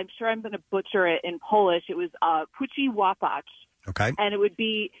 and I'm sure I'm going to butcher it in Polish. It was puci łapać. Okay. And it would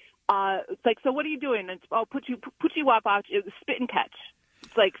be, it's like, so what are you doing? And it's, puci łapać. It was spit and catch.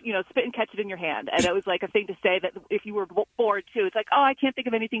 It's like, spit and catch it in your hand. And it was like a thing to say that if you were bored, too. It's like, I can't think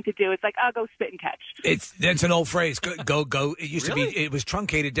of anything to do. It's like, go spit and catch. That's an old phrase. Go. It used to be, it was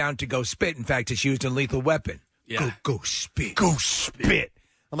truncated down to go spit. In fact, it's used in Lethal Weapon. Yeah. Go spit. Go spit.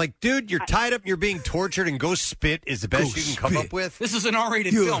 I'm like, dude, you're tied up and you're being tortured, and go spit is the best you can come up with? This is an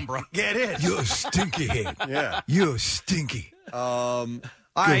R-rated film, bro. Yeah, it is. You're a stinky head. Yeah. You're stinky. All go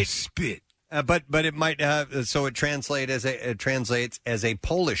right. spit. But it might have, so it translates as a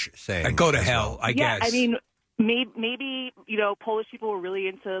Polish saying. Go to hell, I guess. I mean, maybe Polish people were really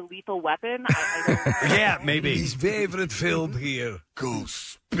into Lethal Weapon. I don't Yeah, maybe. His favorite film here. Go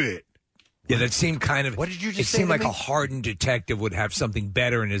spit. Yeah, that seemed kind of. What did you just It say seemed to like me? a hardened detective would have something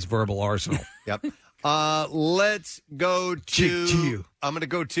better in his verbal arsenal. Yep. Let's go to. you. I'm going to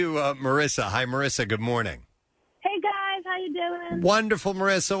go to Marissa. Hi, Marissa. Good morning. Hey guys, how you doing? Wonderful,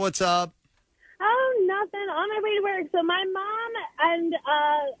 Marissa. What's up? Oh, nothing. On my way to work. So my mom and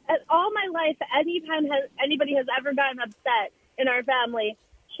all my life, anytime anybody has ever gotten upset in our family,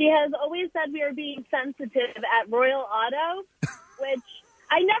 she has always said we were being sensitive at Royal Auto, which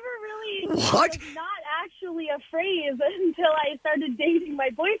I never really was not actually a phrase until I started dating my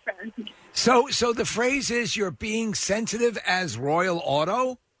boyfriend. So the phrase is you're being sensitive as Royal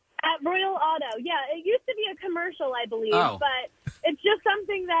Auto? At Royal Auto, yeah. It used to be a commercial, I believe, Oh. but it's just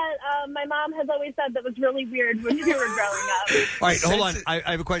something that my mom has always said that was really weird when we were growing up. All right, hold on. I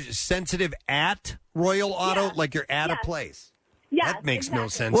have a question. Sensitive at Royal Auto, like you're at a place. Yeah, that makes no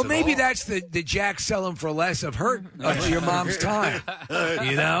sense. Well, at maybe all. that's the Jack sell 'em for less of your mom's time.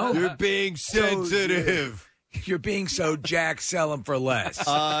 You know? You're being sensitive. You're being so Jack sell 'em for less.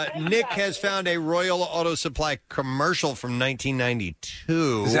 Nick has found a Royal Auto Supply commercial from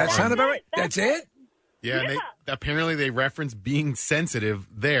 1992. Does that sound about right? That's it? Yeah, and apparently they reference being sensitive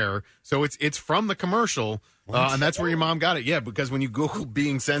there. So it's from the commercial, and that's where your mom got it. Yeah, because when you Google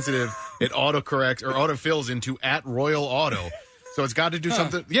being sensitive, it autocorrects or autofills into at Royal Auto. So it's got to do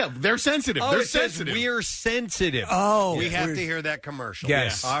something. Yeah, they're sensitive. Oh, They're it says sensitive. we're sensitive. Oh. We have to hear that commercial.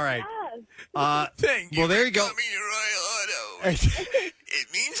 Yes. All right. Thank Well, there you go. It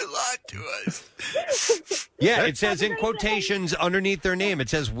means a lot to us. Yeah, it says in quotations underneath their name, it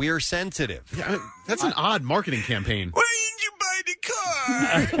says we're sensitive. Yeah, that's an odd marketing campaign. Why didn't you buy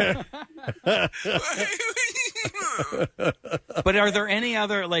the car? But are there any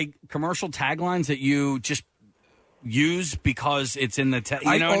other like commercial taglines that you just use because it's in the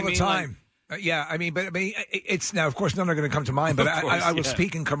you know all what I the mean? time. Yeah, I mean, it's now. Of course, none are going to come to mind. But Of course, I will yeah.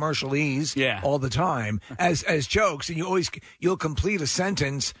 speak in commercialese all the time as jokes, and you'll complete a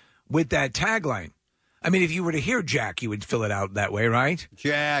sentence with that tagline. I mean, if you were to hear Jack, you would fill it out that way, right?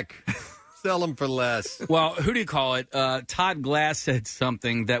 Jack, sell them for less. Well, who do you call it? Todd Glass said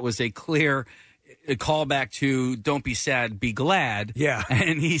something that was a clear callback to "Don't be sad, be glad." Yeah,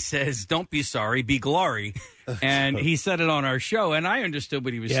 and he says, "Don't be sorry, be glory." And he said it on our show, and I understood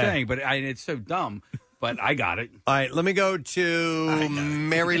what he was saying, but it's so dumb. But I got it. All right, let me go to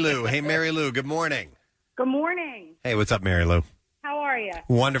Mary Lou. Hey, Mary Lou, good morning. Good morning. Hey, what's up, Mary Lou? How are you?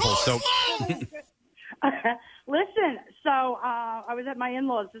 Wonderful. So, Listen, I was at my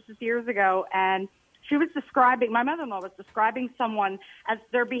in-laws, this is years ago, and she was describing, my mother-in-law was describing someone as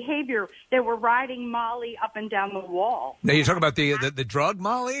their behavior. They were riding Molly up and down the wall. Now, you're talking about the drug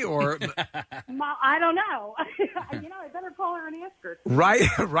Molly, or I don't know. I better call her and ask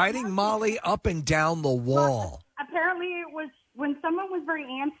her. riding Molly up and down the wall. Apparently it was when someone was very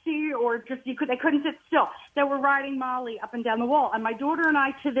antsy or just they couldn't sit still. They were riding Molly up and down the wall. And my daughter and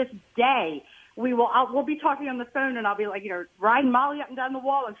I, to this day, we'll be talking on the phone, and I'll be like, riding Molly up and down the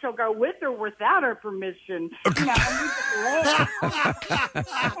wall, and she'll go with or without her permission. And we just laugh.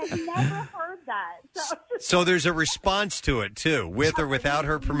 I've never heard that. so there's a response to it too, with or without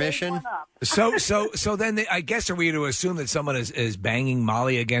her permission. So then I guess are we to assume that someone is banging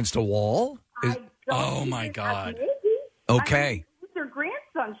Molly against a wall? Oh my God. Maybe. Okay. I mean, it was her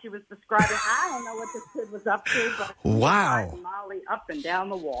grandson she was describing. I don't know what this kid was up to, but Wow. riding Molly up and down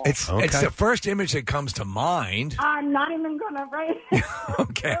the wall. It's the first image that comes to mind. I'm not even going to write.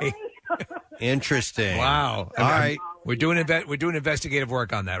 Okay. Interesting. Wow. All right. We're doing investigative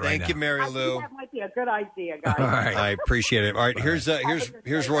work on that right now. Thank you, Mary I Lou. think that might be a good idea, guys. All right. I appreciate it. All right,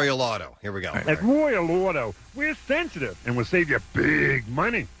 here's Royal Auto. Here we go. At Royal Auto, we're sensitive and we'll save you big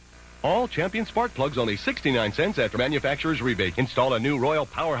money. All Champion spark plugs only 69 cents after manufacturer's rebate. Install a new Royal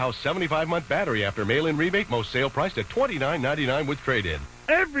Powerhouse 75-month battery after mail-in rebate. Most sale priced at $29.99 with trade-in.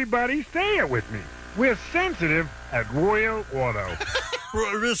 Everybody say it with me. We're sensitive at Royal Auto.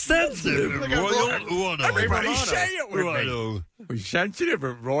 We're sensitive at Royal Auto. Everybody say it with me. We're sensitive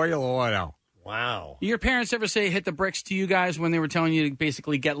at Royal Auto. Wow. Your parents ever say "hit the bricks" to you guys when they were telling you to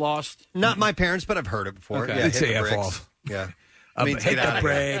basically get lost? Not my parents, but I've heard it before. Okay. Yeah, They'd say hit the F bricks. off. Yeah. Hit get out the of here.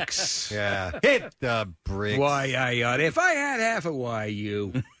 brakes. Yeah. Hit the bricks. Why, if I had half a why,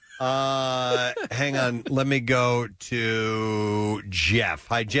 you. Hang on. Let me go to Jeff.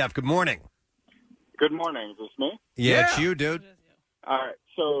 Hi, Jeff. Good morning. Good morning. Is this me? Yeah, it's you, dude. All right.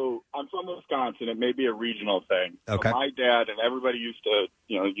 So I'm from Wisconsin. It may be a regional thing. Okay. But my dad and everybody used to,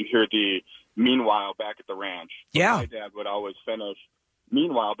 you hear the meanwhile back at the ranch. So Yeah. My dad would always finish.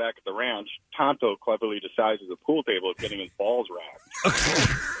 Meanwhile, back at the ranch, Tonto cleverly disguises a pool table as getting his balls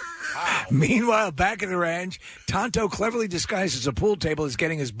racked. Meanwhile, back at the ranch, Tonto cleverly disguised as a pool table is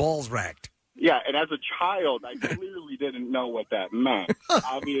getting his balls racked. Yeah, and as a child, I clearly didn't know what that meant.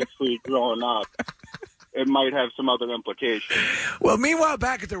 Obviously, growing up, it might have some other implications. Well, meanwhile,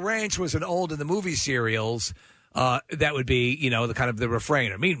 back at the ranch was an old in the movie serials. That would be, the kind of the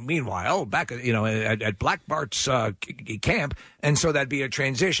refrain. Meanwhile, back, at Black Bart's camp, and so that'd be a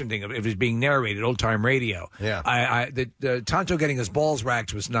transition thing. If it was being narrated, old time radio. Yeah. The Tonto getting his balls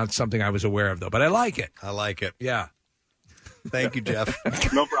racked was not something I was aware of, though. But I like it. I like it. Yeah. Thank you, Jeff.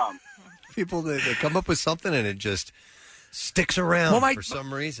 No problem. People, they come up with something and it just sticks around for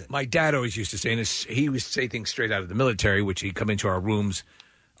some reason. My dad always used to say, and he would say things straight out of the military, which he'd come into our room.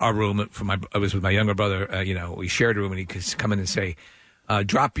 I was with my younger brother. We shared a room, and he'd come in and say,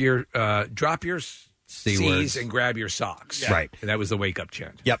 "Drop your C's and grab your socks." Yeah. Right. And that was the wake up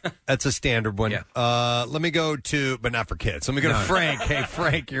chant. Yep, that's a standard one. Yeah. Let me go to, but not for kids. Let me go to Frank. Hey,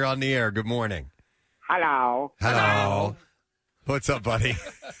 Frank, you're on the air. Good morning. Hello. Hello. What's up, buddy?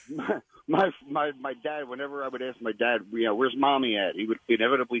 My dad, whenever I would ask my dad, where's mommy at? He would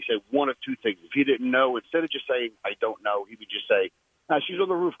inevitably say one of two things. If he didn't know, instead of just saying, I don't know, he would just say, she's on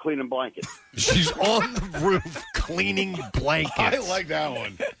the roof cleaning blankets. She's on the roof cleaning blankets. I like that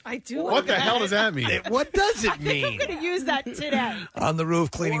one. I do. What the hell does that mean? What does it mean? I'm going to use that today. On the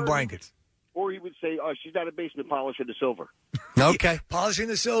roof cleaning blankets. Or he would say, she's down in the basement polishing the silver. Okay. Polishing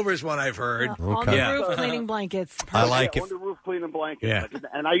the silver is one I've heard. On the roof cleaning blankets. I like it. On the roof cleaning blankets. Yeah.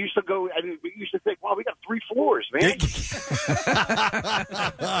 And I used to go, we used to think, wow, we got 3 floors, man.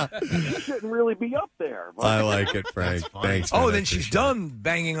 You shouldn't really be up there. I like it, Frank. Thanks. Oh, man. then she's done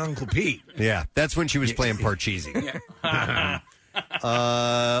banging Uncle Pete. Yeah, that's when she was playing Parcheesi. They're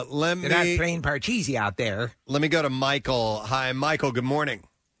Let not me playing Parcheesi out there. let me go to Michael. Hi, Michael. Good morning.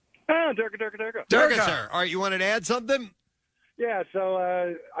 Durga. Sir. All right, you wanted to add something? Yeah, so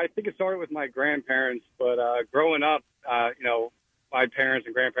I think it started with my grandparents, but growing up, my parents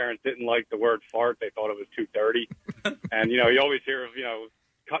and grandparents didn't like the word fart. They thought it was too dirty. And, you always hear of,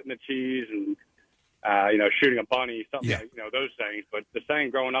 cutting the cheese and, shooting a bunny, something like, those things. But the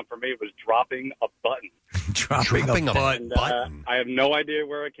saying growing up for me was dropping a button. dropping a button. I have no idea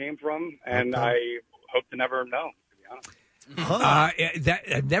where it came from, and I hope to never know, to be honest.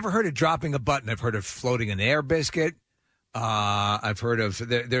 I've never heard of dropping a button. I've heard of floating an air biscuit. I've heard of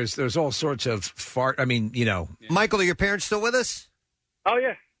there's all sorts of fart. I mean, Michael, are your parents still with us? Oh,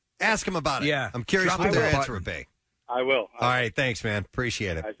 yeah. Ask them about it. Yeah. I'm curious Dropping what their a answer button. would be. I will. All right, thanks, man.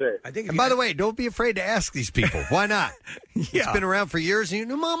 Appreciate it. I see. I think. And by the way, don't be afraid to ask these people. Why not? It's been around for years. And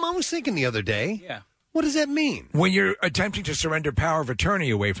Mom, I was thinking the other day. Yeah. What does that mean? When you're attempting to surrender power of attorney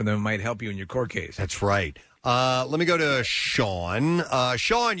away from them, it might help you in your court case. That's right. Let me go to Sean.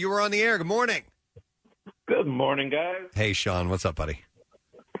 Sean, you were on the air. Good morning. Good morning, guys. Hey, Sean. What's up, buddy?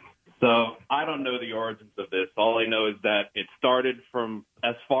 So I don't know the origins of this. All I know is that it started from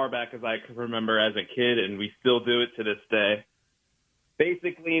as far back as I can remember as a kid, and we still do it to this day.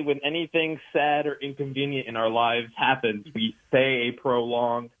 Basically, when anything sad or inconvenient in our lives happens, we say a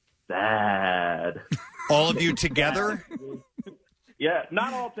prolonged sad. All of you together? Yeah,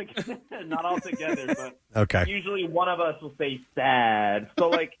 not all together, but okay. Usually one of us will say sad.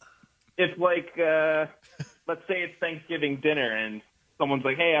 So, if let's say it's Thanksgiving dinner and someone's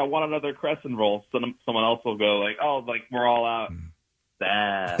like, "Hey, I want another crescent roll," someone else will go like, "Oh, we're all out."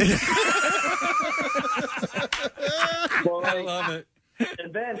 Sad. Well, I love it.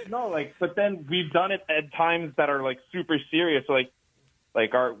 And then but then we've done it at times that are super serious.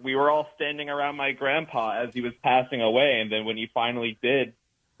 We were all standing around my grandpa as he was passing away, and then when he finally did,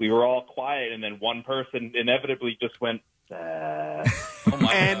 we were all quiet, and then one person inevitably just went, sad. Oh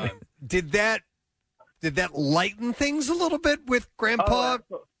my and God. did that lighten things a little bit with Grandpa?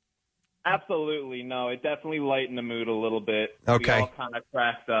 Oh, absolutely. No, it definitely lightened the mood a little bit. Okay. We all kind of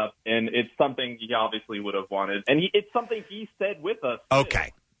cracked up, and it's something he obviously would have wanted. And it's something he said with us, too.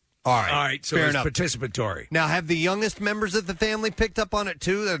 Okay. All right. So Fair it's enough. participatory. Now, have the youngest members of the family picked up on it,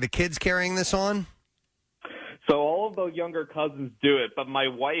 too? Are the kids carrying this on? So all of the younger cousins do it, but my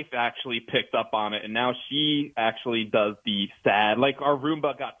wife actually picked up on it, and now she actually does the sad. Our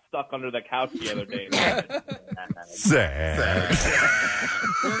Roomba got stuck under the couch the other day. Sad.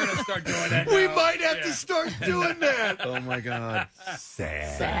 We're going to start doing that. We now. might have to start doing that. Oh, my God.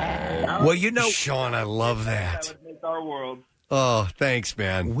 Sad. Well, Sean, I love that. That would make our world. Oh, thanks,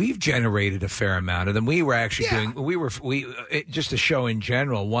 man. We've generated a fair amount of them. We were actually just a show in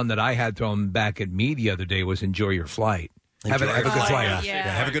general. One that I had thrown back at me the other day was "Enjoy Your Flight." Have a good flight. Yeah,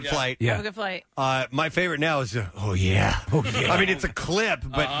 have a good flight. Have a good flight. My favorite now is oh yeah. I mean, it's a clip,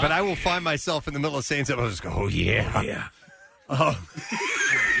 but I will find myself in the middle of saying something. I'll just go, oh yeah. Oh.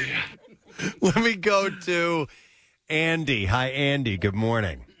 Let me go to Andy. Hi, Andy. Good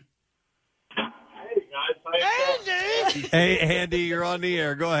morning. Hey, Andy, you're on the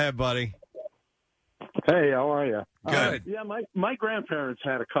air. Go ahead, buddy. Hey, how are you? Good. Yeah, my grandparents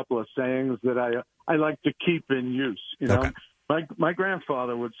had a couple of sayings that I like to keep in use. Okay. My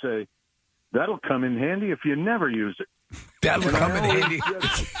grandfather would say, "That'll come in handy if you never use it." That'll come in handy.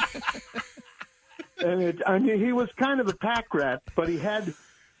 And he was kind of a pack rat, but he had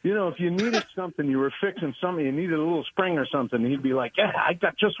if you needed something, you were fixing something, you needed a little spring or something, he'd be like, yeah, I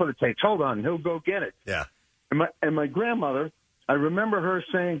got just what it takes. Hold on. He'll go get it. Yeah. And my grandmother, I remember her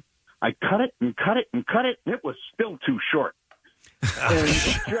saying, I cut it and cut it and cut it, and it was still too short. And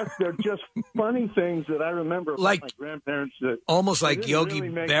they're just funny things that I remember from my grandparents. That almost like didn't Yogi really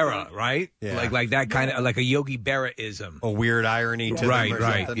make Berra, sense. right? Yeah. Like that kind of like a Yogi Berra-ism. A weird irony to right, them or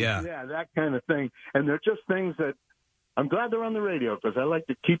right, something. yeah. Yeah, that kind of thing. And they're just things that I'm glad they're on the radio because I like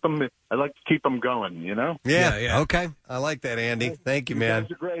to keep them. I like to keep them going. Yeah. Okay. I like that, Andy. Thank you, man. You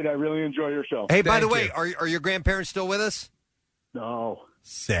guys are great. I really enjoy your show. Hey, by the way, are your grandparents still with us? No.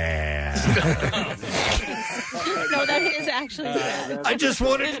 Sad. No, that is actually sad. I just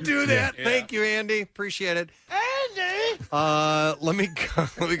wanted to do that. Yeah. Thank you, Andy. Appreciate it. Andy. Let me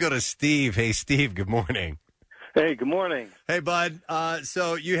go to Steve. Hey, Steve. Good morning. Hey, good morning. Hey, bud.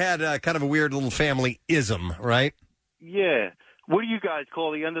 So you had kind of a weird little family ism, right? Yeah. What do you guys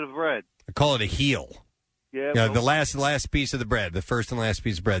call the end of the bread? I call it a heel. Yeah. Yeah, the last piece of the bread, the first and last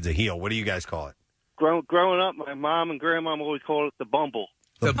piece of bread's a heel. What do you guys call it? Growing up, my mom and grandmom always called it the bumble.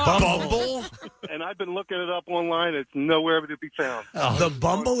 The bumble? And I've been looking it up online. It's nowhere to be found. The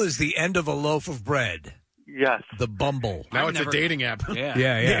bumble is the end of a loaf of bread. Yes. The bumble. Now it's a dating app. Yeah.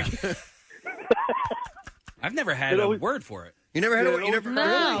 Yeah. I've never had a word for it. You never had a word? You never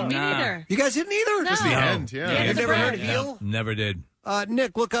No, me neither. You guys didn't either? No. Just the end, yeah. You've never heard of No, heel? never did.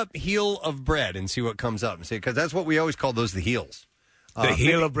 Nick, look up heel of bread and see what comes up. Because that's what we always call those the heels. The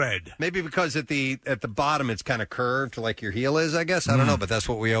heel of bread. Maybe because at the bottom it's kind of curved like your heel is, I guess. I don't know, but that's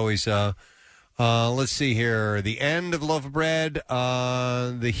what we always... let's see here. The end of a loaf of bread.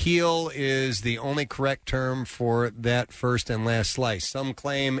 The heel is the only correct term for that first and last slice. Some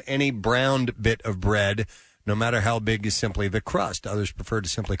claim any browned bit of bread, no matter how big, is simply the crust. Others prefer to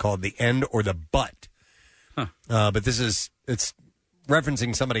simply call it the end or the butt. But it's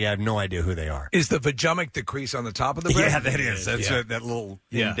referencing somebody I have no idea who they are. Is the vajumic the crease on the top of the bread? Yeah, that is. That's Yeah. that little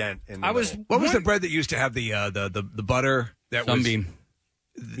indent. In the What was the bread that used to have the butter that Sunbeam?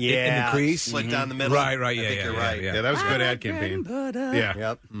 was Yeah, in the crease, split down the middle. Right. I Yeah, think you're right. Yeah, that was a good ad campaign. Yeah.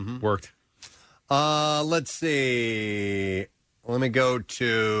 Yep. Worked. Let's see. Let me go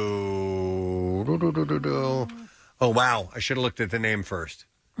to. Oh wow! I should have looked at the name first.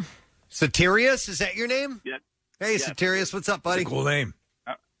 Satirius, is that your name? Yeah. Hey, Satirius, what's up, buddy? Cool name.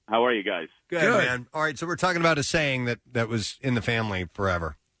 How are you guys? Good, man. All right, so we're talking about a saying that was in the family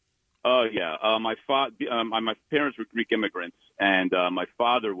forever. Oh yeah, my parents were Greek immigrants, and my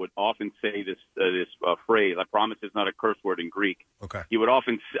father would often say this phrase. I promise it's not a curse word in Greek. Okay. He would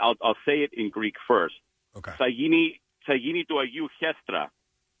often. I'll say it in Greek first. Okay. Sagini to iou chestra,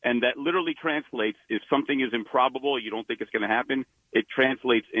 and that literally translates: if something is improbable, you don't think it's going to happen. It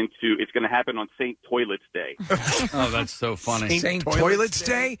translates into it's going to happen on St. Toilets Day. Oh, that's so funny. St. Toilets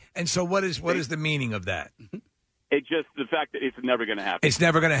Day? And so what is the meaning of that? It's just the fact that it's never going to happen. It's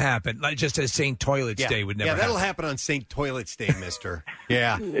never going to happen. Like just as St. Toilets Day would never Yeah, that'll happen. happen on St. Toilets Day, mister.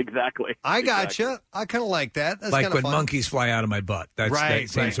 Yeah. Exactly. I gotcha. I kind of like that. That's like kinda when fun. monkeys fly out of my butt. That's Right, that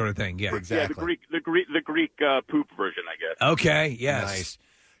same right. sort of thing. Yeah. Exactly. Yeah, the Greek poop version, I guess. Okay, yes. Nice.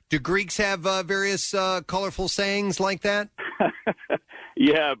 Do Greeks have various colorful sayings like that?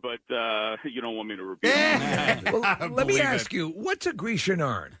 Yeah, but you don't want me to repeat it. Well, let me ask you, what's a Grecian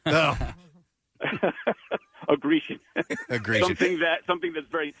urn? No. A Grecian. A Grecian. Something that's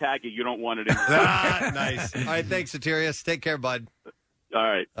very tacky. You don't want it in. Nice. All right, thanks, Satirius. Take care, bud. All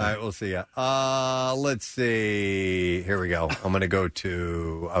right. All right, we'll see ya. Let's see. Here we go. I'm going to go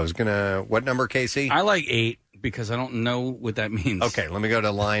to, what number, Casey? I like 8 because I don't know what that means. Okay, let me go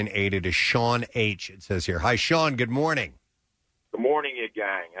to line 8. It is Sean H. It says here. Hi, Sean. Good morning. Good morning, you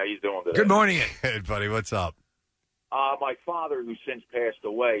gang. How you doing today? Good morning. Good, buddy. What's up? My father, who since passed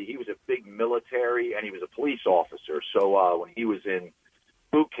away, he was a big military and he was a police officer. So when he was in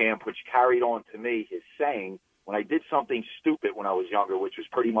boot camp, which carried on to me, his saying, when I did something stupid when I was younger, which was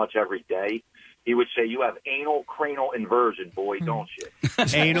pretty much every day, he would say, "You have anal cranial inversion, boy, don't you?"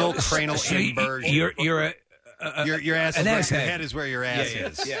 Anal cranial inversion. Your ass an is where ass your head. head is where your ass Yeah,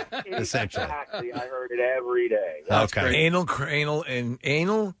 is. yeah. Essentially. Exactly. I heard it every day. Okay. Anal cranial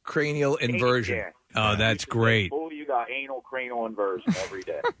inversion. Yeah. Oh, that's great. Boy, you got anal cranial inversion every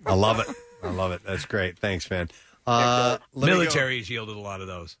day. I love it. I love it. That's great. Thanks, man. Let me go- Military's yielded a lot of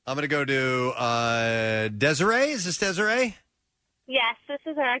those. I'm going to go to Desiree. Is this Desiree? Yes, this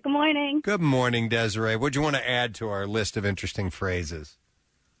is her. Good morning. Good morning, Desiree. What do you want to add to our list of interesting phrases?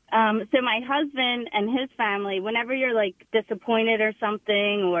 So my husband and his family, whenever you're like disappointed or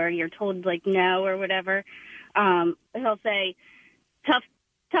something, or you're told like no or whatever, he'll say, "Tough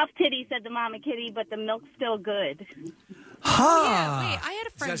titty," said the mama kitty, but the milk's still good. Oh, yeah. Wait, I had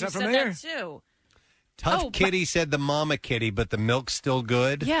a friend who Is that said familiar? that too. Tough Kitty said the mama kitty, but the milk's still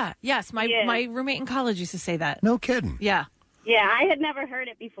good. Yeah. Yes. My roommate in college used to say that. No kidding. Yeah. Yeah, I had never heard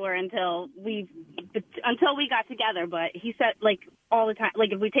it before until we got together. But he said, like, all the time,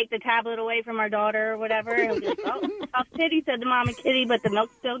 like, if we take the tablet away from our daughter or whatever, he'll be like, "Oh, Tough Kitty said the mama kitty, but the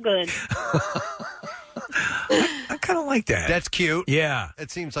milk's still good." I kind of like that. That's cute. Yeah.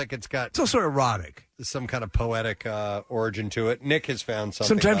 It seems like it's got... It's also erotic. Some kind of poetic origin to it. Nick has found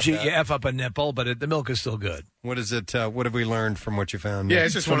something. Sometimes about you that. F up a nipple, but the milk is still good. What is it? What have we learned from what you found? Yeah, Nick?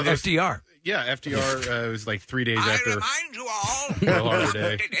 it's just one of those... FDR. Yeah, FDR was like 3 days after... I remind you all, Pearl Harbor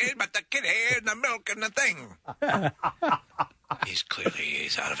Day. but the kitty and the milk and the thing.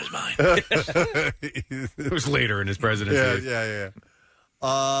 He's out of his mind. It was later in his presidency. Yeah.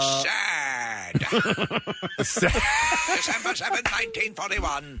 Sad. December 7th,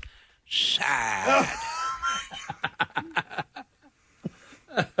 1941. Sad.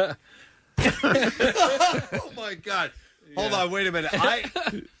 Oh, my God. Hold on, wait a minute.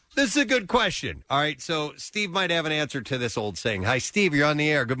 This is a good question. All right, so Steve might have an answer to this old saying. Hi, Steve, you're on the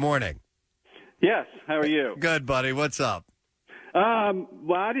air. Good morning. Yes, how are you? Good, buddy. What's up? Well,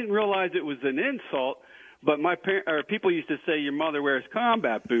 I didn't realize it was an insult, but people used to say your mother wears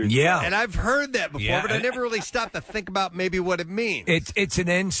combat boots. Yeah. And I've heard that before, Yeah. but I never really stopped to think about maybe what it means. It's an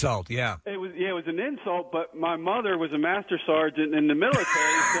insult, yeah. It was an insult, but my mother was a master sergeant in the military,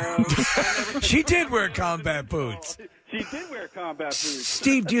 so She did wear combat boots. she did wear combat boots.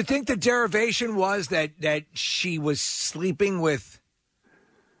 Steve, do you think the derivation was that she was sleeping with...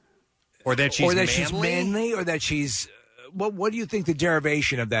 Or that she's she's manly, or that she's... What do you think the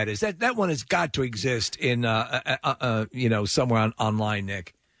derivation of that is? That one has got to exist in somewhere online,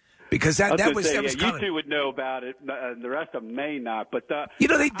 Nick, because that was you kind of... two would know about it. The rest of them may not, but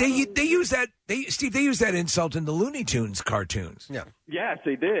they use that. Steve, they use that insult in the Looney Tunes cartoons. Yeah. Yes,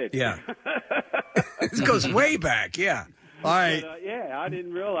 they did. Yeah. This goes way back. Yeah. All right. But, I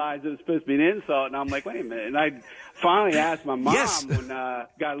didn't realize it was supposed to be an insult, and I'm like, wait a minute. And I finally asked my mom when got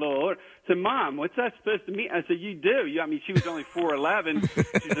a little older. I said, Mom, what's that supposed to mean? I said, you do. I mean, she was only 4'11".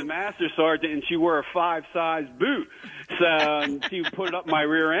 She's a master sergeant, and she wore a 5-size boot. So she would put it up my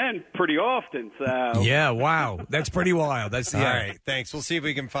rear end pretty often. So Yeah, wow. That's pretty wild. That's All right, thanks. We'll see if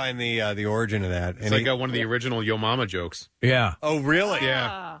we can find the origin of that. It's like one of the original Yo Mama jokes. Yeah. Oh, really?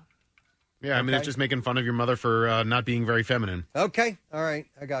 Yeah. Yeah, I mean, it's just making fun of your mother for not being very feminine. Okay. All right.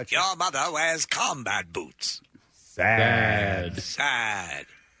 I got you. Your mother wears combat boots. Sad.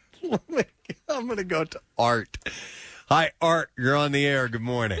 I'm going to go to Art. Hi, Art. You're on the air. Good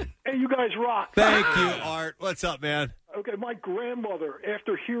morning. Hey, you guys rock. Thank you, Art. What's up, man? Okay, my grandmother,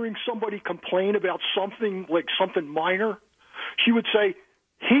 after hearing somebody complain about something, like something minor, she would say,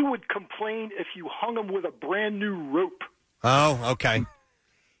 he would complain if you hung him with a brand new rope. Oh, okay.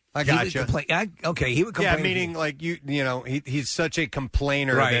 I got you. He would complain. Yeah, meaning like he's such a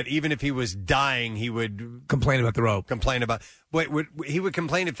complainer Right. that even if he was dying, he would complain about the rope. He would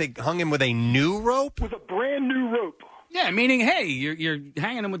complain if they hung him with a new rope? With a brand new rope. Yeah, meaning, hey, you're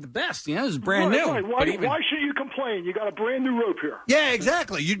hanging him with the best. You know, this is brand new. Right. But even- Why should you complain? You got a brand new rope here. Yeah,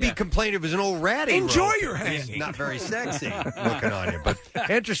 exactly. You'd be complaining if it was an old ratty Enjoy rope. your It's hanging. not very sexy looking on you, but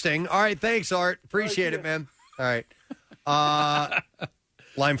interesting. All right, thanks, Art. Appreciate it, man. All right.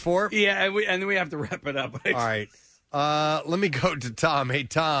 Line 4? Yeah, and then we have to wrap it up. All right. Let me go to Tom. Hey,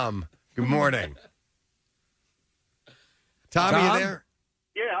 Tom. Good morning. Tom, are you there?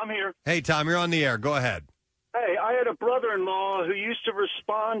 Yeah, I'm here. Hey, Tom, you're on the air. Go ahead. Hey, I had a brother-in-law who used to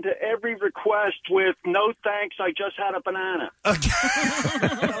respond to every request with, "No thanks, I just had a banana." So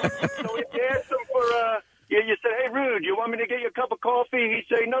if you asked him for, you said, "Hey, Rude, you want me to get you a cup of coffee?" He'd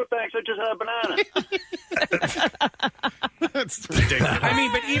say, "No thanks, I just had a banana." That's ridiculous. I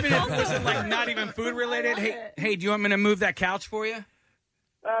mean, but even if it was like not even food related, hey, do you want me to move that couch for you?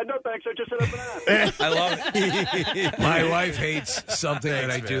 No thanks, I just had a banana. I love it. My wife hates something that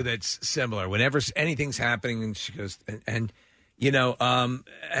I do that's similar. Whenever anything's happening, and she goes, and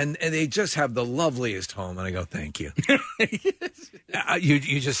they just have the loveliest home, and I go, thank you.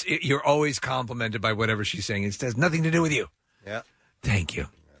 You're always complimented by whatever she's saying. It has nothing to do with you. Yeah. Thank you.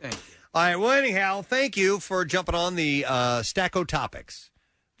 All right. Well, anyhow, thank you for jumping on the Stacko Topics.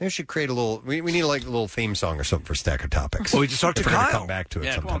 They should create a little. We need like a little theme song or something for Stacko Topics. Well, we just talked to If we're gonna Kyle. come back to it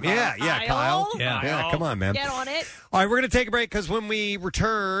Yeah, sometime. come on, Yeah, Kyle. Kyle. Yeah. Come on, man. Get on it. All right, we're going to take a break because when we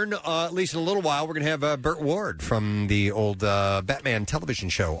return, at least in a little while, we're going to have Burt Ward from the old Batman television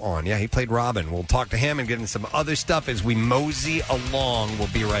show on. Yeah, he played Robin. We'll talk to him and get into some other stuff as we mosey along. We'll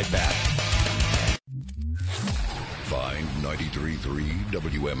be right back. Find 93.3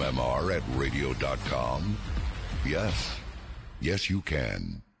 WMMR at radio.com. Yes, Yes, you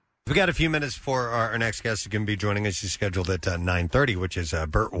can. We've got a few minutes for our next guest who can be joining us. He's scheduled at 9:30, which is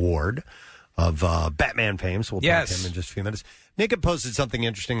Burt Ward of Batman fame. So we'll talk to him in just a few minutes. Nick had posted something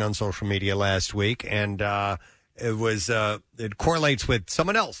interesting on social media last week, and it correlates with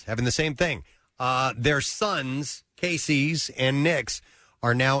someone else having the same thing. Their sons, Casey's and Nick's,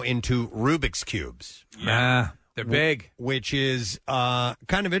 are now into Rubik's Cubes. Yeah, they're big. Which is kind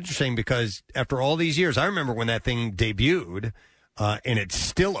of interesting because after all these years, I remember when that thing debuted, and it's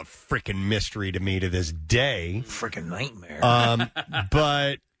still a freaking mystery to me to this day. Freaking nightmare.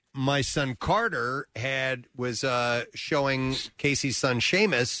 But my son Carter was showing Casey's son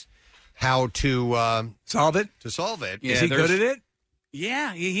Seamus how to solve it. Yeah, is he good at it?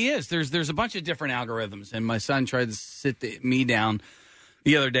 Yeah, he is. There's a bunch of different algorithms, and my son tried to sit me down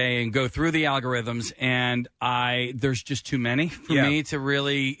the other day and go through the algorithms, and there's just too many for me to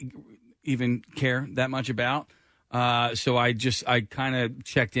really even care that much about. So I kind of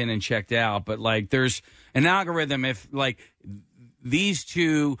checked in and checked out, but like there's an algorithm if like these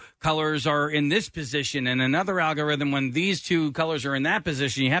two colors are in this position, and another algorithm when these two colors are in that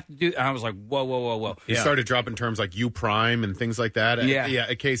position, you have to do. I was like, whoa. You started dropping terms like U prime and things like that. Yeah.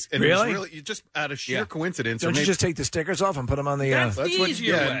 A case. And really? It was really just out of sheer coincidence. Don't you just take the stickers off and put them on the? That's the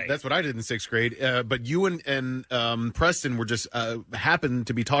easier way. That's what I did in 6th grade. But you and Preston were just happened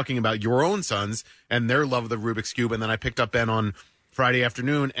to be talking about your own sons and their love of the Rubik's Cube, and then I picked up Ben on Friday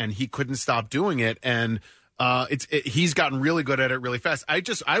afternoon, and he couldn't stop doing it, and. He's gotten really good at it really fast.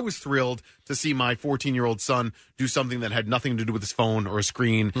 I was thrilled to see my 14-year-old son do something that had nothing to do with his phone or a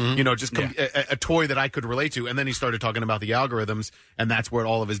screen, a toy that I could relate to. And then he started talking about the algorithms, and that's where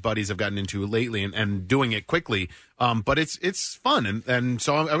all of his buddies have gotten into lately and doing it quickly. But it's fun, and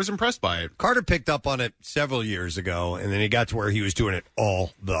so I was impressed by it. Carter picked up on it several years ago, and then he got to where he was doing it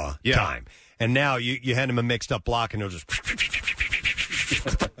all the time. And now you hand him a mixed-up block, and he'll just...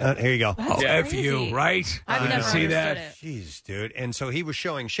 here you go. F you, right? I've never see understood that. it. Jeez, dude. And so he was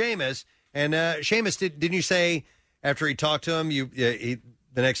showing Seamus, and Seamus, didn't you say after he talked to him, the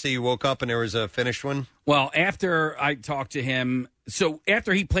next day you woke up and there was a finished one? Well, after I talked to him, so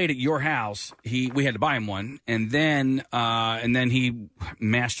after he played at your house, we had to buy him one, and then he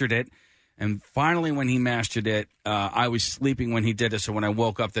mastered it. And finally, when he mastered it, I was sleeping when he did it. So when I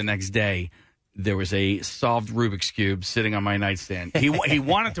woke up the next day, there was a solved Rubik's Cube sitting on my nightstand. He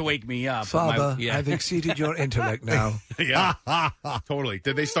wanted to wake me up. Father, I've exceeded your intellect now. Yeah, totally.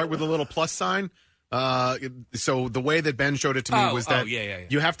 Did they start with a little plus sign? So the way that Ben showed it to me was that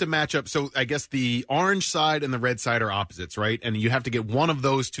you have to match up. So I guess the orange side and the red side are opposites, right? And you have to get one of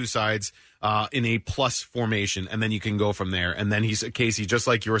those two sides in a plus formation, and then you can go from there. And then Casey, just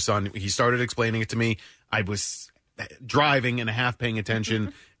like your son, he started explaining it to me. I was driving and half paying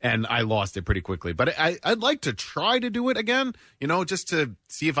attention, and I lost it pretty quickly. But I'd like to try to do it again, just to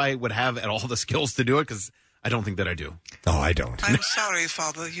see if I would have all the skills to do it, because I don't think that I do. Oh, I don't. I'm sorry,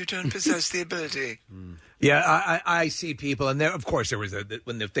 Father. You don't possess the ability. Yeah, I see people, and there, of course, there was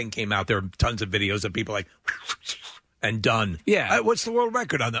when the thing came out, there were tons of videos of people like, and done. Yeah. What's the world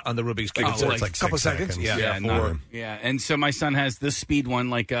record on the Rubik's Cube? It's like a couple 6 seconds. seconds. Yeah. And so my son has this speed one,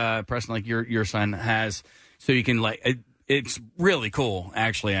 like Preston, like your son has. So you can it's really cool,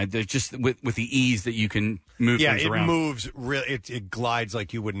 actually. There's just with the ease that you can move things around. Yeah, it moves really. It glides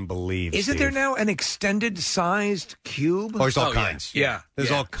like you wouldn't believe. Isn't there now an extended sized cube? Oh, there's all kinds. Yeah. There's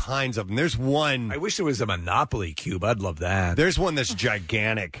all kinds of them. There's one. I wish there was a Monopoly cube. I'd love that. There's one that's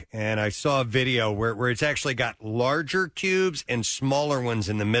gigantic, and I saw a video where it's actually got larger cubes and smaller ones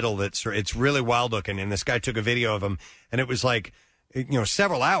in the middle. It's really wild looking. And this guy took a video of him, and it was like,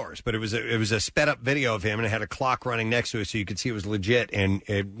 several hours, but it was a sped up video of him, and it had a clock running next to it, so you could see it was legit, and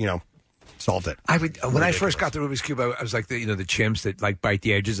it, solved it. When I first got the Rubik's Cube, I was like the chimps that like bite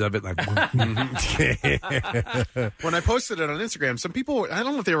the edges of it, like. When I posted it on Instagram, some people, I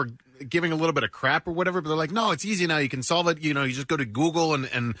don't know if they were giving a little bit of crap or whatever, but they're like, no, it's easy now. You can solve it. You just go to Google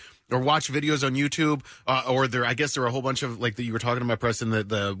and or watch videos on YouTube, or I guess there are a whole bunch of, like that you were talking about, Preston, with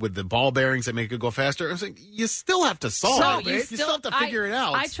the ball bearings that make it go faster. I was like, you still have to solve it. You still have to figure it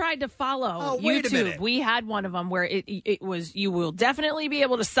out. I tried to follow wait a YouTube. minute. We had one of them where it was, you will definitely be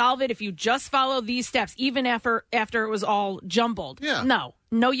able to solve it if you just follow these steps, even after it was all jumbled. Yeah.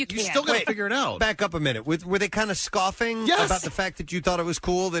 No, you can't. You still got to figure it out. Back up a minute. Were they kind of scoffing about the fact that you thought it was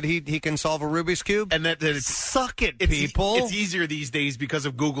cool that he can solve a Rubik's Cube? And that it's, suck it, people. It's easier these days because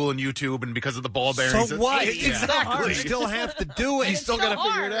of Google and YouTube and because of the ball bearings. So what? Exactly. You still have to do it. You still got to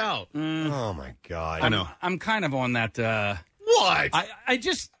figure it out. Oh, my God. I know. I'm kind of on that. What? I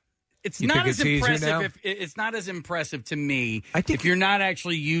just... It's You not think as it's easier impressive. now? If it's not as impressive to me, if you're not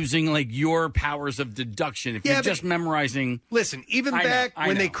actually using like your powers of deduction, if you're just memorizing. Listen, even back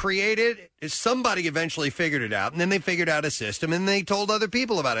when they created, somebody eventually figured it out, and then they figured out a system, and they told other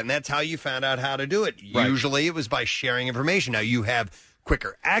people about it, and that's how you found out how to do it. Right. Usually, it was by sharing information. Now you have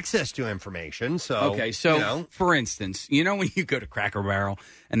quicker access to information. So Okay, so you know. for instance, when you go to Cracker Barrel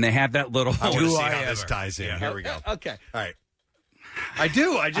and they have that little. I want to see how this ties in. Here we go. Okay, all right. I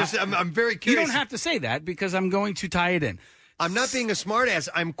do. I'm very You curious. don't have to say that because I'm going to tie it in. I'm not being a smartass.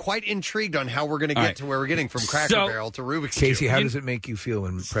 I'm quite intrigued on how we're going to get to where we're getting from Cracker So- Barrel to Rubik's Cube. Casey, how does it make you feel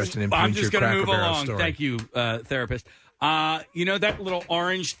when Preston I'm imprints just your going to Cracker move Barrel along. story? Thank you, therapist. You know that little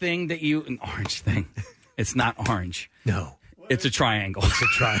orange thing an orange thing? It's not orange. No. It's a triangle. It's a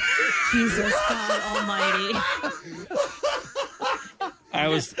triangle. Jesus God Almighty! I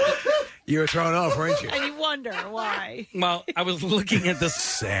was. You were thrown off, weren't you? And you wonder why. Well, I was looking at this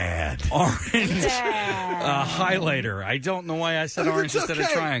sad orange highlighter. I don't know why I said orange instead of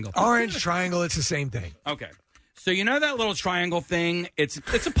triangle. Orange, triangle, it's the same thing. Okay. So you know that little triangle thing? It's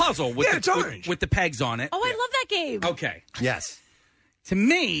a puzzle with it's orange. with the pegs on it. Oh, I love that game. Okay. Yes. To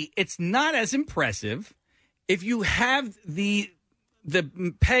me, it's not as impressive if you have the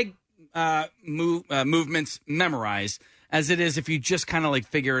peg movements memorized as it is if you just kind of like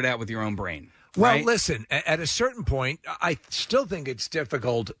figure it out with your own brain. Well, right? listen, at a certain point, I still think it's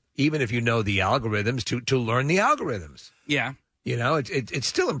difficult, even if you know the algorithms, to learn the algorithms. Yeah. You know, it's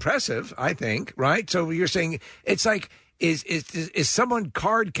still impressive, I think, right? So you're saying it's like, is someone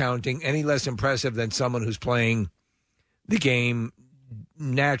card counting any less impressive than someone who's playing the game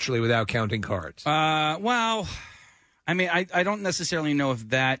naturally without counting cards? Well, I mean, I don't necessarily know if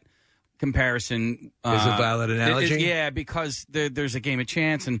that comparison is a valid analogy. Yeah, because there's a game of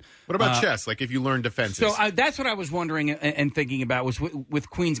chance. And what about chess? Like if you learn defenses. So that's what I was wondering and thinking about was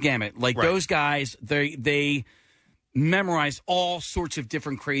with Queen's Gambit. Like those guys, they memorize all sorts of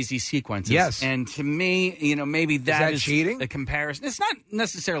different crazy sequences. Yes. And to me, maybe that is cheating? a comparison. It's not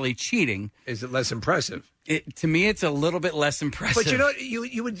necessarily cheating. Is it less impressive? To me, it's a little bit less impressive. But you know,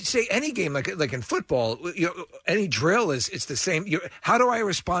 you would say any game like in football, any drill it's the same. How do I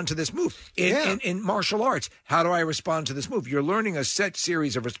respond to this move in martial arts? How do I respond to this move? You're learning a set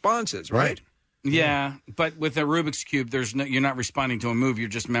series of responses, right? Yeah, but with a Rubik's Cube, you're not responding to a move. You're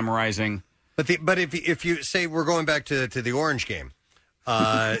just memorizing. But if you say we're going back to the orange game,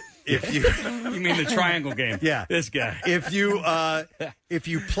 if you you mean the triangle game? Yeah, this guy. If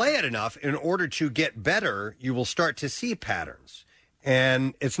you play it enough, in order to get better, you will start to see patterns.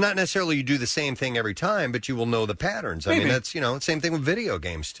 And it's not necessarily you do the same thing every time, but you will know the patterns. I mean, that's same thing with video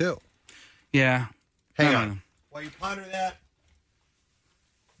games too. Yeah. Hang on. While you ponder that,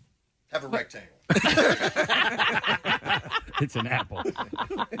 have a rectangle. It's an apple.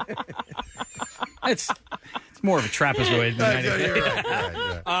 It's more of a trapezoid than anything. You're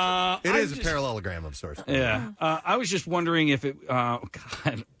right. It is a parallelogram of sorts. Yeah. I was just wondering if it.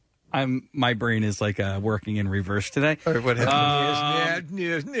 God, my brain is like working in reverse today. What happened?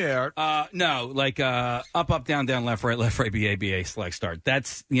 No, like up, down, left, right, BA, select, start.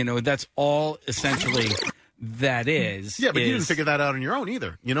 That's that's all essentially. That is. Yeah, but you didn't figure that out on your own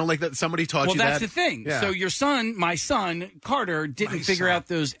either. Like that somebody taught you that. Well, that's the thing. Yeah. So my son, Carter, didn't figure out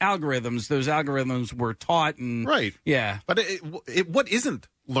those algorithms. Those algorithms were taught and... Right. Yeah. But what isn't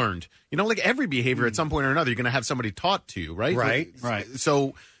learned? Like every behavior at some point or another, you're going to have somebody taught to you, right? Right.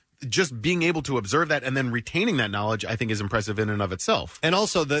 So just being able to observe that and then retaining that knowledge, I think, is impressive in and of itself. And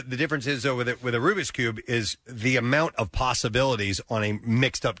also, the difference is, though, with a Rubik's Cube is the amount of possibilities on a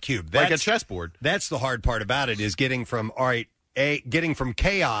mixed-up cube. Like a chessboard. That's the hard part about it, is getting from, getting from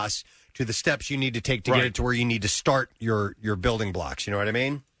chaos to the steps you need to take to get it to where you need to start your building blocks. You know what I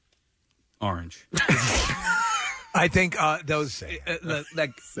mean? Orange. I think those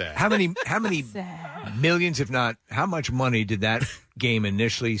like how many millions, if not how much money did that game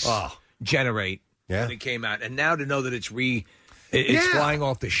initially generate when it came out, and now to know that it's flying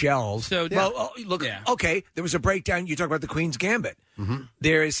off the shelves. So look, okay, there was a breakdown. You talk about the Queen's Gambit. Mm-hmm.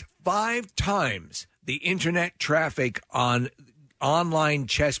 There is 5 times the internet traffic on online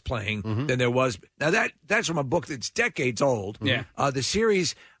chess playing than there was. Now that's from a book that's decades old. Yeah, the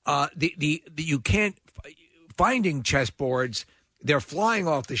series, the you can't. Finding chessboards, they're flying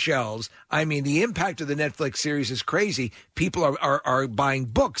off the shelves. I mean, the impact of the Netflix series is crazy. People are buying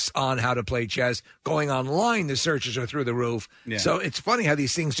books on how to play chess, going online. The searches are through the roof. Yeah. So it's funny how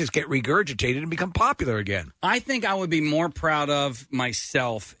these things just get regurgitated and become popular again. I think I would be more proud of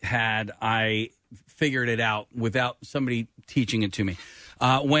myself had I figured it out without somebody teaching it to me.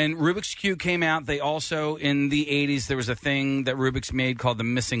 When Rubik's Cube came out, they also, in the 80s, there was a thing that Rubik's made called the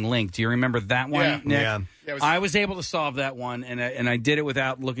Missing Link. Do you remember that one, Nick? Yeah. I was able to solve that one, and I did it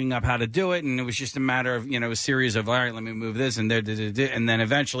without looking up how to do it, and it was just a matter of, a series of, all right, let me move this, and there, and then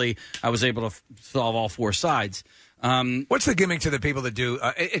eventually I was able to solve all four sides. What's the gimmick to the people that do?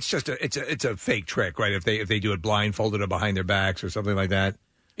 It's just it's a fake trick, right? If they do it blindfolded or behind their backs or something like that.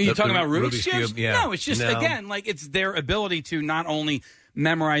 Are you talking about Rubik's Cube? Yeah. No, it's just again like it's their ability to not only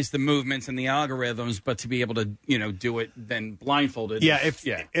memorize the movements and the algorithms, but to be able to do it then blindfolded. Yeah,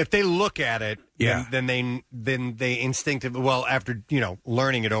 if they look at it, then they instinctively, well, after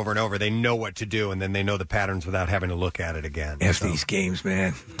learning it over and over, they know what to do, and then they know the patterns without having to look at it again. These games,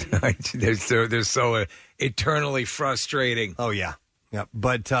 man, they're so eternally frustrating. Oh yeah,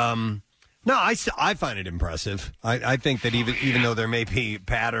 but no, I find it impressive. I think that even though there may be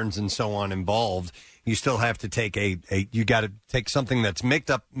patterns and so on involved, you still have to take you got to take something that's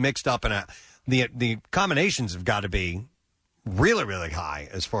mixed up, and the combinations have got to be really, really high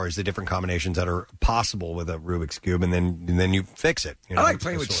as far as the different combinations that are possible with a Rubik's Cube, and then you fix it. I like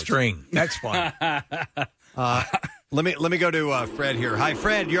playing with string. That's fun. Let me go to Fred here. Hi,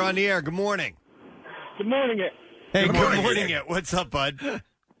 Fred. You're on the air. Good morning. Good morning, it. Hey, good morning, it. What's up, bud?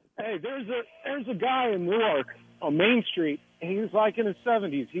 Hey, there's a guy in Newark on Main Street. He was like in his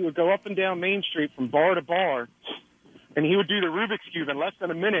 70s. He would go up and down Main Street from bar to bar, and he would do the Rubik's Cube in less than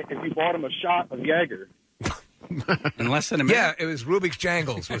a minute if you bought him a shot of Jaeger. In less than a minute? Yeah, it was Rubik's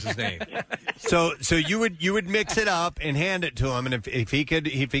Jangles was his name. So you would mix it up and hand it to him, and if he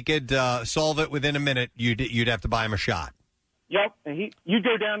could solve it within a minute, you'd have to buy him a shot. Yep, and you'd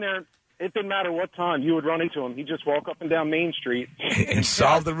go down there. It didn't matter what time you would run into him. He'd just walk up and down Main Street and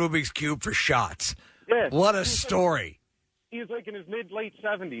solve the Rubik's Cube for shots. Yeah, what a story. He was like in his late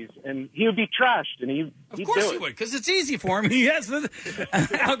 70s, and he would be trashed, and he'd Of course do he it. would, because it's easy for him. He has the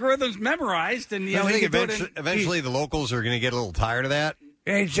algorithms memorized, and I think he can eventually the locals are going to get a little tired of that.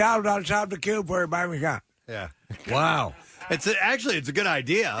 Hey, solve the cube for buy me a shot. Yeah. Wow. It's a good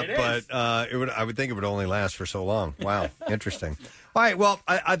idea, It but is. I would think it would only last for so long. Wow, interesting. All right, well,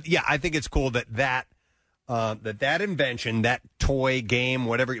 I think it's cool that invention, that toy game,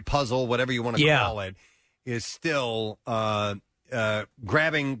 puzzle, whatever you want to call it, is still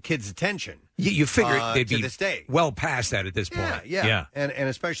grabbing kids' attention. You figure they'd to be this day. well past that at this point. Yeah. And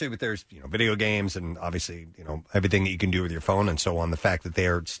especially with there's video games and obviously everything that you can do with your phone and so on. The fact that they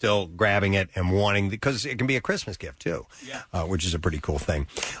are still grabbing it and wanting, because it can be a Christmas gift too, which is a pretty cool thing.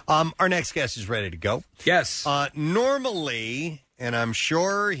 Our next guest is ready to go. Yes. Normally, and I'm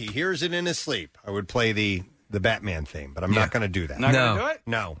sure he hears it in his sleep, I would play the Batman theme, but I'm not going to do that. Not going to do it?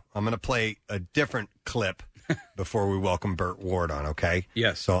 No, I'm going to play a different clip before we welcome Burt Ward on, okay?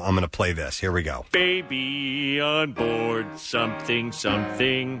 Yes. So I'm going to play this. Here we go. Baby on board, something,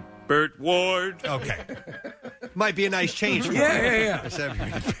 something, Burt Ward. Okay. Might be a nice change. For Yeah.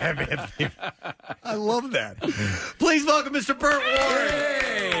 I love that. Please welcome Mr. Burt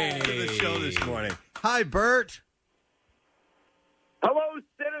Ward to the show this morning. Hi, Burt. Hello,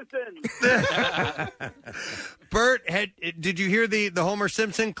 citizens. Burt, did you hear the Homer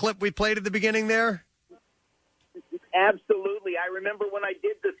Simpson clip we played at the beginning there? Absolutely. I remember when I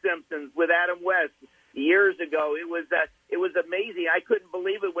did The Simpsons with Adam West years ago. It was amazing. I couldn't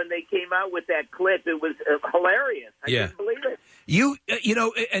believe it when they came out with that clip. It was hilarious. I couldn't believe it.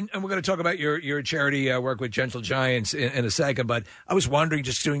 And we're going to talk about your charity work with Gentle Giants in a second, but I was wondering,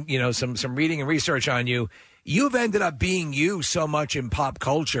 just doing some reading and research on you. You've ended up being you so much in pop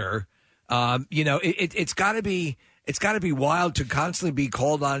culture. It's got to be wild to constantly be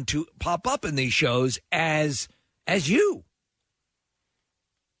called on to pop up in these shows as you.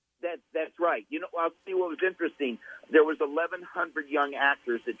 That's right. I'll see what was interesting. There was 1,100 young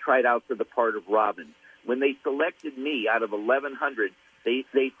actors that tried out for the part of Robin. When they selected me out of 1,100, they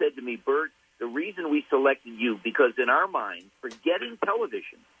said to me, Burt, the reason we selected you, because in our mind, forgetting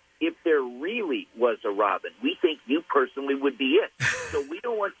television, if there really was a Robin, we think you personally would be it. So we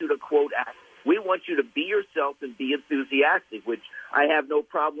don't want you to quote act. We want you to be yourself and be enthusiastic, which I have no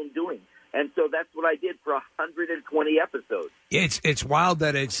problem doing. And so that's what I did for 120 episodes. It's wild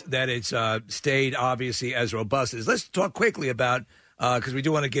that it's stayed obviously as robust as. Let's talk quickly about because we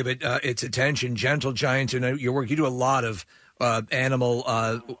do want to give it its attention. Gentle Giants, your work. You do a lot of animal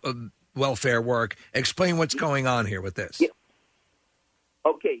welfare work. Explain what's going on here with this. Yeah.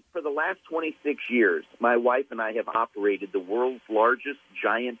 Okay, for the last 26 years, my wife and I have operated the world's largest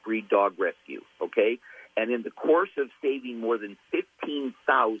giant breed dog rescue, okay? And in the course of saving more than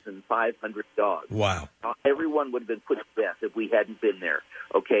 15,500 dogs. Wow. Everyone would have been put to death if we hadn't been there,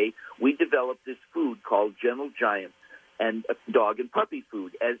 okay? We developed this food called Gentle Giants, and dog and puppy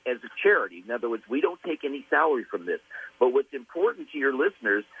food as a charity. In other words, we don't take any salary from this. But what's important to your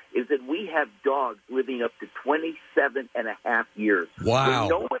listeners is that we have dogs living up to 27 and a half years. Wow.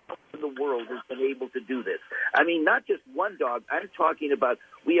 No one else in the world has been able to do this. I mean, not just one dog. I'm talking about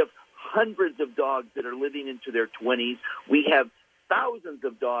we have hundreds of dogs that are living into their 20s. We have thousands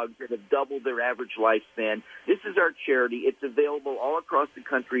of dogs that have doubled their average lifespan. This is our charity. It's available all across the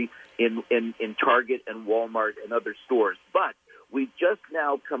country in Target and Walmart and other stores. But we've just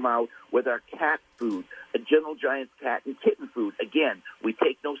now come out with our cat food, a Gentle Giant's cat and kitten food. Again, we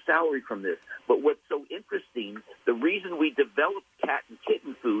take no salary from this. But what's so interesting, the reason we developed cat and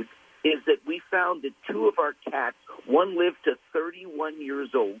kitten food is that we found that two of our cats, one lived to 31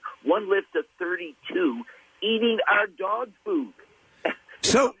 years old, one lived to 32, eating our dog food.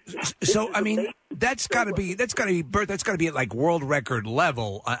 So I mean, that's got to be Bert. That's got to be at like world record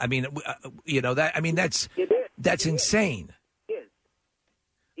level. I mean, that's insane. It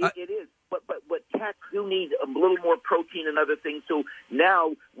is. But cats do need a little more protein and other things. So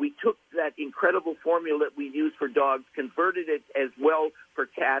now we took that incredible formula that we use for dogs, converted it as well for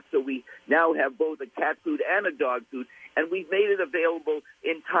cats. So we now have both a cat food and a dog food. And we've made it available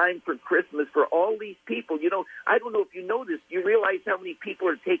in time for Christmas for all these people. You know, I don't know if you know this. You realize how many people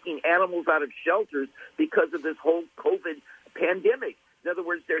are taking animals out of shelters because of this whole COVID pandemic. In other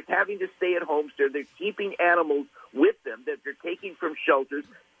words, they're having to stay at home. So they're keeping animals with them that they're taking from shelters,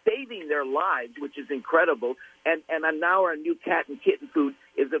 saving their lives, which is incredible. And now our new cat and kitten food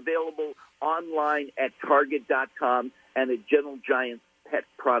is available online at Target.com and at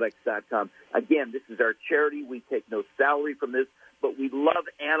GentleGiantsPetProducts.com. Again, this is our charity. We take no salary from this, but we love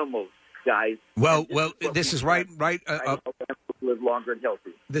animals, guys. Well, this is right. Live longer and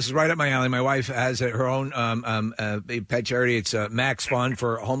healthy. This is right up my alley. My wife has her own pet charity. It's Max Fund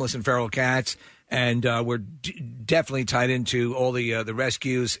for homeless and feral cats. And we're definitely tied into all the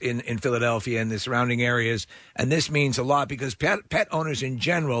rescues in Philadelphia and the surrounding areas. And this means a lot because pet owners in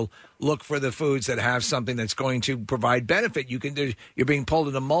general look for the foods that have something that's going to provide benefit. You're being pulled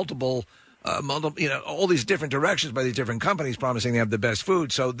into multiple, all these different directions by these different companies promising they have the best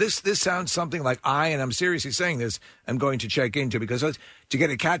food. So this sounds something like and I'm seriously saying this, I'm going to check into, because to get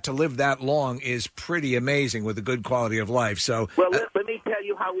a cat to live that long is pretty amazing with a good quality of life. So, well, let me tell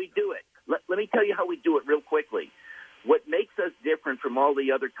you how we do it. Let me tell you how we do it real quickly. What makes us different from all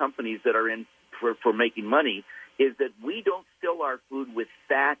the other companies that are in for making money is that we don't fill our food with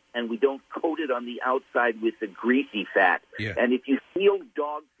fat and we don't coat it on the outside with the greasy fat. Yeah. And if you feel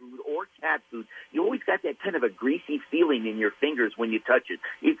dog food or cat food, you always got that kind of a greasy feeling in your fingers when you touch it.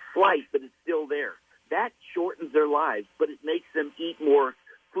 It's slight, but it's still there. That shortens their lives, but it makes them eat more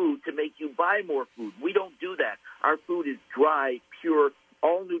food to make you buy more food. We don't do that. Our food is dry, pure,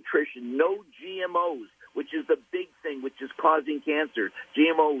 all nutrition, no GMOs, which is the big thing, which is causing cancer.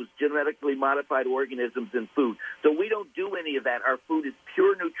 GMOs, genetically modified organisms in food. So we don't do any of that. Our food is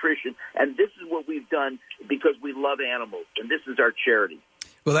pure nutrition, and this is what we've done because we love animals, and this is our charity.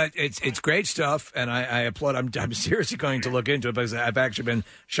 Well, it's great stuff, and I applaud. I'm seriously going to look into it because I've actually been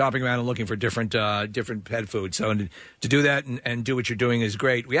shopping around and looking for different pet food. So to do that and do what you're doing is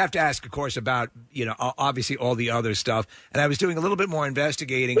great. We have to ask, of course, about obviously all the other stuff. And I was doing a little bit more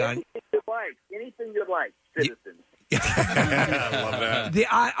investigating on anything you like, citizen. I love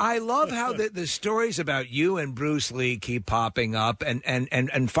that. I love how the stories about you and Bruce Lee keep popping up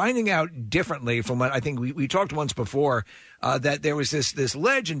and finding out differently from what I think we talked once before, that there was this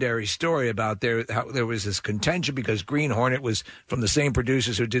legendary story about how there was this contention because Green Hornet was from the same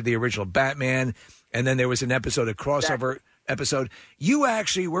producers who did the original Batman, and then there was an episode, a crossover episode. You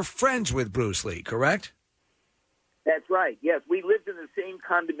actually were friends with Bruce Lee, correct? That's right. Yes, we lived in the same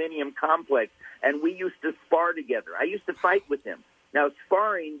condominium complex, and we used to spar together. I used to fight with him. Now,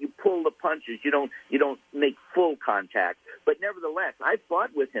 sparring, you pull the punches. You don't make full contact. But nevertheless, I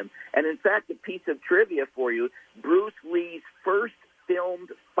fought with him. And in fact, a piece of trivia for you: Bruce Lee's first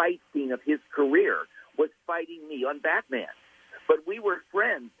filmed fight scene of his career was fighting me on Batman. But we were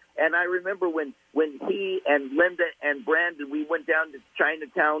friends. And I remember when he and Linda and Brandon, we went down to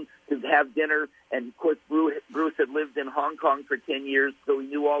Chinatown to have dinner. And, of course, Bruce had lived in Hong Kong for 10 years, so he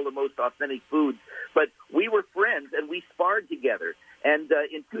knew all the most authentic foods. But we were friends, and we sparred together. And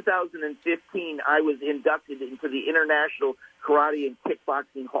in 2015, I was inducted into the International Karate and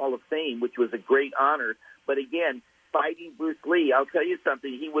Kickboxing Hall of Fame, which was a great honor. But, again, fighting Bruce Lee. I'll tell you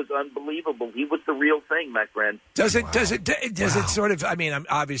something. He was unbelievable. He was the real thing, my friend. Does it sort of? I mean,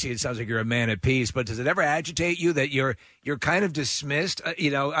 obviously, it sounds like you're a man at peace, but does it ever agitate you that you're kind of dismissed?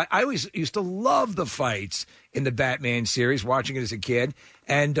 I always used to love the fights in the Batman series, watching it as a kid,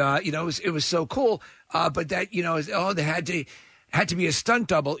 and it was so cool. But that they had to be a stunt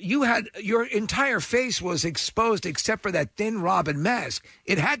double. You had your entire face was exposed except for that thin Robin mask.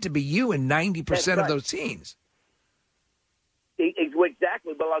 It had to be you in 90% of those scenes.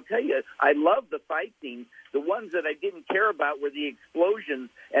 Exactly. But I'll tell you, I love the fight scenes. The ones that I didn't care about were the explosions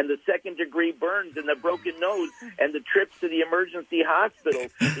and the second-degree burns and the broken nose and the trips to the emergency hospital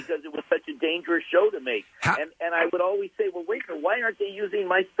because it was such a dangerous show to make. And I would always say, well, wait a minute, why aren't they using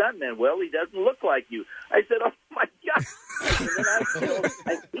my stuntman? Well, he doesn't look like you. I said, oh, my God. And then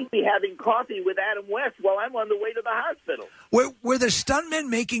I keep me having coffee with Adam West while I'm on the way to the hospital. Were the stuntmen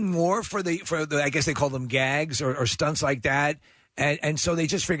making more for the I guess they call them gags or stunts like that? And so they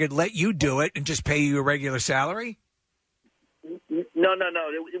just figured let you do it and just pay you a regular salary? No.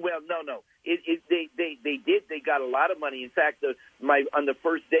 Well, no. They did. They got a lot of money. In fact, on the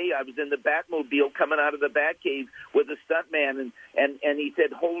first day, I was in the Batmobile coming out of the Batcave with a stuntman, and he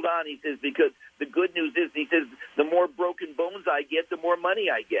said, "Hold on," he says, because the good news is, he says, the more broken bones I get, the more money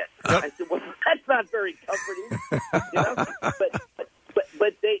I get. I said, well, that's not very comforting,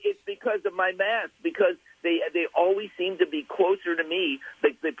 But it's because of my mask, because they always seem to be closer to me.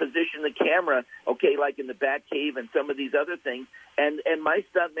 They position the camera, like in the Batcave and some of these other things. And my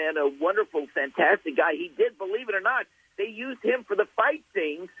stuntman, a wonderful, fantastic guy, he did, believe it or not, they used him for the fight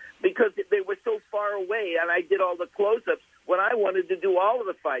scenes because they were so far away, and I did all the close-ups when I wanted to do all of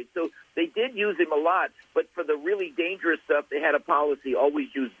the fights. So they did use him a lot, but for the really dangerous stuff, they had a policy,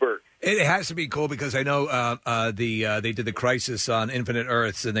 always use Burt. It has to be cool because I know they did the Crisis on Infinite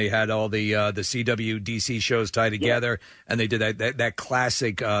Earths, and they had all the CW DC shows tied together, and they did that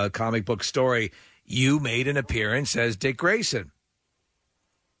classic comic book story. You made an appearance as Dick Grayson.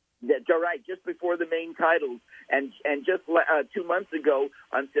 That's all right, just before the main titles. And just 2 months ago,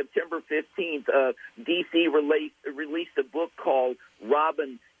 on September 15th, DC released a book called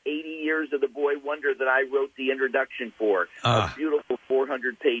Robin, 80 Years of the Boy Wonder that I wrote the introduction for, a beautiful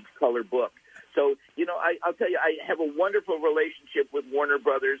 400-page color book. So, I'll tell you, I have a wonderful relationship with Warner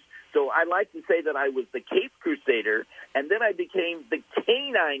Brothers. So I like to say that I was the Cape Crusader, and then I became the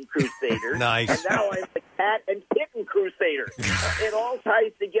Canine Crusader. Nice. And now I'm the Cat and Kitten Crusader. It all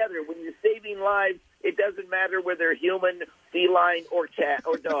ties together. When you're saving lives, it doesn't matter whether they're human, feline, or cat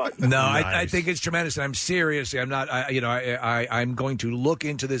or dog. No, nice. I think it's tremendous. And I'm seriously, I'm not. I'm going to look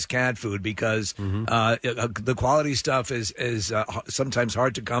into this cat food because the quality stuff is sometimes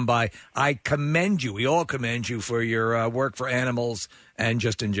hard to come by. I commend you. We all commend you for your work for animals and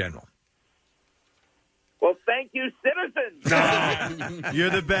just in general. Well, thank you, citizens. You're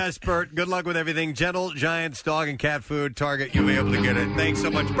the best, Burt. Good luck with everything. Gentle Giants dog and cat food. Target, you'll be able to get it. Thanks so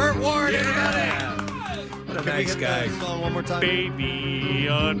much, Burt Ward. What a nice guy. One more time. Baby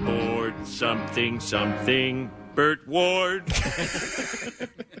on board, something, Burt Ward.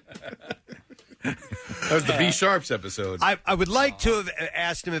 That was the B Sharps episode. I would like to have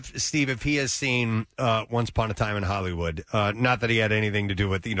asked him, if he has seen Once Upon a Time in Hollywood. Not that he had anything to do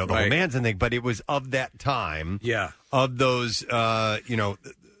with the whole Manson thing, but it was of that time. Yeah, of those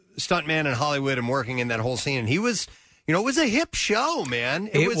stuntman in Hollywood and working in that whole scene. And he was, it was a hip show, man.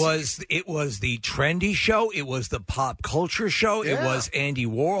 It was the trendy show. It was the pop culture show. Yeah. It was Andy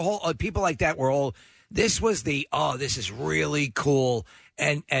Warhol. People like that were all. This was this is really cool.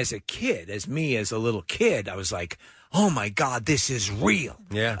 And as a little kid, I was like, oh my God, this is real.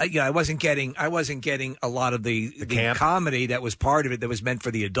 Yeah. I wasn't getting a lot of the comedy that was part of it that was meant for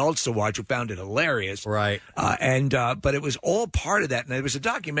the adults to watch who found it hilarious. Right. But it was all part of that. And there was a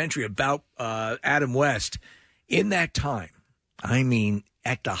documentary about Adam West in that time. I mean,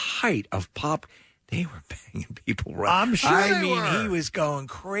 at the height of pop, they were banging people right. I'm sure they were. He was going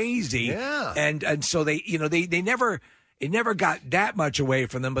crazy. Yeah. And so they never. It never got that much away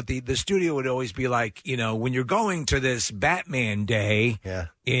from them, but the studio would always be like, when you're going to this Batman day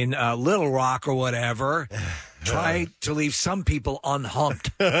in Little Rock or whatever, try to leave some people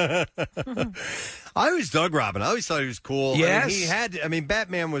unhumped. I always dug Robin. I always thought he was cool. Yes.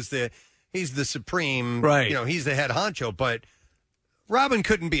 Batman was he's the supreme, right. He's the head honcho, but Robin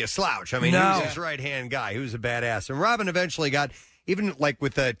couldn't be a slouch. He was his right-hand guy. He was a badass. And Robin eventually got... Even like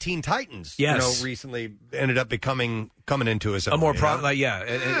with Teen Titans, recently ended up coming into his own. A more prominent,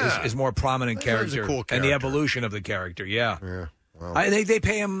 is more prominent character, cool character, and the evolution of the character. Yeah. Well. They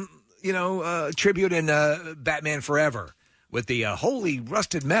pay him, tribute in Batman Forever, with the holy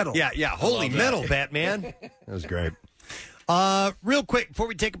rusted metal. Yeah, holy metal, Batman. That was great. Real quick, before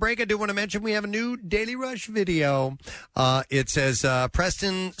we take a break, I do want to mention we have a new Daily Rush video. It says,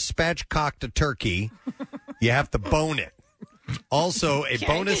 Preston spatchcocked a turkey. You have to bone it. Also, a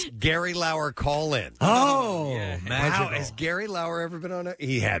bonus Gary Lauer call-in. Oh, wow. Has Gary Lauer ever been on it?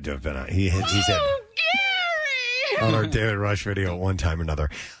 He had to have been on it. He's on our Daily Rush video at one time or another.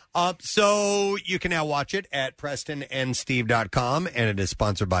 So you can now watch it at PrestonandSteve.com, and it is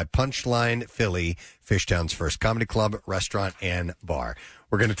sponsored by Punchline Philly, Fishtown's first comedy club, restaurant, and bar.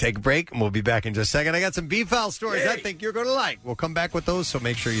 We're going to take a break, and we'll be back in just a second. I got some beef foul stories I think you're going to like. We'll come back with those, so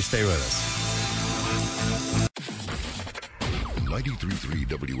make sure you stay with us. 93.3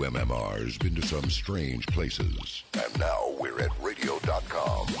 WMMR has been to some strange places. And now we're at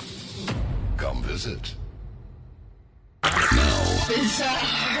radio.com. Come visit. Now,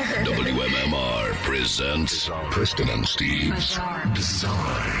 WMMR presents Preston and Steve's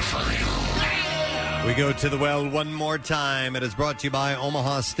Bizarre File. We go to the well one more time. It is brought to you by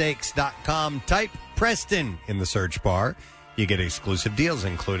OmahaSteaks.com. Type Preston in the search bar. You get exclusive deals,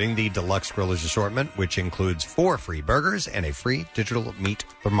 including the Deluxe Grillers Assortment, which includes 4 free burgers and a free digital meat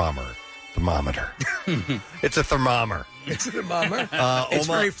thermometer. It's a thermometer. It's a thermometer. It's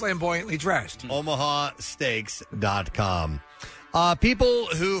very flamboyantly dressed. OmahaSteaks.com. People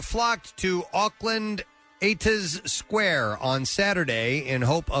who flocked to Auckland Atas Square on Saturday in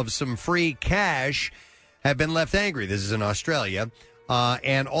hope of some free cash have been left angry. This is in Australia.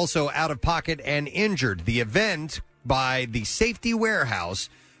 And also out of pocket and injured. The event by the Safety Warehouse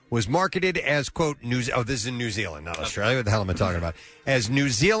was marketed as, quote, this is in New Zealand, not Australia. What the hell am I talking about? As New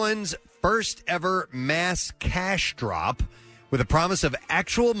Zealand's first ever mass cash drop, with a promise of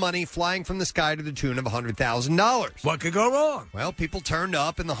actual money flying from the sky to the tune of $100,000. What could go wrong? Well, people turned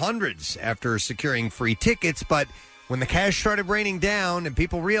up in the hundreds after securing free tickets, but when the cash started raining down and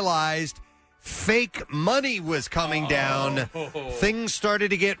people realized fake money was coming down, things started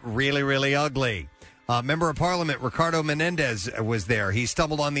to get really, really ugly. Member of Parliament Ricardo Menendez was there. He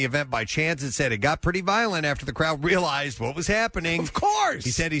stumbled on the event by chance and said it got pretty violent after the crowd realized what was happening. Of course.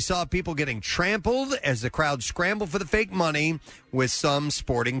 He said he saw people getting trampled as the crowd scrambled for the fake money, with some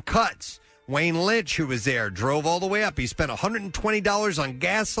sporting cuts. Wayne Lynch, who was there, drove all the way up. He spent $120 on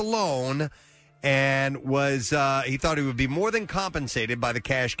gas alone and he thought he would be more than compensated by the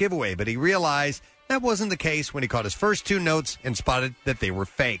cash giveaway, but he realized that wasn't the case when he caught his first 2 notes and spotted that they were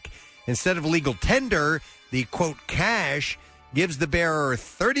fake. Instead of legal tender, the, quote, cash gives the bearer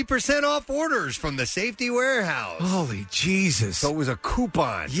 30% off orders from the Safety Warehouse. Holy Jesus. So it was a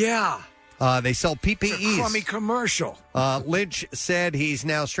coupon. Yeah. They sell PPEs. It's a crummy commercial. Lynch said he's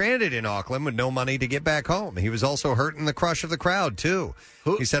now stranded in Auckland with no money to get back home. He was also hurt in the crush of the crowd, too.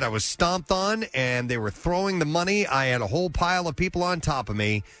 He said, I was stomped on, and they were throwing the money. I had a whole pile of people on top of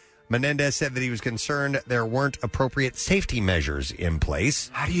me. Menendez said that he was concerned there weren't appropriate safety measures in place.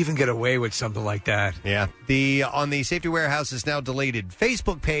 How do you even get away with something like that? Yeah. On the Safety Warehouse's now deleted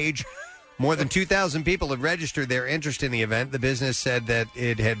Facebook page, more than 2,000 people had registered their interest in the event. The business said that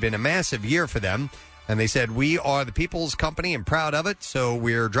it had been a massive year for them. And they said, we are the people's company and proud of it. So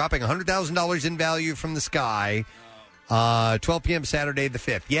we're dropping $100,000 in value from the sky. 12 p.m. Saturday the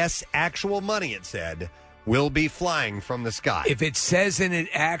 5th. Yes, actual money, it said, will be flying from the sky. If it says in it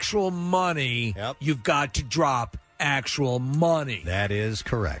actual money, you've got to drop actual money. That is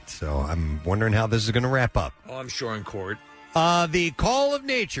correct. So I'm wondering how this is going to wrap up. Oh, I'm sure in court. The call of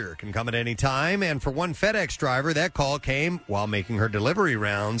nature can come at any time, and for one FedEx driver, that call came while making her delivery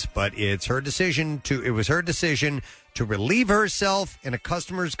rounds, but it was her decision to relieve herself in a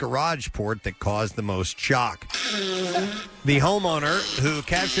customer's garage port that caused the most shock. The homeowner who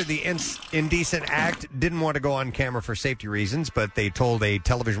captured the indecent act didn't want to go on camera for safety reasons, but they told a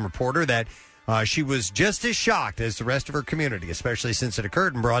television reporter that she was just as shocked as the rest of her community, especially since it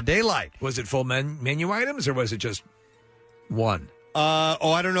occurred in broad daylight. Was it full menu items, or was it just one?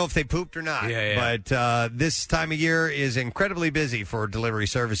 I don't know if they pooped or not. But this time of year is incredibly busy for delivery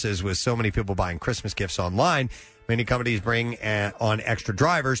services with so many people buying Christmas gifts online. Many companies bring on extra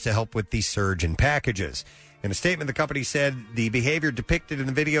drivers to help with the surge in packages. In a statement, the company said the behavior depicted in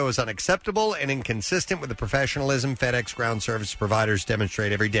the video is unacceptable and inconsistent with the professionalism FedEx ground service providers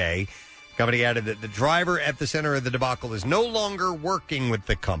demonstrate every day. The company added that the driver at the center of the debacle is no longer working with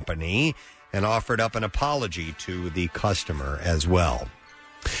the company and offered up an apology to the customer as well.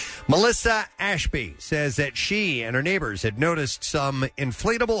 Melissa Ashby says that she and her neighbors had noticed some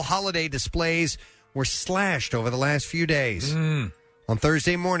inflatable holiday displays were slashed over the last few days. On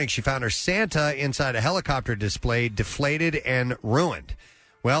Thursday morning, she found her Santa inside a helicopter display deflated and ruined.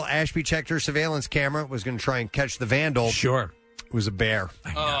 Well, Ashby checked her surveillance camera, was going to try and catch the vandal. Sure. It was a bear.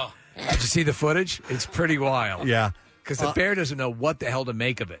 Oh. Did you see the footage? It's pretty wild. Yeah. Because the bear doesn't know what the hell to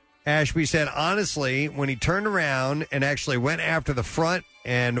make of it. Ashby said, honestly, when he turned around and actually went after the front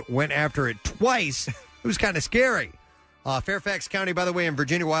and went after it twice, it was kind of scary. Fairfax County, by the way, and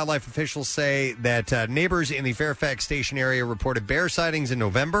Virginia wildlife officials say that neighbors in the Fairfax Station area reported bear sightings in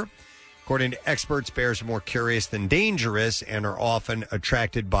November. According to experts, bears are more curious than dangerous and are often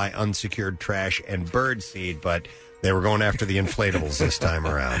attracted by unsecured trash and bird seed, but they were going after the inflatables this time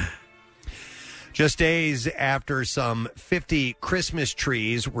around. Just days after some 50 Christmas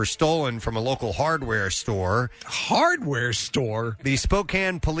trees were stolen from a local hardware store. Hardware store? The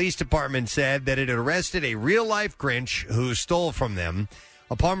Spokane Police Department said that it had arrested a real-life Grinch who stole from them.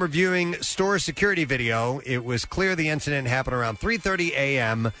 Upon reviewing store security video, it was clear the incident happened around 3:30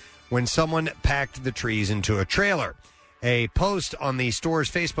 a.m. when someone packed the trees into a trailer. A post on the store's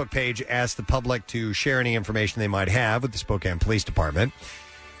Facebook page asked the public to share any information they might have with the Spokane Police Department.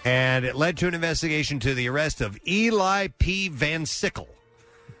 And it led to an investigation to the arrest of Eli P. Van Sickle.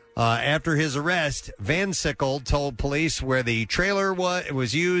 After his arrest, Van Sickle told police where the trailer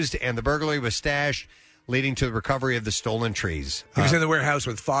was used and the burglary was stashed, leading to the recovery of the stolen trees. He was in the warehouse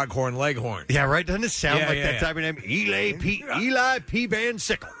with Foghorn Leghorn. Yeah, right? Doesn't it sound that type of name? Eli P. Van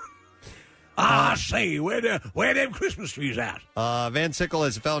Sickle. Say, where them Christmas trees at? Van Sickle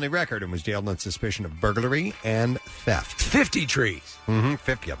has a felony record and was jailed on suspicion of burglary and theft. 50 trees.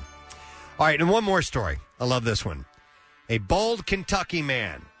 50 of them. All right, and one more story. I love this one. A bald Kentucky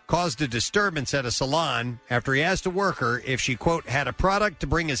man caused a disturbance at a salon after he asked a worker if she, quote, had a product to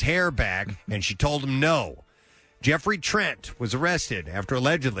bring his hair back, and she told him no. Jeffrey Trent was arrested after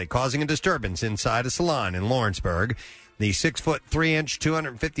allegedly causing a disturbance inside a salon in Lawrenceburg. The 6'3",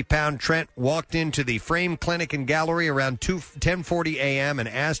 250-pound Trent walked into the Frame Clinic and Gallery around 10:40 a.m. and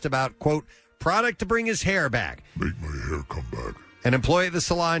asked about, quote, product to bring his hair back. Make my hair come back. An employee of the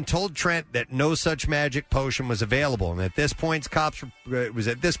salon told Trent that no such magic potion was available, and at this point, cops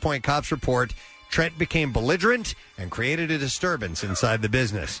report Trent became belligerent and created a disturbance inside the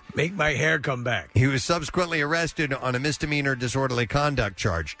business. Make my hair come back. He was subsequently arrested on a misdemeanor disorderly conduct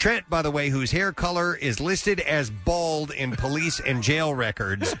charge. Trent, by the way, whose hair color is listed as bald in police and jail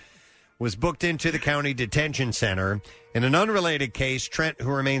records, was booked into the county detention center. In an unrelated case, Trent,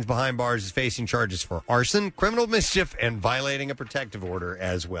 who remains behind bars, is facing charges for arson, criminal mischief, and violating a protective order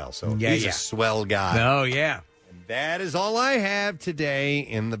as well. So he's a swell guy. Oh, yeah. That is all I have today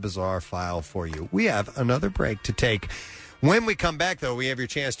in the Bizarre File for you. We have another break to take. When we come back, though, we have your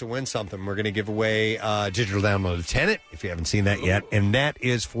chance to win something. We're going to give away digital download of Tenet, if you haven't seen that yet, and that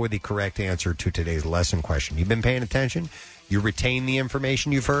is for the correct answer to today's lesson question. You've been paying attention? You retain the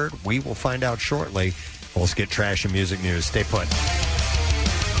information you've heard? We will find out shortly. Let's get trash and music news. Stay put.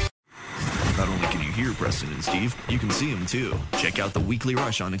 Not only can you hear Preston and Steve, you can see them too. Check out the Weekly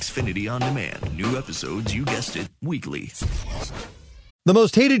Rush on Xfinity On Demand. New episodes, you guessed it, weekly. The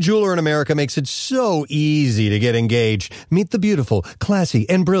most hated jeweler in America makes it so easy to get engaged. Meet the beautiful, classy,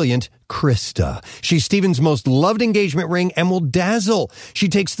 and brilliant Krista. She's Steven's most loved engagement ring and will dazzle. She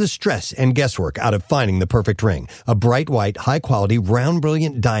takes the stress and guesswork out of finding the perfect ring. A bright white, high-quality, round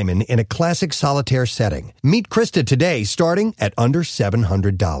brilliant diamond in a classic solitaire setting. Meet Krista today, starting at under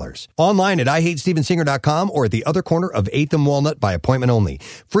 $700. Online at IHateStevenSinger.com or at the other corner of 8th and Walnut by appointment only.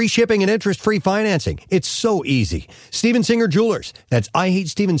 Free shipping and interest-free financing. It's so easy. Steven Singer Jewelers. That's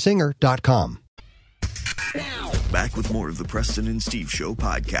IHateStevenSinger.com. Back with more of the Preston and Steve Show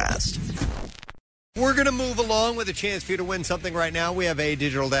podcast. We're going to move along with a chance for you to win something right now. We have a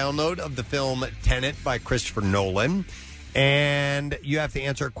digital download of the film Tenet by Christopher Nolan. And you have to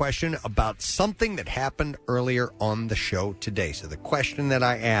answer a question about something that happened earlier on the show today. So the question that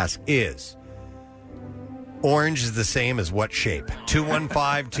I ask is, orange is the same as what shape?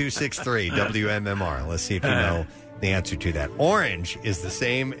 215-263-WMMR. Let's see if you know the answer to that. Orange is the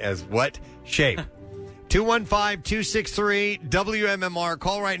same as what shape? 215-263-WMMR.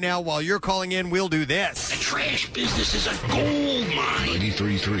 Call right now. While you're calling in, we'll do this. The trash business is a gold mine.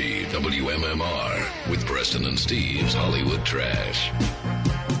 93.3 WMMR with Preston and Steve's Hollywood Trash.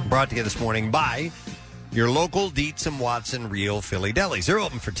 Brought to you this morning by your local Dietz & Watson Real Philly Delis. They're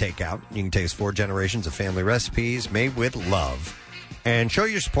open for takeout. You can taste 4 generations of family recipes made with love. And show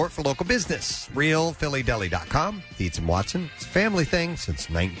your support for local business. RealPhillyDeli.com. Dietz & Watson. It's a family thing since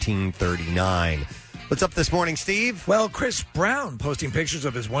 1939. What's up this morning, Steve? Well, Chris Brown posting pictures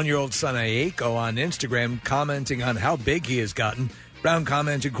of his 1-year-old son, Aiko, on Instagram, commenting on how big he has gotten. Brown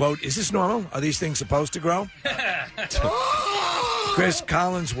commented, quote, "Is this normal? Are these things supposed to grow?" Chris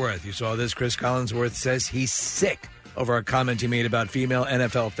Collinsworth, you saw this? Chris Collinsworth says he's sick over a comment he made about female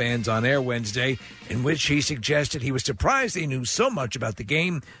NFL fans on air Wednesday, in which he suggested he was surprised they knew so much about the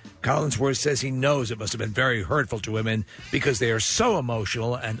game. Collinsworth says he knows it must have been very hurtful to women because they are so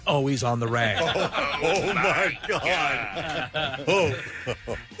emotional and always on the rag. Oh, my God.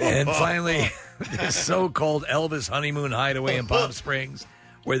 And finally, this so-called Elvis honeymoon hideaway in Palm Springs,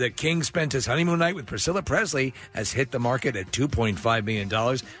 where the king spent his honeymoon night with Priscilla Presley, has hit the market at $2.5 million.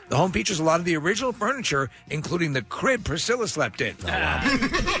 The home features a lot of the original furniture, including the crib Priscilla slept in. Oh, wow.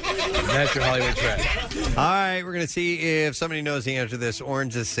 That's your Hollywood Trash. All right, we're going to see if somebody knows the answer to this.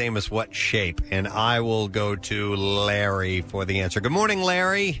 Orange is same as what shape? And I will go to Larry for the answer. Good morning,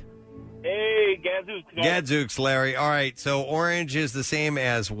 Larry. Hey, Gadzooks. Gadzooks, Larry. All right, so orange is the same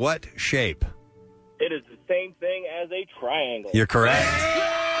as what shape? It is the same thing as a triangle. You're correct.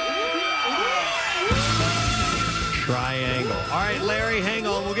 Triangle. All right, Larry, hang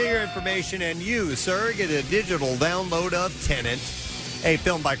on. We'll get your information. And you, sir, get a digital download of Tenet, a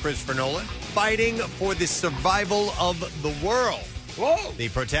film by Christopher Nolan, fighting for the survival of the world. Whoa. The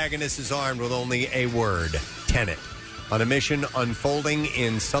protagonist is armed with only a word, Tenet, on a mission unfolding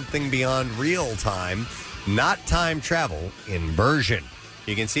in something beyond real time, not time travel, inversion.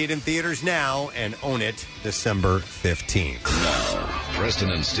 You can see it in theaters now and own it December 15th. Now,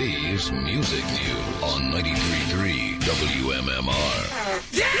 Preston and Steve's Music News on 93.3 WMMR.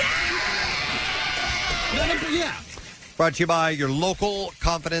 Yeah. Brought to you by your local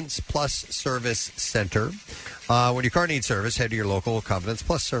Confidence Plus Service Center. When your car needs service, head to your local Confidence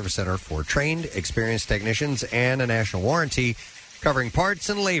Plus Service Center for trained, experienced technicians and a national warranty covering parts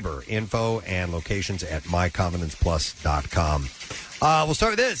and labor. Info and locations at myconfidenceplus.com. We'll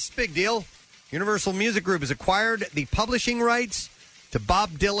start with this. Big deal. Universal Music Group has acquired the publishing rights to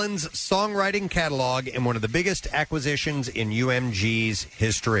Bob Dylan's songwriting catalog in one of the biggest acquisitions in UMG's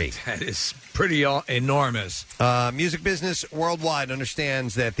history. That is pretty enormous. Music business worldwide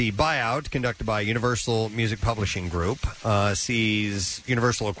understands that the buyout conducted by Universal Music Publishing Group sees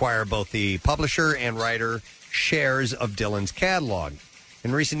Universal acquire both the publisher and writer shares of Dylan's catalog.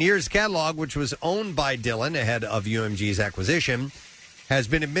 In recent years, the catalog, which was owned by Dylan ahead of UMG's acquisition, has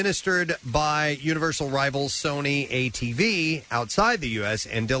been administered by Universal rivals Sony ATV outside the U.S.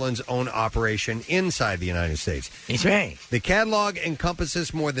 and Dylan's own operation inside the United States. That's right. The catalog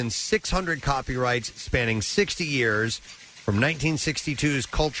encompasses more than 600 copyrights spanning 60 years, from 1962's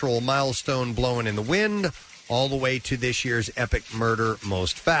cultural milestone Blowin' in the Wind all the way to this year's epic Murder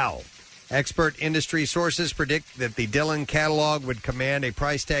Most Foul. Expert industry sources predict that the Dylan catalog would command a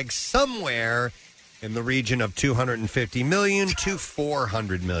price tag somewhere in the region of $250 million to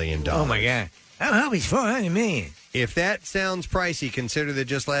 $400 million. Oh, my God. I hope it's $400 million. If that sounds pricey, consider that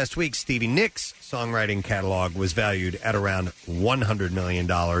just last week, Stevie Nicks' songwriting catalog was valued at around $100 million,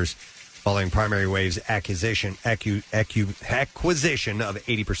 following Primary Wave's acquisition of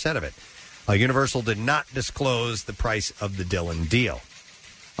 80% of it. Universal did not disclose the price of the Dylan deal.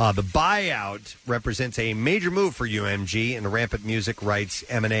 The buyout represents a major move for UMG in the rampant music rights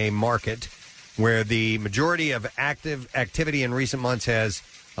M&A market, where the majority of active activity in recent months has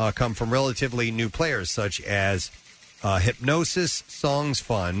come from relatively new players such as Hypnosis, Songs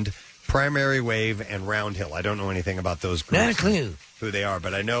Fund, Primary Wave, and Roundhill. I don't know anything about those groups. Not a clue who they are,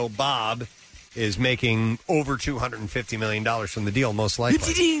 but I know Bob is making over $250 million from the deal, most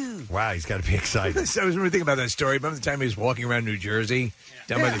likely. Wow, he's got to be excited. I was really thinking about that story. Remember the time he was walking around New Jersey,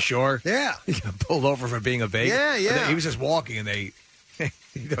 down by the shore? Yeah. He got pulled over for being a vagrant. Yeah. He was just walking, and they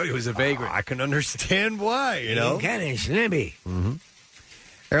he thought he was a vagrant. I can understand why, you know. Kind of slippy. Mm-hmm.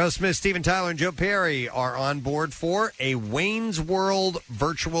 Aerosmith, Steven Tyler, and Joe Perry are on board for a Wayne's World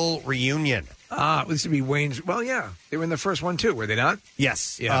virtual reunion. This would be Wayne's. Well, yeah. They were in the first one, too, were they not?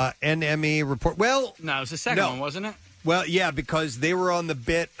 Yes. Yeah. NME report. Well, no, it was the second one, wasn't it? Well, yeah, because they were on the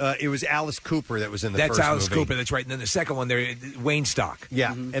bit. It was Alice Cooper that was in the first movie. That's Alice Cooper, that's right. And then the second one, they're Wayne Stock.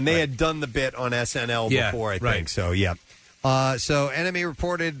 Yeah, and they had done the bit on SNL before, I think. Right. So, yeah. So NME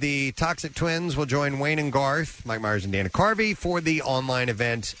reported the Toxic Twins will join Wayne and Garth, Mike Myers and Dana Carvey, for the online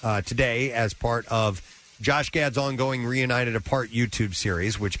event today as part of Josh Gad's ongoing Reunited Apart YouTube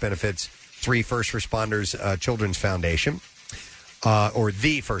series, which benefits 3 First Responders Children's Foundation, or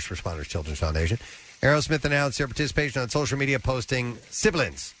the First Responders Children's Foundation. Aerosmith announced their participation on social media, posting,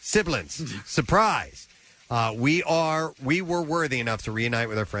 siblings, surprise. We were worthy enough to reunite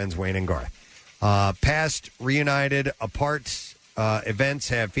with our friends Wayne and Garth. Past Reunited Apart events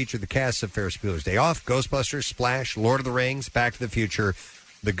have featured the cast of Ferris Bueller's Day Off, Ghostbusters, Splash, Lord of the Rings, Back to the Future,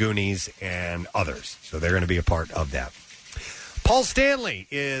 The Goonies, and others. So they're going to be a part of that. Paul Stanley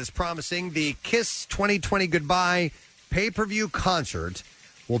is promising the Kiss 2020 Goodbye pay-per-view concert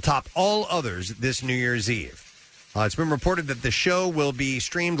will top all others this New Year's Eve. It's been reported that the show will be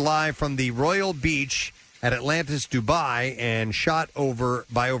streamed live from the Royal Beach at Atlantis, Dubai, and shot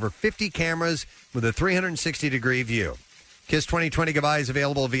by over 50 cameras with a 360-degree view. KISS 2020 Goodbye is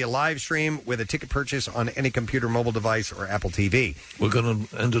available via live stream with a ticket purchase on any computer, mobile device, or Apple TV. We're going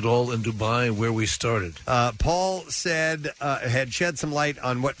to end it all in Dubai, where we started. Paul said had shed some light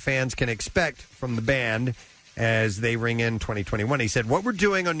on what fans can expect from the band as they ring in 2021. He said, what we're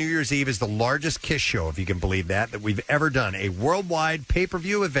doing on New Year's Eve is the largest KISS show, if you can believe that we've ever done. A worldwide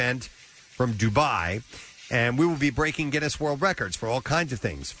pay-per-view event from Dubai, and we will be breaking Guinness World Records for all kinds of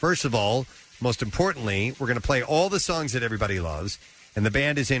things. First of all, most importantly, we're going to play all the songs that everybody loves, and the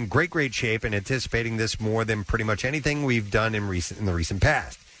band is in great shape and anticipating this more than pretty much anything we've done in the recent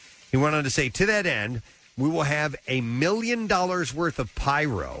past. He went on to say, to that end, we will have $1 million worth of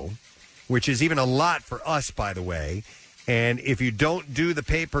pyro, which is even a lot for us, by the way. And if you don't do the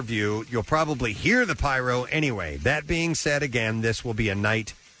pay-per-view, you'll probably hear the pyro anyway. That being said, again, this will be a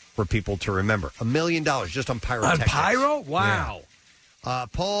night for people to remember. $1 million just on pyrotechnics. On pyro? Wow. Yeah.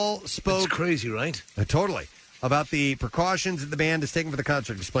 Paul spoke... That's crazy, right? Totally. About the precautions that the band is taking for the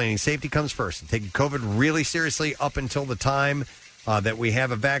concert, explaining safety comes first and taking COVID really seriously up until the time that we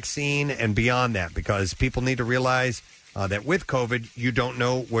have a vaccine and beyond that, because people need to realize that with COVID, you don't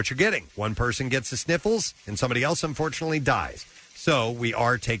know what you're getting. One person gets the sniffles and somebody else, unfortunately, dies. So we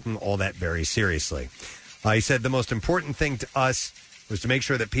are taking all that very seriously. He said the most important thing to us was to make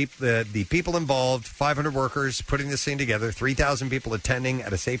sure that the people involved, 500 workers putting this thing together, 3,000 people attending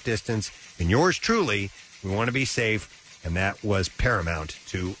at a safe distance, and yours truly, we want to be safe, and that was paramount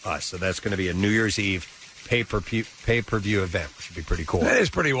to us. So that's going to be a New Year's Eve pay-per-view event, which should be pretty cool. That is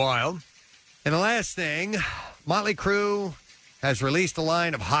pretty wild. And the last thing, Motley Crue has released a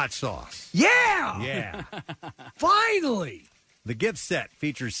line of hot sauce. Yeah! Yeah. Finally! The gift set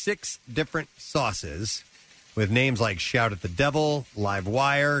features 6 different sauces, with names like Shout at the Devil, Live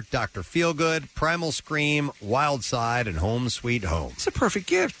Wire, Dr. Feelgood, Primal Scream, Wild Side, and Home Sweet Home. It's a perfect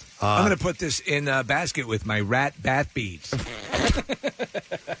gift. I'm going to put this in a basket with my rat bath beads.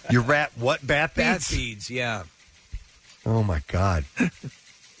 Your rat what bath beads? Bath beads, yeah. Oh, my God.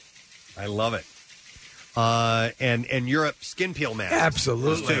 I love it. And Europe skin peel masks.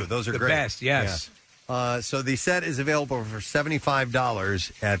 Absolutely. Those are the great. Best, yes. Yeah. So the set is available for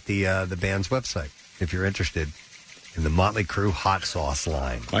 $75 at the band's website, if you're interested in the Motley Crue hot sauce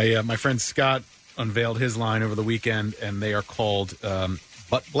line. My friend Scott unveiled his line over the weekend, and they are called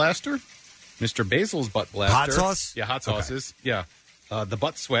Butt Blaster, Mr. Basil's Butt Blaster. Hot sauce? Yeah, hot sauces. Okay. Yeah. The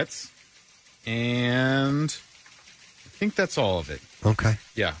Butt Sweats, and I think that's all of it. Okay.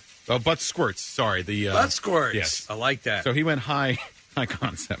 Yeah. Oh, Butt Squirts. Sorry. Butt Squirts. Yes. I like that. So he went high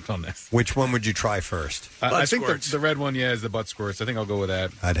concept on this. Which one would you try first? I think the red one, is the Butt Squirts. I think I'll go with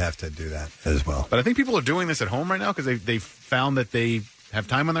that. I'd have to do that as well. But I think people are doing this at home right now because they found that they have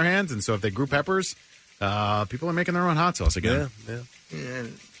time on their hands, and so if they grew peppers, people are making their own hot sauce again. Yeah.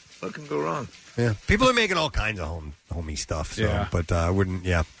 What can go wrong? Yeah. People are making all kinds of homey stuff. So, yeah. But I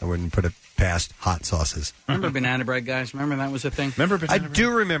wouldn't put it past hot sauces. Remember banana bread, guys? Remember that was a thing? I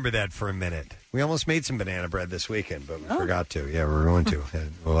do remember that for a minute. We almost made some banana bread this weekend, but we forgot to. Yeah, we're going to.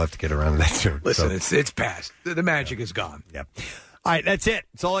 We'll have to get around to that soon. Listen, it's past. The magic is gone. Yep. All right, that's it.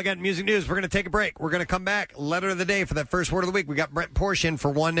 That's all I got in music news. We're going to take a break. We're going to come back. Letter of the day for that first word of the week. We got Brent Portion for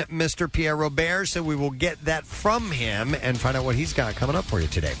one Mr. Pierre Robert, so we will get that from him and find out what he's got coming up for you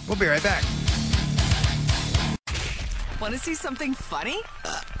today. We'll be right back. Want to see something funny?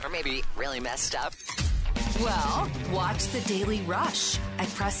 Or maybe really messed up? Well, watch The Daily Rush at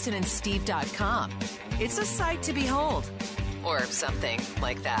PrestonandSteve.com. It's a sight to behold. Or something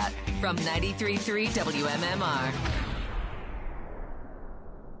like that. From 93.3 WMMR.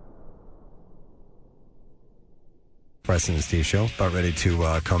 Preston and Steve Show, about ready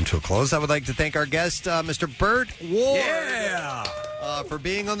to come to a close. I would like to thank our guest, Mr. Bert Ward, for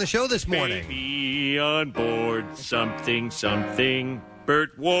being on the show this morning. Baby on board, something,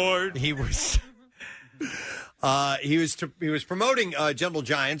 Bert Ward. He was promoting Gentle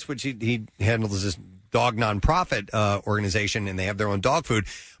Giants, which he handles this dog nonprofit organization, and they have their own dog food.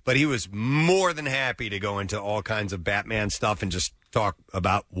 But he was more than happy to go into all kinds of Batman stuff and just talk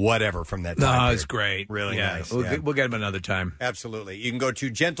about whatever from that time. No, period. it's great. Really nice. We'll get him another time. Absolutely. You can go to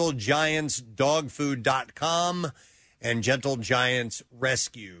gentlegiantsdogfood.com and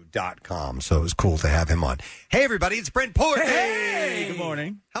gentlegiantsrescue.com. So it was cool to have him on. Hey, everybody, it's Brent Porter. Hey, good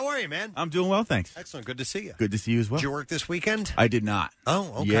morning. How are you, man? I'm doing well, thanks. Excellent. Good to see you. Good to see you as well. Did you work this weekend? I did not.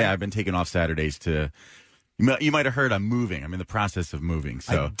 Oh, okay. Yeah, I've been taking off Saturdays to... You might have heard I'm moving. I'm in the process of moving.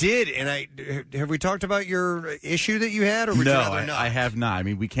 So I did, and have we talked about your issue that you had, or would you rather not? I have not. I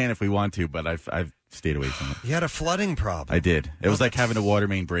mean, we can if we want to, but I've stayed away from it. You had a flooding problem. I did. It was like having a water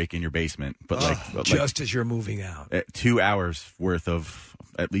main break in your basement, but just as you're moving out. 2 hours worth of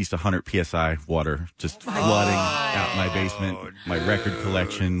at least 100 psi water just flooding out my basement. My record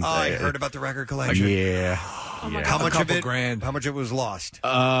collection. I heard about the record collection. Yeah. How much of it? $2,000. How much of it was lost?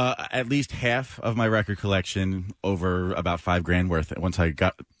 At least half of my record collection, over about $5,000 worth. Once I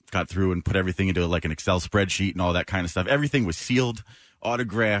got through and put everything into like an Excel spreadsheet and all that kind of stuff, everything was sealed,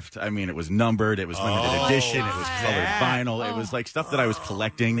 autographed. I mean, it was numbered. It was limited edition. It was colored vinyl. It was like stuff that I was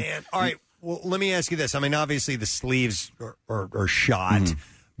collecting. Man, all right. Well, let me ask you this. I mean, obviously the sleeves are shot.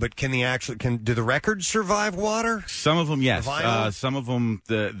 But do the records survive water? Some of them, yes. The vinyl? Some of them,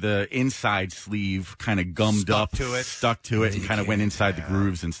 the inside sleeve kind of gummed up, stuck to it, and kind of went inside the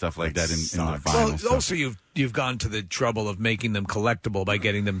grooves and stuff like that in the vinyl. Well, also you've gone to the trouble of making them collectible by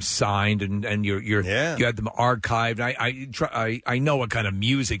getting them signed and you had them archived. I know what kind of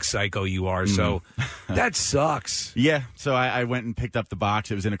music psycho you are, so that sucks. Yeah, so I went and picked up the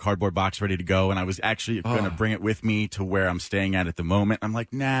box. It was in a cardboard box ready to go, and I was actually going to bring it with me to where I'm staying at the moment. I'm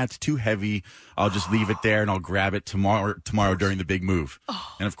like, nah, it's too heavy. I'll just leave it there, and I'll grab it tomorrow during the big move.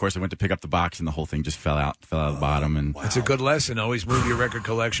 And of course, I went to pick up the box, and the whole thing just fell out of the bottom. And it's a good lesson. Always move your record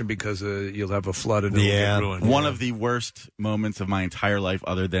collection because you'll have a flood and it'll get ruined. One of the worst moments of my entire life,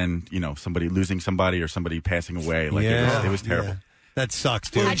 other than somebody losing somebody or somebody passing away. Like it was terrible. That sucks,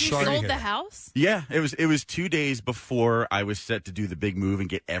 dude. Had you sold the house? Yeah, it was 2 days before I was set to do the big move and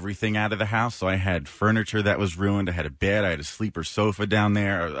get everything out of the house. So I had furniture that was ruined. I had a bed. I had a sleeper sofa down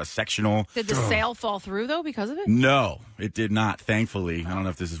there, a sectional. Did the sale fall through, though, because of it? No, it did not, thankfully. I don't know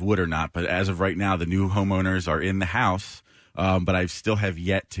if this is wood or not, but as of right now, the new homeowners are in the house, but I still have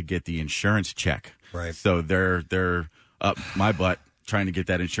yet to get the insurance check. Right. So they're up my butt trying to get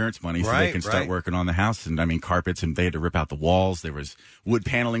that insurance money so they can start working on the house. And I mean, carpets, and they had to rip out the walls. There was wood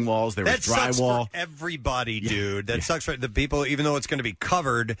paneling walls. There was drywall. That sucks for everybody, dude. That sucks for the people, even though it's going to be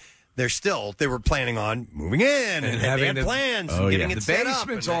covered. They were planning on moving in and having plans and getting it set up. The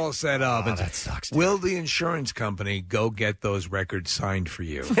basement's all set up. Oh, that sucks. Dude. Will the insurance company go get those records signed for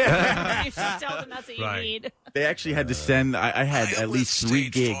you? You should tell them that's what you need. They actually had to send. I had at least 3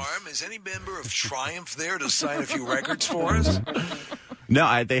 gigs. Farm. Is any member of Triumph there to sign a few records for us?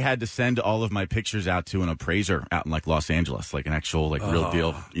 No, they had to send all of my pictures out to an appraiser out in like Los Angeles, like an actual real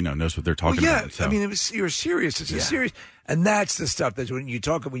deal. Knows what they're talking about. So. I mean, you're serious. It's a serious, and that's the stuff that's when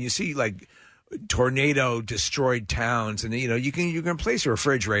you see like tornado destroyed towns, and you can replace a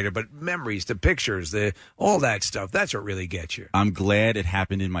refrigerator, but memories, the pictures, all that stuff, that's what really gets you. I'm glad it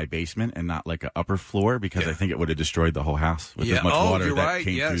happened in my basement and not like an upper floor, because I think it would have destroyed the whole house with as much water that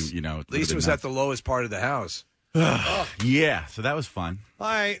came through. At least it was at the lowest part of the house. Yeah, so that was fun. All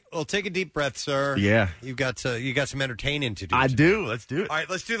right, well, take a deep breath, sir. Yeah. You got some entertaining to do. I do. Let's do it. All right,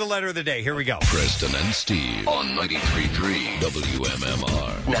 let's do the letter of the day. Here we go. Preston and Steve on 93.3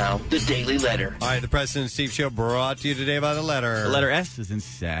 WMMR. Now, the Daily Letter. All right, the Preston and Steve Show brought to you today by the letter. The letter S is in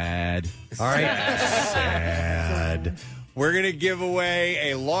sad. All right, sad. We're going to give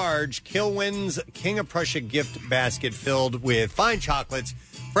away a large Kilwins King of Prussia gift basket filled with fine chocolates,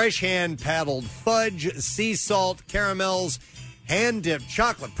 fresh hand-paddled fudge, sea salt, caramels, hand-dipped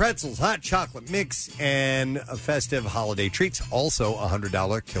chocolate pretzels, hot chocolate mix, and festive holiday treats. Also, a $100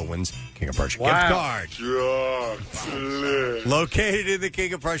 Kilwins King of Prussia gift card. Located in the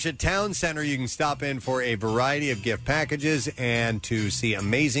King of Prussia Town Center, you can stop in for a variety of gift packages and to see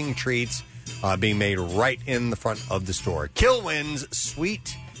amazing treats being made right in the front of the store. Kilwins,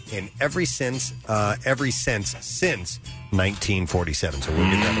 sweet in every sense since 1947. So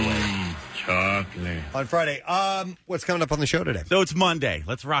we'll get that away. Chocolate. On Friday. What's coming up on the show today? So it's Monday.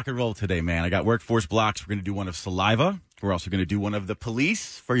 Let's rock and roll today, man. I got workforce blocks. We're going to do one of saliva. We're also going to do one of the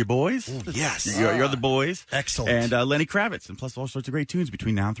police for your boys. Ooh, yes. You're the boys. Excellent. And Lenny Kravitz. And plus all sorts of great tunes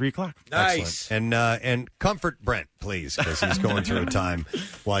between now and 3 o'clock. Nice. And comfort Brent, please, because he's going through a time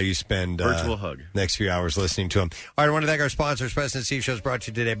while you spend virtual hug next few hours listening to him. All right, I want to thank our sponsors. Preston and Steve Show is brought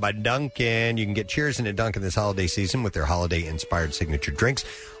to you today by Dunkin'. You can get cheers in at Dunkin' this holiday season with their holiday-inspired signature drinks.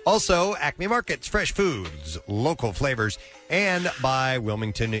 Also, Acme Markets, fresh foods, local flavors, and by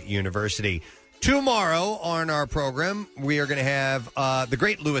Wilmington University. Tomorrow on our program, we are going to have the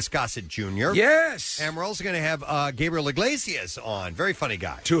great Louis Gossett Jr. Yes. And we're also going to have Gabriel Iglesias on. Very funny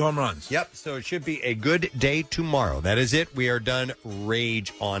guy. 2 home runs. Yep. So it should be a good day tomorrow. That is it. We are done.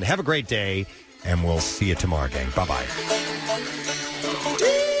 Rage on. Have a great day, and we'll see you tomorrow, gang. Bye-bye.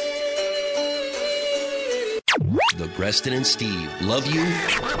 The Preston and Steve love you,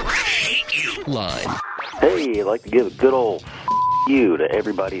 hate you line. Hey, I'd like to give a good old you to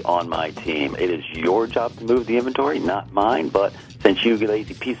everybody on my team. It is your job to move the inventory, not mine, but Since you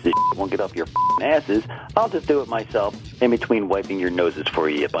lazy pieces of shit won't get off your asses, I'll just do it myself in between wiping your noses for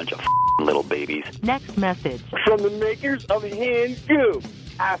you bunch of little babies. Next message. From the makers of Hand Goo.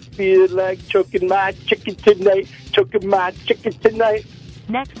 I feel like choking my chicken tonight, choking my chicken tonight.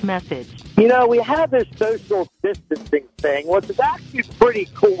 Next message. You know, we have this social distancing thing, which is actually pretty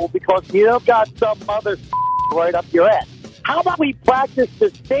cool because you don't got some other right up your ass. How about we practice the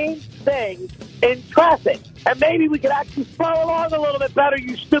same thing in traffic? And maybe we could actually flow along a little bit better,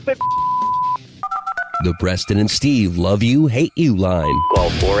 you stupid. The Preston and Steve Love You, Hate You line. Call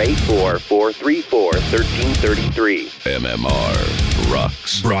 484-434-1333. MMR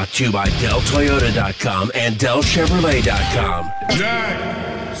rocks. Brought to you by DellToyota.com and DellChevrolet.com.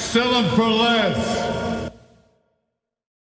 Jack, sell them for less.